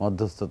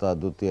মধ্যস্থতা,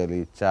 দুতিয়ালি,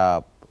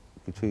 চাপ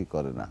কিছুই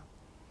করে না।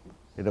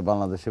 এটা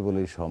বাংলাদেশে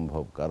বলেই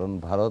সম্ভব। কারণ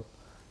ভারত,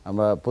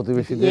 আমরা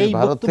প্রতিবেশী দেশ,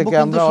 ভারত থেকে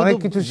আমরা অনেক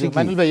কিছু শিখি।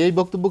 মাইনুল ভাই, এই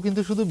বক্তব্য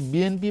কিন্তু শুধু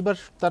বিএনপি বা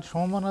তার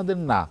সমমনাদের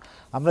না,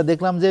 আমরা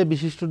দেখলাম যে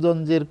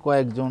বিশিষ্টজনদের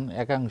কয়েকজন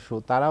একাংশ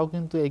তারাও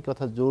কিন্তু এই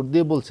কথা জোর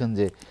দিয়ে বলছেন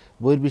যে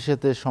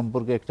বহির্বিশ্বের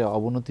সম্পর্কে একটা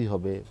অবনতি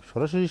হবে,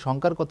 সরাসরি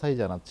শঙ্কার কথাই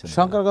জানাচ্ছেন।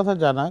 শঙ্কার কথা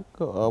জানাক,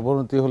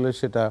 অবনতি হলে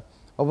সেটা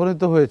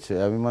অবনীত হয়েছে।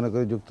 আমি মনে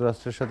করি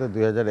যুক্তরাষ্ট্রের সাথে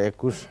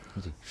 2021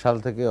 সাল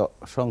থেকে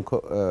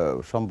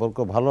সম্পর্ক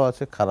ভালো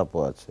আছে,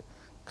 খারাপও আছে,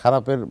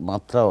 খারাপের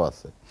মাত্রাও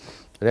আছে।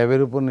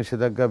 র্যাবের উপর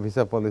নিষেধাজ্ঞা,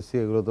 ভিসা পলিসি,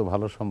 এগুলো তো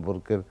ভালো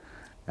সম্পর্কের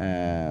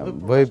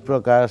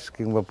বহিঃপ্রকাশ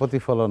কিংবা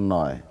প্রতিফলন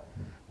নয়।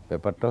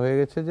 ব্যাপারটা হয়ে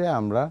গেছে যে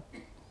আমরা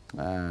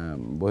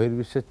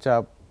বহির্বিশ্বের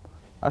চাপ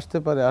আসতে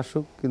পারে,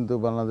 আসুক, কিন্তু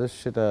বাংলাদেশ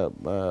সেটা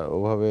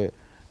ওভাবে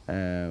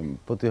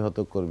প্রতিহত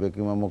করবে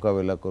কিংবা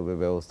মোকাবেলা করবে,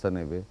 ব্যবস্থা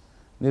নেবে।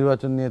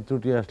 নির্বাচন নিয়ে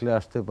ত্রুটি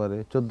আসতে পারে।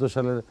 14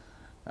 সালের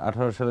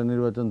 18 সালের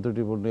নির্বাচন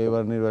ত্রুটিপূর্ণ,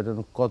 এবার নির্বাচন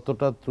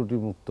কতটা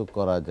ত্রুটিমুক্ত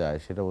করা যায়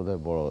সেটা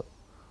বোধহয় বড়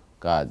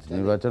কাজ।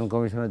 নির্বাচন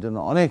কমিশনের জন্য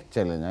অনেক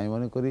চ্যালেঞ্জ। আমি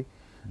মনে করি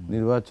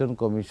নির্বাচন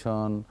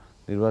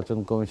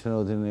কমিশনের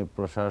অধীনে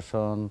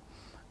প্রশাসন,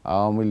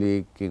 আওয়ামী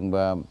লীগ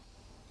কিংবা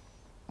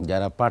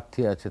যারা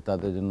প্রার্থী আছে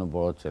তাদের জন্য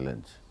বড়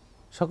চ্যালেঞ্জ।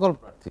 সকল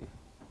প্রার্থী,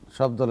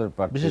 সব দলের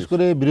প্রার্থী, বিশেষ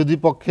করে বিরোধী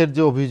পক্ষের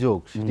যে অভিযোগ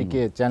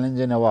সেটিকে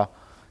চ্যালেঞ্জে নেওয়া,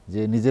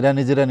 যে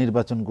নিজেরা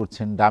নির্বাচন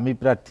করছেন, ডামি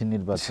প্রার্থী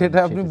নির্বাচন, সেটা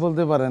আপনি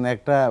বলতে পারেন,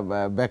 একটা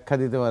ব্যাখ্যা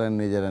দিতে পারেন,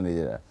 নিজেরা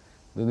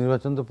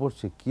নির্বাচন তো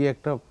পড়ছে কি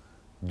একটা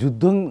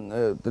যুদ্ধ।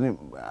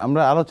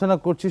 আমরা আলোচনা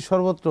করছি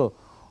সর্বত্র,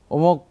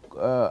 অমুক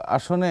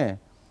আসনে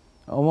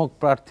অমুক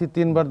প্রার্থী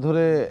 3 বার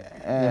ধরে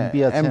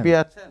এমপি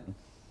আছেন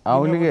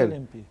আওয়ামী লীগের,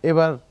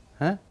 এবার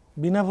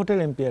বিনা ভোটের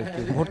এমপি আর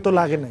কি, ভোট তো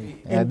লাগে নাই,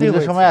 MP দীর্ঘ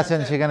হয়েছে। সময় আছেন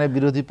সেখানে,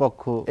 বিরোধী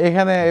পক্ষ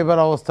এখানে এবার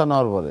অবস্থা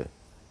নড়বড়ে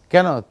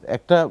কেন?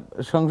 একটা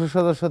সংসদ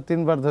সদস্য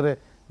 3 বার ধরে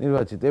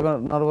নির্বাচিত, এবার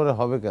নড়বড়ে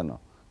হবে কেন?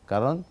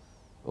 কারণ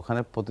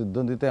ওখানে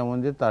প্রতিদ্বন্দ্বিতা এমন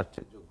যে তার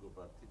চেয়ে যোগ্য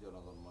প্রার্থী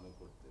জনগণ মনে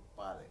করতে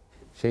পারে,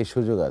 সেই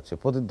সুযোগ আছে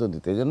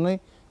প্রতিদ্বন্দ্বিতা। এই জন্যই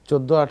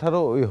 14-18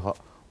 ওই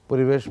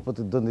পরিবেশ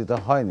প্রতিদ্বন্দ্বিতা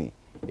হয়নি।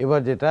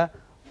 এবার যেটা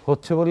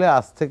হচ্ছে বলে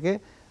আজ থেকে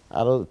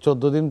আরও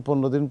 14 দিন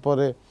 15 দিন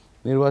পরে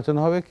নির্বাচন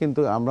হবে,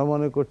 কিন্তু আমরা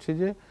মনে করছি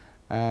যে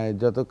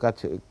যত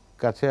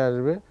কাছে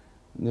আসবে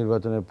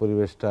নির্বাচনের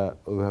পরিবেশটা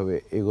ওইভাবে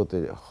এগোতে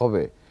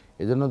হবে।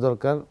 এজন্য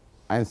দরকার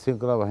আইন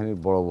শৃঙ্খলা বাহিনীর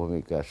বড়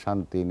ভূমিকা,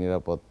 শান্তি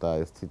নিরাপত্তা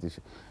স্থিতি,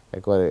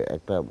 একেবারে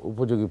একটা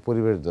উপযোগী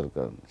পরিবেশ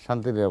দরকার,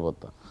 শান্তি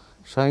নিরাপত্তা।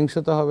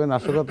 সহিংসতা হবে,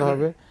 নাশকতা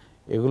হবে,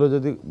 এগুলো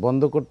যদি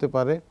বন্ধ করতে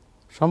পারে,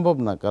 সম্ভব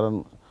না, কারণ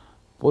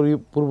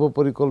পূর্ব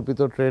পরিকল্পিত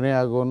ট্রেনে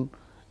আগুন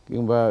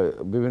কিংবা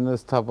বিভিন্ন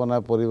স্থাপনা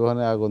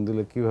পরিবহনে আগুন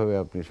দিলে কিভাবে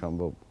আপনি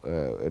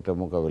এটা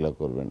মোকাবিলা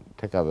করবেন,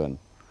 ঠেকাবেন?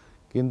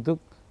 কিন্তু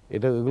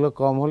এগুলো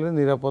কম হলে,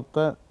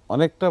 নিরাপত্তা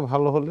অনেকটা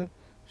ভালো হলে,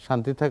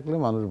 শান্তি থাকলে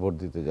মানুষ ভোট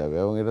দিতে যাবে,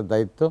 এবং এটা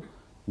দায়িত্ব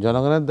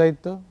জনগণের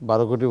দায়িত্ব।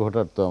 12 কোটি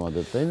ভোটার তো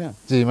আমাদের, তাই না?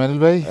 জি মাইনুল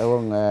ভাই।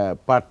 এবং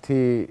প্রার্থী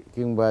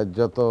কিংবা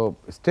যত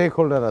স্টেক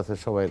হোল্ডার আছে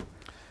সবাই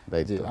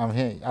দায়িত্ব।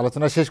 আমি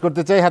আলোচনা শেষ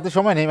করতে চাই, হাতে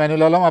সময় নেই।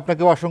 মাইনুল আলম,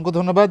 আপনাকে অসংখ্য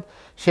ধন্যবাদ।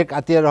 শেখ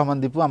আতিয়ার রহমান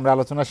দীপু, আমরা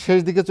আলোচনার শেষ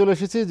দিকে চলে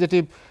এসেছি। যেটি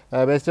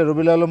ব্যারিস্টার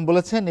রবিউল আলম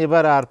বলেছেন,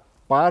 এবার আর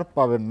পার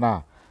পাবেন না,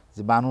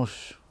 যে মানুষ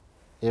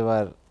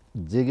এবার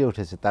জেগে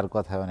উঠেছে, তার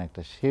কথা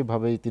অনেকটা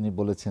সেভাবেই তিনি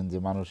বলেছেন যে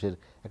মানুষের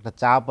একটা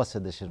চাপ আছে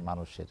দেশের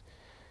মানুষের।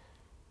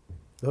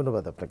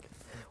 ধন্যবাদ আপনাকে।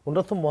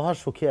 ওনারা তো মহা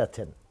সুখী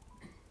আছেন,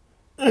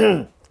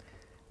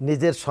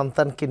 নিজের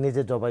সন্তানকে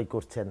নিজে জবাই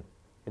করছেন,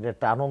 এটা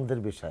একটা আনন্দের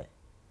বিষয়।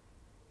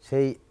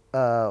 সেই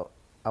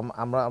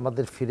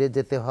আমাদের ফিরে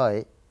যেতে হয়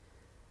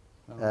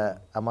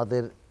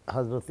আমাদের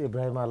হযরত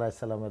ইব্রাহিম আলাইহিস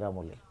সালামের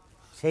আমলে,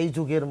 সেই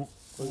যুগের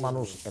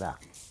মানুষ এরা।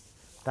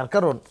 তার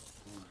কারণ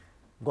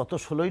গত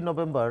 16ই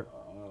নভেম্বর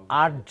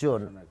 8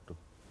 জন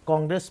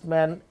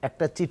কংগ্রেসম্যান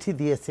একটা চিঠি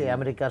দিয়েছে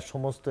আমেরিকার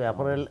সমস্ত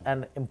অ্যাপারেল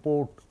অ্যান্ড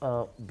ইম্পোর্ট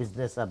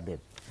বিজনেসারদের।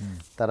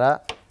 তারা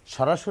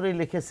সরাসরি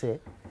লিখেছে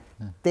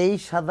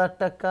 23,000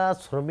 টাকা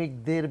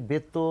শ্রমিকদের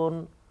বেতন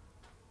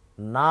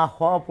না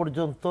হওয়া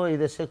পর্যন্ত এই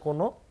দেশে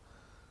কোনো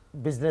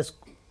বিজনেস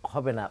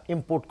হবে না,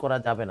 ইম্পোর্ট করা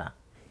যাবে না।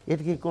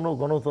 এর কি কোনো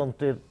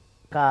গণতন্ত্রের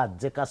কাজ?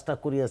 যে কাজটা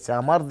করিয়েছে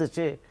আমার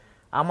দেশে,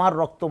 আমার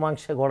রক্ত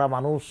মাংসে গড়া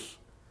মানুষ,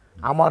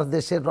 আমার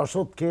দেশের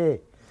রসদ খেয়ে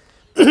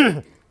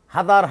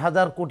হাজার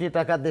হাজার কোটি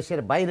টাকা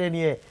দেশের বাইরে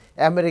নিয়ে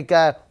আমেরিকা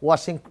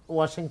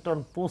ওয়াশিংটন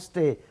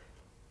পোস্টে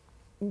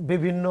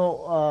বিভিন্ন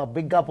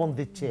বিজ্ঞাপন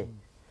দিচ্ছে,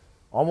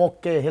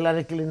 অমককে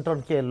হিলারি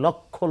ক্লিন্টনকে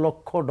লক্ষ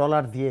লক্ষ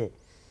ডলার দিয়ে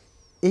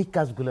এই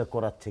কাজগুলো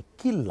করাচ্ছে।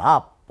 কি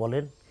লাভ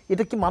বলেন?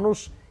 এটা কি মানুষ,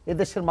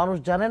 এদেশের মানুষ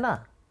জানে না?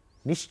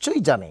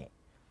 নিশ্চয়ই জানে।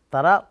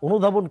 তারা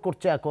অনুধাবন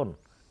করছে এখন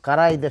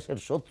কারা এই দেশের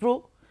শত্রু,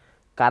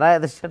 কারা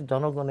এদেশের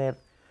জনগণের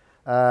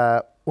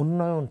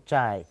উন্নয়ন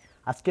চায়।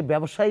 আজকে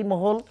ব্যবসায়ী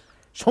মহল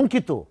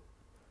শঙ্কিত।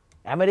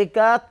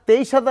 আমেরিকা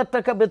 23,000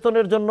 টাকা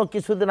বেতনের জন্য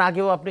কিছুদিন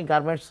আগেও আপনি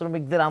গার্মেন্টস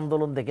শ্রমিকদের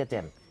আন্দোলন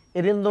দেখেছেন।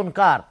 এর ইন্ধন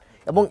কার?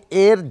 এবং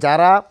এর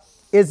যারা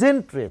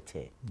এজেন্ট রয়েছে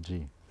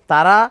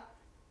তারা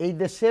এই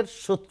দেশের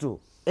শত্রু,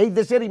 এই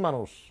দেশেরই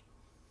মানুষ,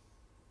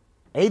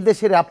 এই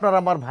দেশের আপনার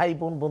আমার ভাই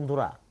বোন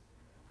বন্ধুরা।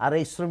 আর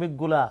এই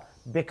শ্রমিকগুলা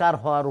বেকার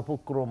হওয়ার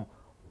উপক্রম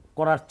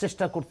করার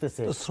চেষ্টা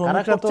করতেছে।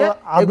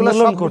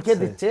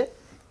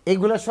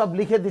 এগুলো সব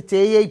লিখে দিচ্ছে,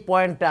 এই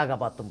পয়েন্টে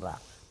আগাবা তোমরা।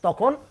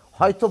 তখন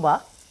হয়তোবা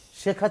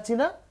শেখ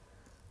হাসিনা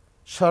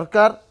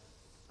সরকার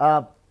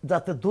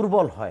যাতে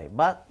দুর্বল হয়,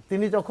 বা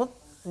তিনি যখন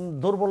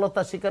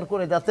দুর্বলতা স্বীকার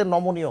করে যাতে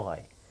নমনীয়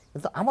হয়।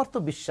 কিন্তু আমার তো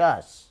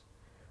বিশ্বাস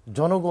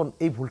জনগণ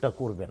এই ভুলটা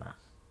করবে না,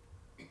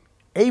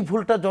 এই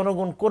ভুলটা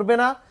জনগণ করবে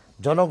না।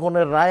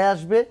 জনগণের রায়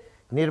আসবে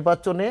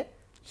নির্বাচনে,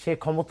 সে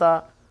ক্ষমতা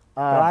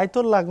রায় তো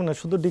লাগবে না,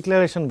 শুধু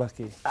ডিক্লারেশন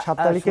বাকি। 7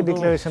 তারিখে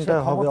ডিক্লারেশনটা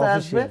হবে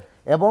অফিসিয়াল,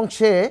 এবং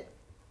সে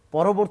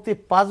পরবর্তী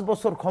 5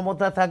 বছর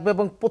ক্ষমতায় থাকবে,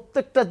 এবং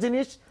প্রত্যেকটা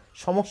জিনিস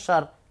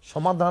সমস্যার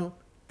সমাধান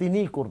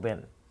তিনিই করবেন।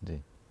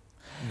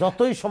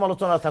 যতই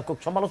সমালোচনা থাকুক,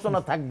 সমালোচনা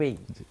থাকবেই।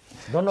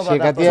 ধন্যবাদ।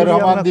 শেখ আতিয়ার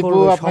রহমান দীপু,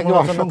 আপনাকে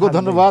অসংখ্য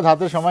ধন্যবাদ।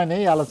 হাতে সময়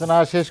নেই, আলোচনা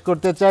শেষ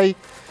করতে চাই।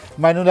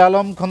 মাইনুল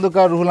আলম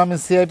খন্দকার, রুহুল আমিন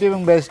সিআইটি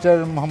এবং ব্যারিস্টার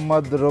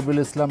মোহাম্মদ রবিউল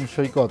ইসলাম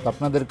সৈকত,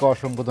 আপনাদেরকে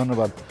অসংখ্য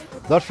ধন্যবাদ।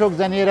 দর্শক,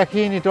 জানিয়ে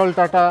রাখি, নিটল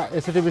টাটা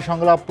এসএটিভি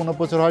সংলাপ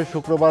পুনঃপ্রচার হয়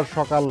শুক্রবার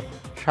সকাল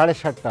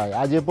 7:30টায়।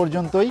 আজ এ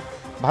পর্যন্তই।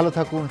 ভালো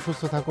থাকুন,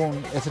 সুস্থ থাকুন,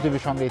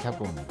 এসএটিভির সঙ্গেই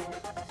থাকুন।